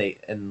both,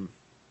 and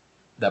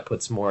that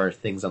puts more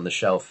things on the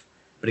shelf,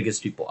 but it gives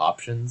people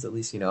options, at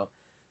least,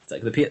 It's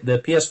like the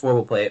PS4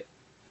 will play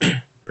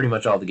pretty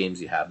much all the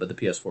games you have, but the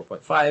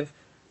PS4.5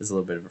 is a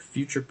little bit of a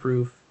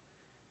future-proof,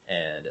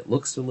 and it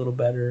looks a little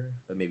better,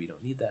 but maybe you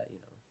don't need that,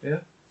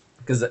 Yeah.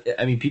 Because,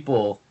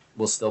 people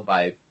will still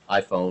buy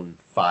iPhone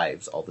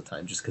 5s all the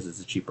time just because it's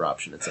a cheaper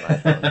option. It's an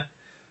iPhone,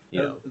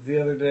 The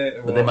other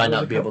day... But they might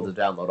not be able to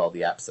download all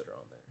the apps that are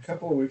on there. A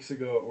couple of weeks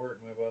ago at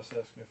work, my boss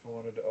asked me if I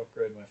wanted to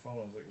upgrade my phone.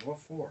 I was like, what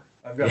for?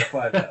 I've got a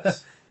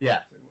 5S.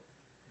 Yeah. Like,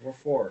 what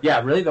for?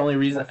 Yeah, really the only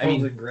reason... My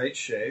phone's in great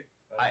shape.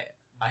 I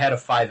had a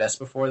 5S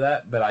before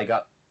that, but I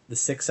got the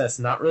 6S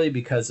not really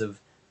because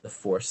of the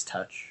Force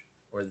Touch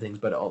or the things,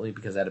 but only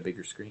because I had a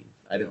bigger screen.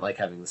 I didn't like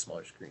having the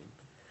smaller screen.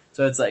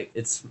 So it's like,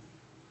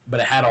 but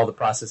it had all the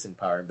processing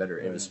power and better.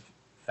 It was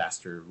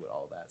faster with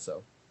all that.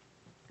 So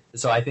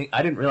I think,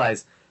 I didn't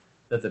realize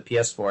that the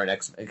PS4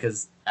 and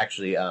because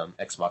actually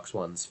Xbox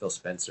One's Phil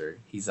Spencer,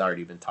 he's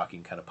already been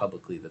talking kind of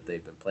publicly that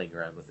they've been playing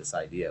around with this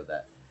idea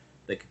that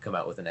they could come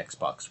out with an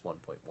Xbox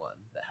 1.1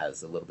 that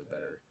has a little bit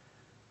better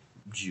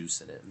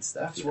juice in it and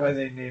stuff. That's why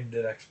they named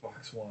it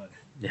Xbox One.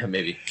 Yeah,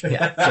 maybe.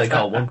 Yeah, so they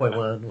call it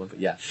 1.1.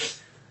 Yeah.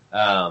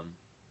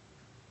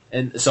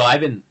 And so I've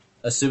been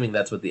assuming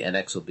that's what the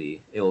NX will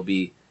be. It'll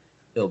be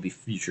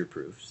future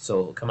proof. So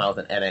it'll come out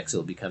with an NX.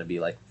 It'll be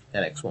like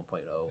NX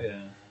 1.0.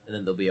 Yeah. And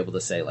then they'll be able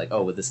to say like,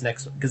 with this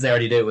next, because they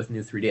already did it with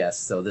new 3DS.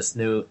 So this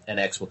new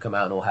NX will come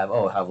out and it'll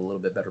have a little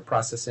bit better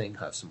processing,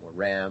 have some more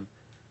RAM.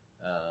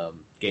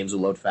 Games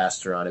will load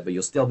faster on it, but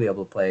you'll still be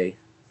able to play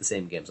the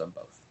same games on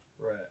both.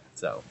 Right.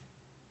 So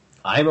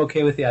I'm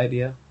okay with the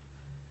idea,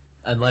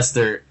 unless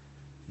they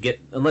get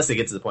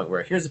to the point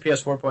where here's the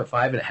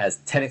PS4.5 and it has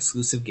 10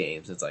 exclusive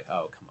games. It's like,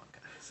 oh, come on,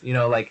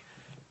 guys.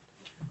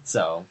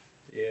 So.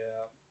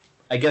 Yeah.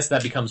 I guess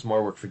that becomes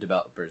more work for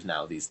developers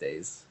now these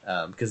days.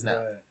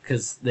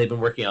 Because they've been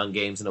working on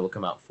games and it will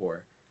come out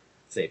for,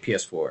 say,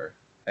 PS4,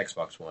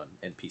 Xbox One,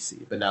 and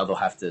PC. But now they'll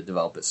have to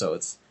develop it so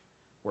it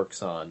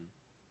works on,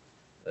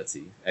 let's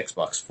see,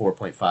 Xbox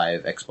 4.5,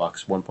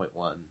 Xbox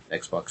 1.1,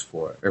 Xbox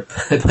 4, or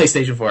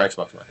PlayStation 4,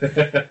 Xbox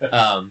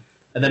One.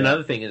 And then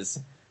another thing is,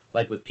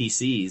 like with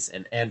PCs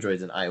and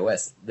Androids and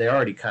iOS, they're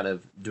already kind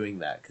of doing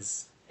that,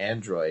 because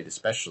Android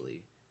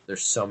especially,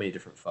 there's so many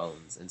different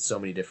phones and so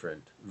many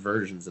different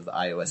versions of the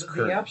iOS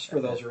kernel. The apps for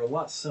those are a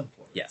lot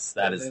simpler. Yes,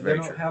 that is very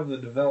true. They don't have the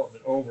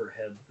development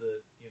overhead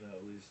that,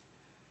 these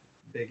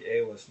big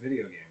A-list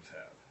video games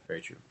have.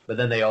 Very true. But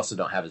then they also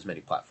don't have as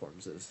many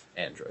platforms as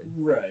Android.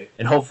 Right.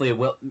 And hopefully it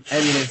will.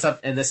 It's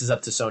up, and this is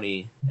up to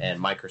Sony and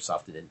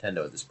Microsoft and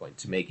Nintendo at this point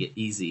to make it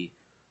easy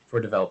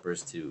for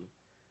developers to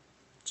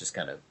just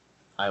kind of,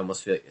 I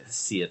almost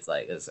see it's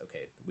like,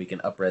 okay, we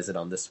can up-res it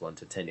on this one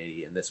to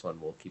 1080 and this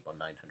one we'll keep on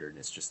 900 and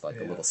it's just like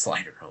a little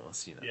slider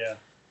almost, Yeah.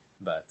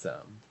 But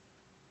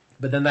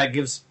then that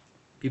gives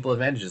people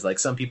advantages. Like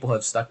some people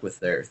have stuck with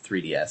their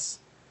 3DS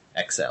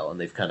XL and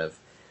they've kind of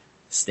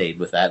stayed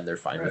with that and they're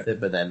fine with it.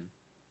 But then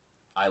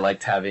I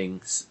liked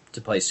having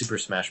to play Super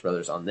Smash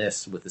Brothers on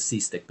this with the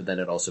C-Stick, but then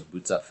it also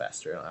boots up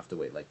faster. I don't have to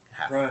wait like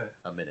half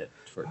a minute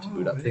for it to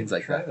boot up. Things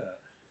like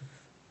that.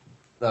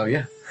 Oh,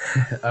 yeah.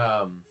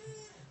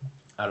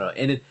 I don't know.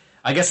 And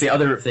I guess the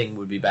other thing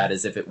would be bad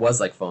is if it was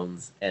like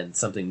phones and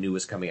something new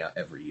was coming out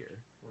every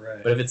year.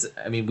 Right. But if it's,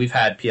 we've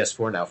had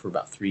PS4 now for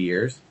about 3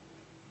 years.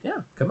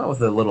 Yeah, come out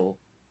with a little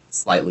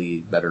slightly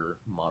better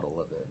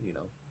model of it,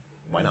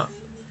 Why not?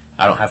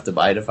 I don't have to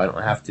buy it if I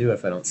don't have to,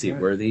 if I don't see it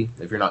worthy.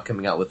 If you're not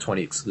coming out with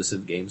 20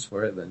 exclusive games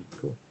for it, then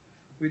cool.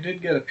 We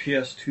did get a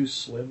PS2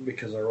 Slim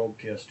because our old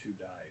PS2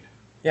 died.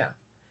 Yeah.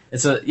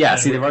 It's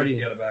they've already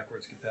got a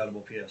backwards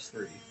compatible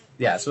PS3.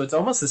 Yeah, so it's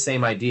almost the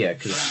same idea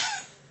because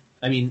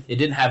it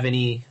didn't have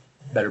any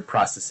better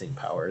processing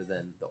power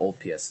than the old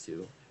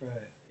PS2.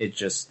 Right. It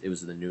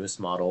was the newest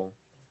model,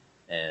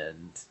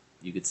 and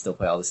you could still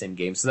play all the same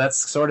games. So that's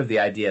sort of the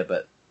idea,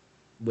 but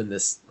when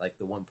this, like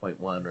the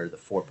 1.1 or the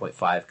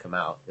 4.5 come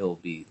out, it'll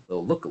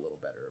look a little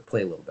better, or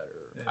play a little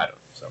better, or, I don't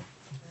know.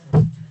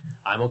 So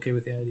I'm okay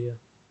with the idea.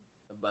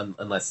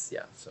 Unless,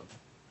 so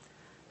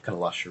kind of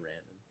lost Sharan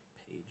and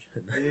Paige.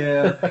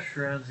 Yeah,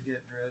 Sharan's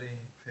getting ready.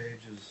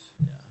 Paige is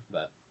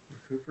but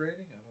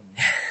recuperating? I don't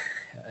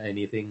know.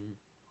 Anything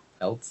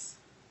else?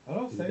 I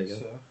don't think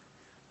so.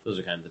 Those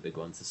are kind of the big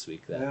ones this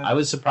week. I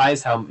was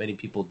surprised how many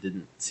people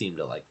didn't seem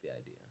to like the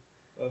idea.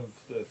 Of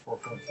the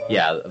 4.5?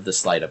 Yeah, of the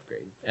slight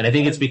upgrade. And I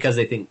think it's because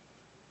they think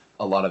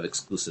a lot of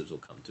exclusives will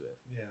come to it.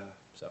 Yeah.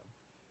 So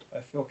I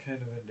feel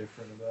kind of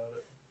indifferent about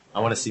it. I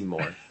want to see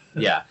more.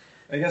 Yeah.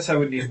 I guess I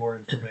would need more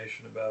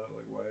information about it.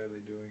 Like, why are they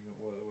doing it?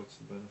 What's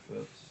the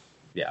benefits?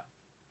 Yeah.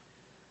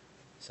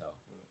 So.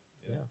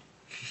 Yeah.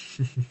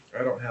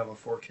 I don't have a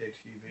 4K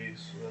TV,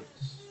 so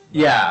that's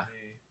Yeah.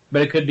 me.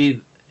 But it could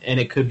be, and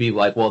it could be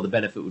like, well, the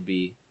benefit would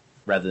be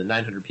rather than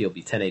 900p, it'll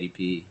be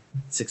 1080p,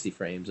 60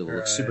 frames. It'll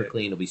look super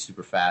clean. It'll be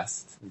super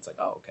fast. And it's like,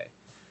 oh, okay.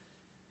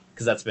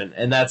 Because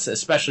that's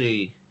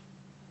especially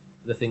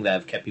the thing that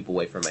have kept people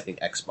away from, I think,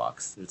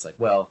 Xbox. It's like,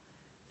 well,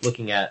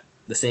 looking at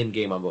the same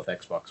game on both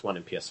Xbox One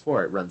and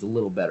PS4, it runs a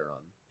little better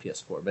on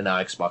PS4. But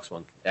now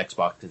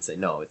Xbox can say,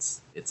 no,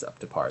 it's up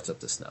to par, it's up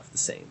to snuff, the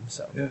same.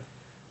 So, yeah.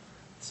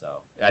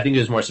 So I think it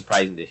was more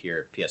surprising to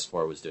hear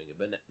PS4 was doing it,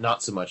 but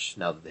not so much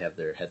now that they have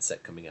their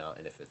headset coming out,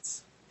 and if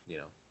it's,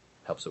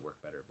 helps it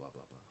work better, blah,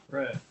 blah, blah.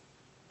 Right.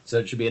 So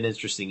it should be an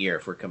interesting year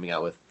if we're coming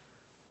out with,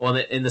 well,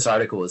 in this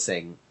article it was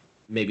saying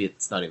maybe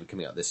it's not even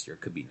coming out this year,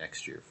 it could be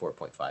next year,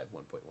 4.5, 1.1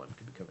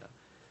 could be coming out.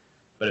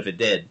 But if it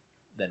did,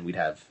 then we'd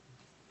have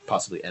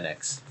possibly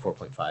NX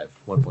 4.5,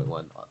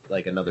 1.1,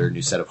 like another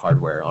new set of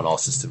hardware on all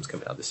systems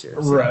coming out this year.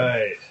 So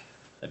right.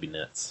 That'd be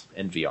nuts.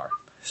 And VR.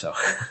 So,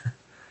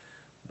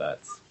 but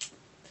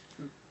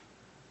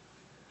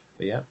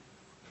yeah.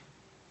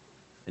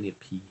 I need a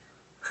pee.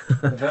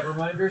 Event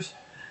reminders?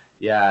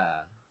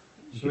 Yeah.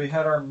 So we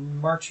had our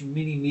March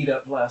mini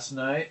meetup last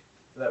night.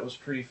 That was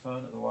pretty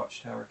fun at the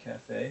Watchtower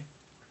Cafe.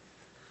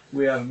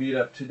 We have a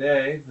meetup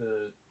today.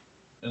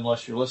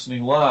 Unless you're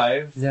listening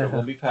live, it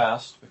will be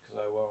past because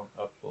I won't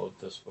upload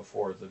this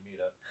before the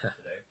meetup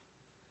today.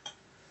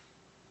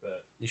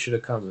 But you should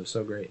have come. It was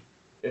so great.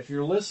 If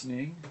you're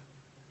listening,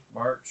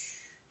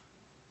 March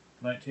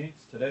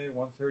 19th, today,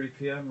 1:30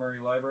 p.m., Murray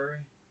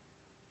Library.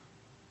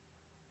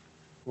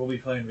 We'll be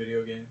playing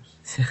video games,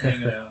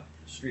 hanging out,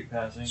 street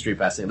passing. Street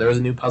passing. There was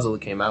a new puzzle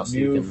that came out. So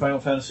new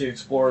Final Fantasy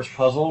Explorers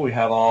puzzle. We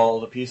have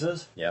all the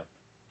pieces. Yep.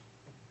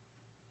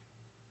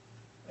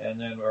 And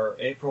then our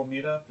April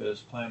meetup is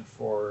planned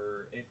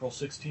for April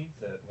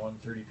 16th at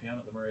 1:30 p.m.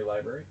 at the Murray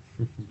Library.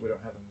 We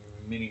don't have a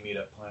mini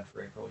meetup planned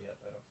for April yet,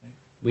 I don't think.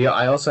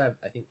 I also have,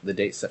 I think, the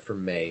date set for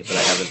May, but I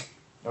haven't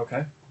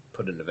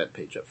put an event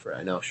page up for it.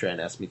 I know Sharon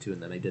asked me to,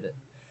 and then I did it.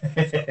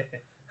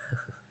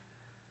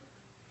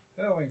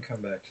 Well, we can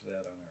come back to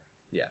that on our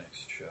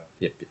next show.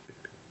 Yep.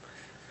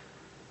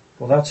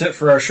 Well, that's it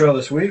for our show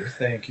this week.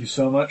 Thank you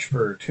so much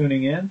for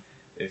tuning in.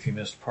 If you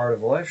missed part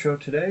of the live show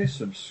today,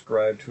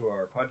 subscribe to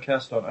our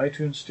podcast on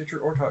iTunes, Stitcher,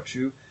 or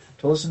TalkShoe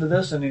to listen to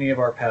this and any of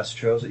our past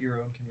shows at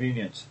your own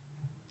convenience.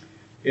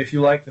 If you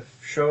like the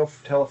show,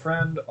 tell a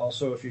friend.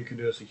 Also, if you could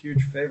do us a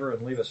huge favor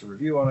and leave us a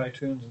review on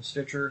iTunes and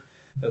Stitcher,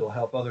 it'll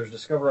help others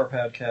discover our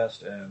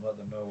podcast and let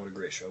them know what a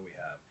great show we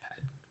have.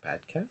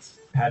 Podcast?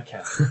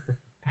 Podcast.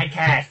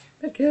 Podcast.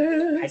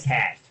 Podcast.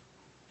 Podcast.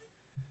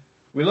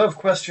 We love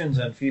questions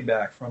and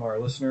feedback from our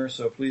listeners,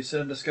 so please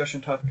send discussion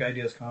topic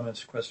ideas,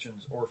 comments,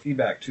 questions, or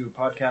feedback to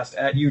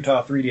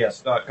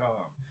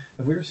podcast@utah3ds.com.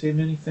 Have we received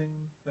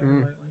anything there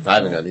lately? I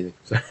haven't got anything.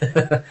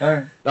 All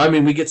right. I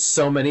mean, we get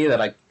so many that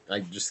I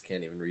just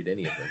can't even read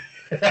any of them.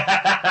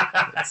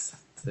 It's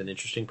an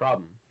interesting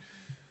problem.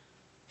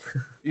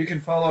 You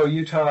can follow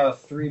Utah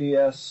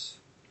 3DS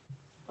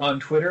on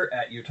Twitter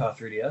at Utah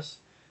 3DS.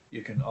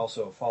 You can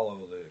also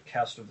follow the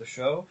cast of the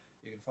show.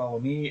 You can follow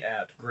me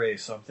at Gray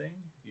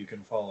Something. You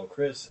can follow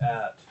Chris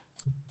at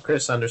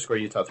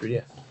Chris_Utah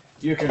 3DS.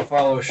 You can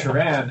follow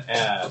Sharan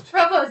at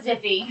Provo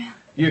Zippy.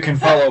 You can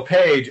follow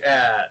Paige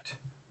at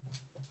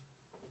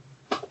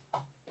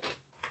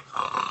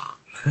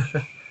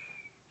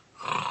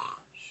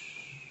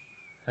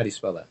How do you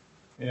spell that?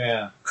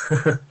 Yeah.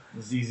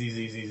 Z.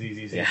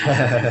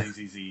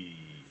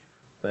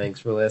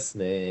 Thanks for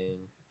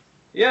listening.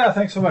 Yeah,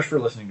 thanks so much for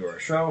listening to our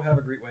show. Have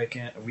a great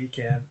weekend.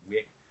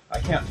 I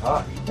can't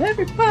talk.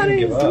 Everybody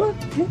give up.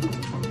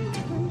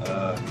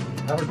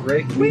 Have a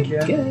great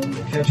weekend.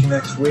 We'll catch you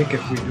next week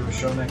if we do a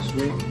show next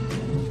week. I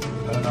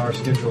don't know, our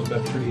schedule's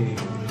been pretty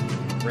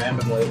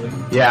random lately.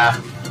 Yeah.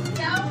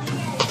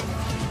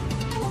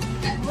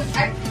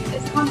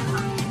 It's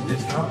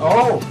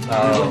Comic-Con.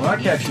 We'll not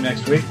catch you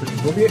next week, but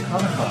we'll be at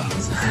Comic-Con.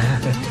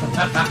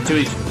 2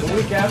 weeks. The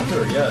week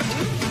after, yes.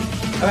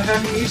 Have a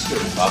happy Easter.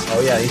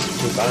 Oh yeah, Easter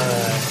too.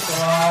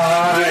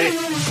 Bye.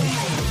 Bye.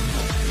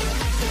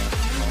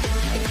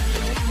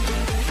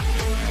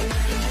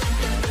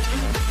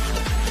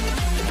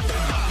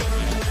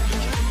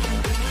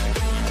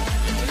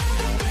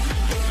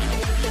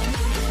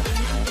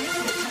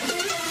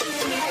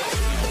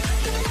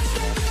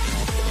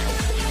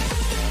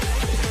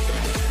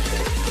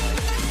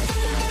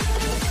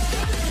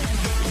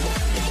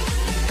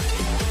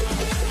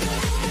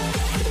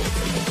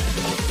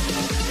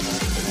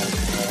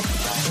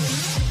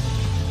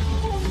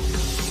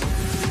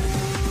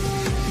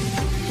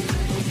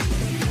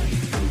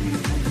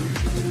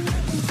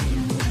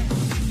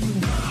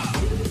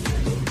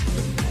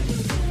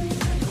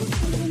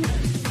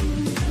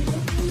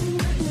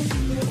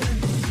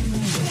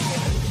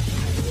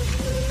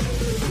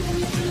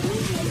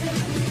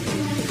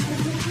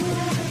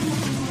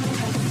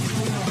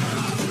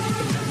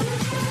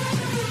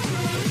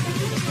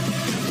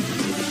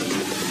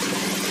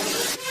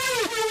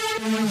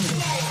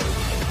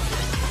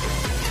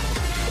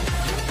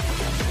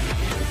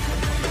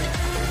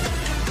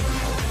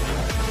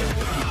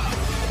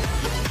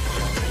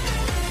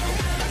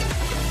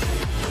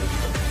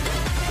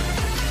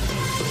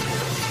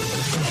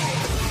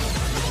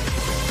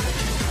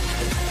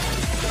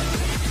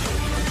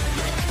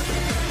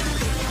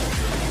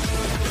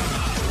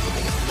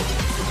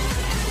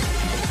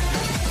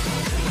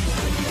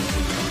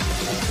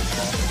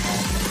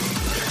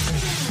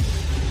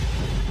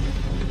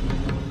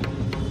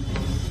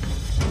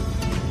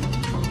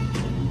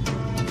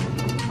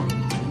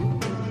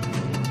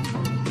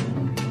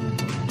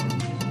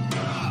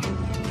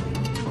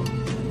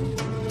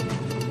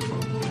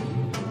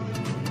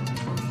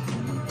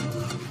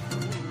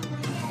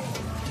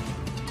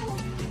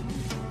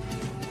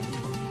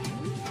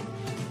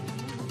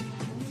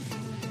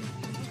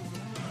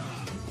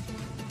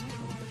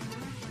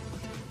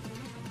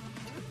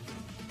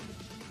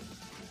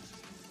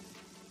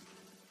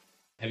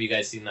 Have you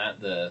guys seen that?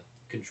 The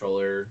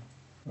controller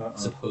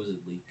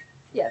supposed leak.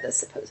 Yeah, the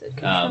supposed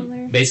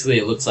controller. Basically,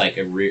 it looks like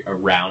a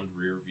round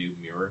rear view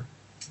mirror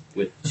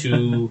with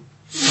two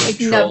like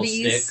control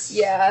nubbies. sticks.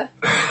 Yeah.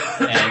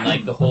 And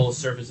like the whole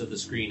surface of the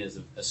screen is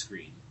a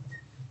screen.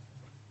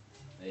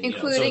 And,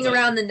 including so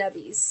around the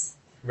nubbies.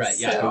 Right,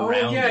 yeah. So-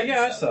 Around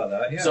I saw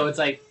that. Yeah. So it's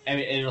like, I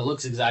mean, and it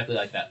looks exactly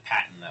like that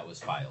patent that was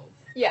filed.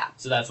 Yeah.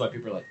 So that's why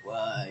people are like,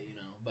 why,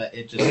 but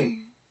it just,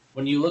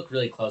 when you look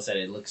really close at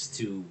it, it looks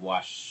too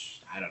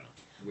I don't know.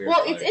 Weird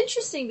Well, color. it's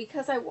interesting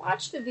because I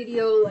watched the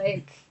video,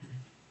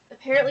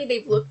 apparently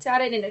they've looked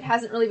at it and it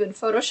hasn't really been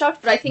photoshopped,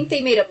 but I think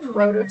they made a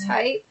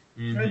prototype.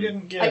 Mm-hmm. I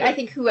didn't get it. I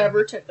think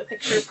whoever took the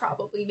picture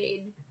probably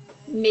made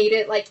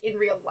it, in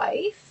real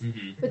life,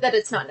 but that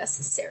it's not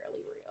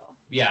necessarily real.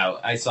 Yeah,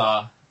 I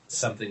saw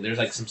something.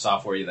 There's some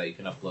software that you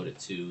can upload it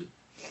to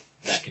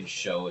that can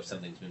show if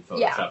something's been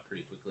photoshopped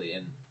pretty quickly.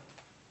 And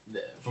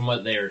from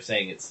what they were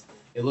saying,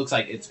 it looks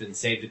like it's been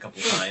saved a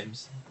couple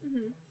times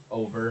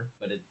over,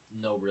 but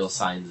no real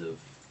signs of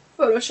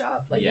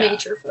Photoshop,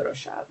 major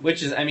Photoshop.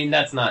 Which is, I mean,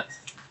 that's not.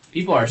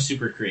 People are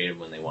super creative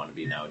when they want to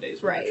be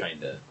nowadays. When Right. they're trying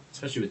to,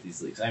 especially with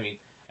these leaks. I mean,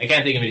 I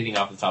can't think of anything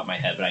off the top of my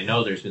head, but I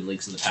know there's been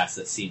leaks in the past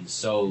that seem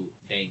so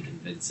dang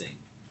convincing.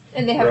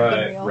 And they haven't Right.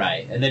 been real.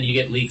 Right, and then you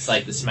get leaks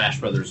like the Smash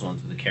Brothers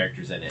ones with the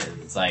characters in it,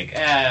 and it's like,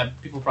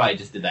 people probably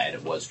just did that and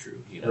it was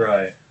true,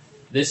 Right.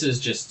 This is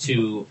just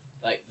too,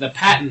 the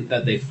patent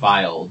that they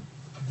filed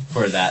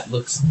for that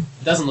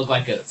doesn't look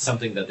like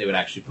something that they would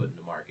actually put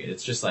into market.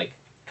 It's just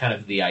kind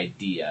of the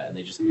idea, and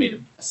they just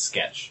made a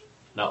sketch,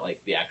 not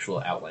the actual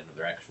outline of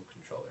their actual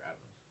controller. I don't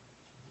know.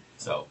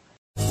 So.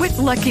 With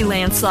Lucky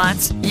Land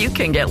Slots, you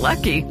can get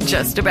lucky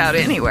just about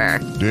anywhere.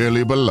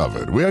 Dearly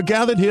beloved, we are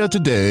gathered here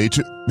today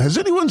to... Has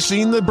anyone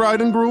seen the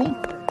bride and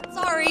groom?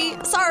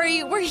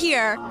 Sorry, we're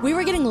here. We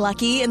were getting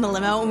lucky in the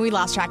limo and we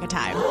lost track of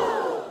time.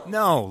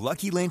 No,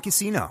 Lucky Land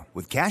Casino,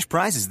 with cash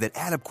prizes that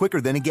add up quicker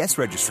than a guest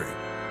registry.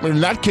 In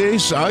that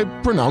case, I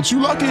pronounce you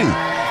lucky.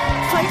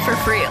 Play for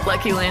free at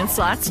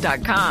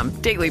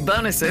LuckyLandSlots.com. Daily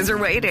bonuses are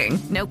waiting.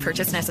 No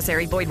purchase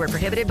necessary. Void where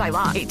prohibited by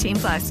law.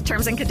 18+.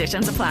 Terms and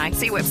conditions apply.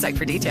 See website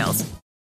for details.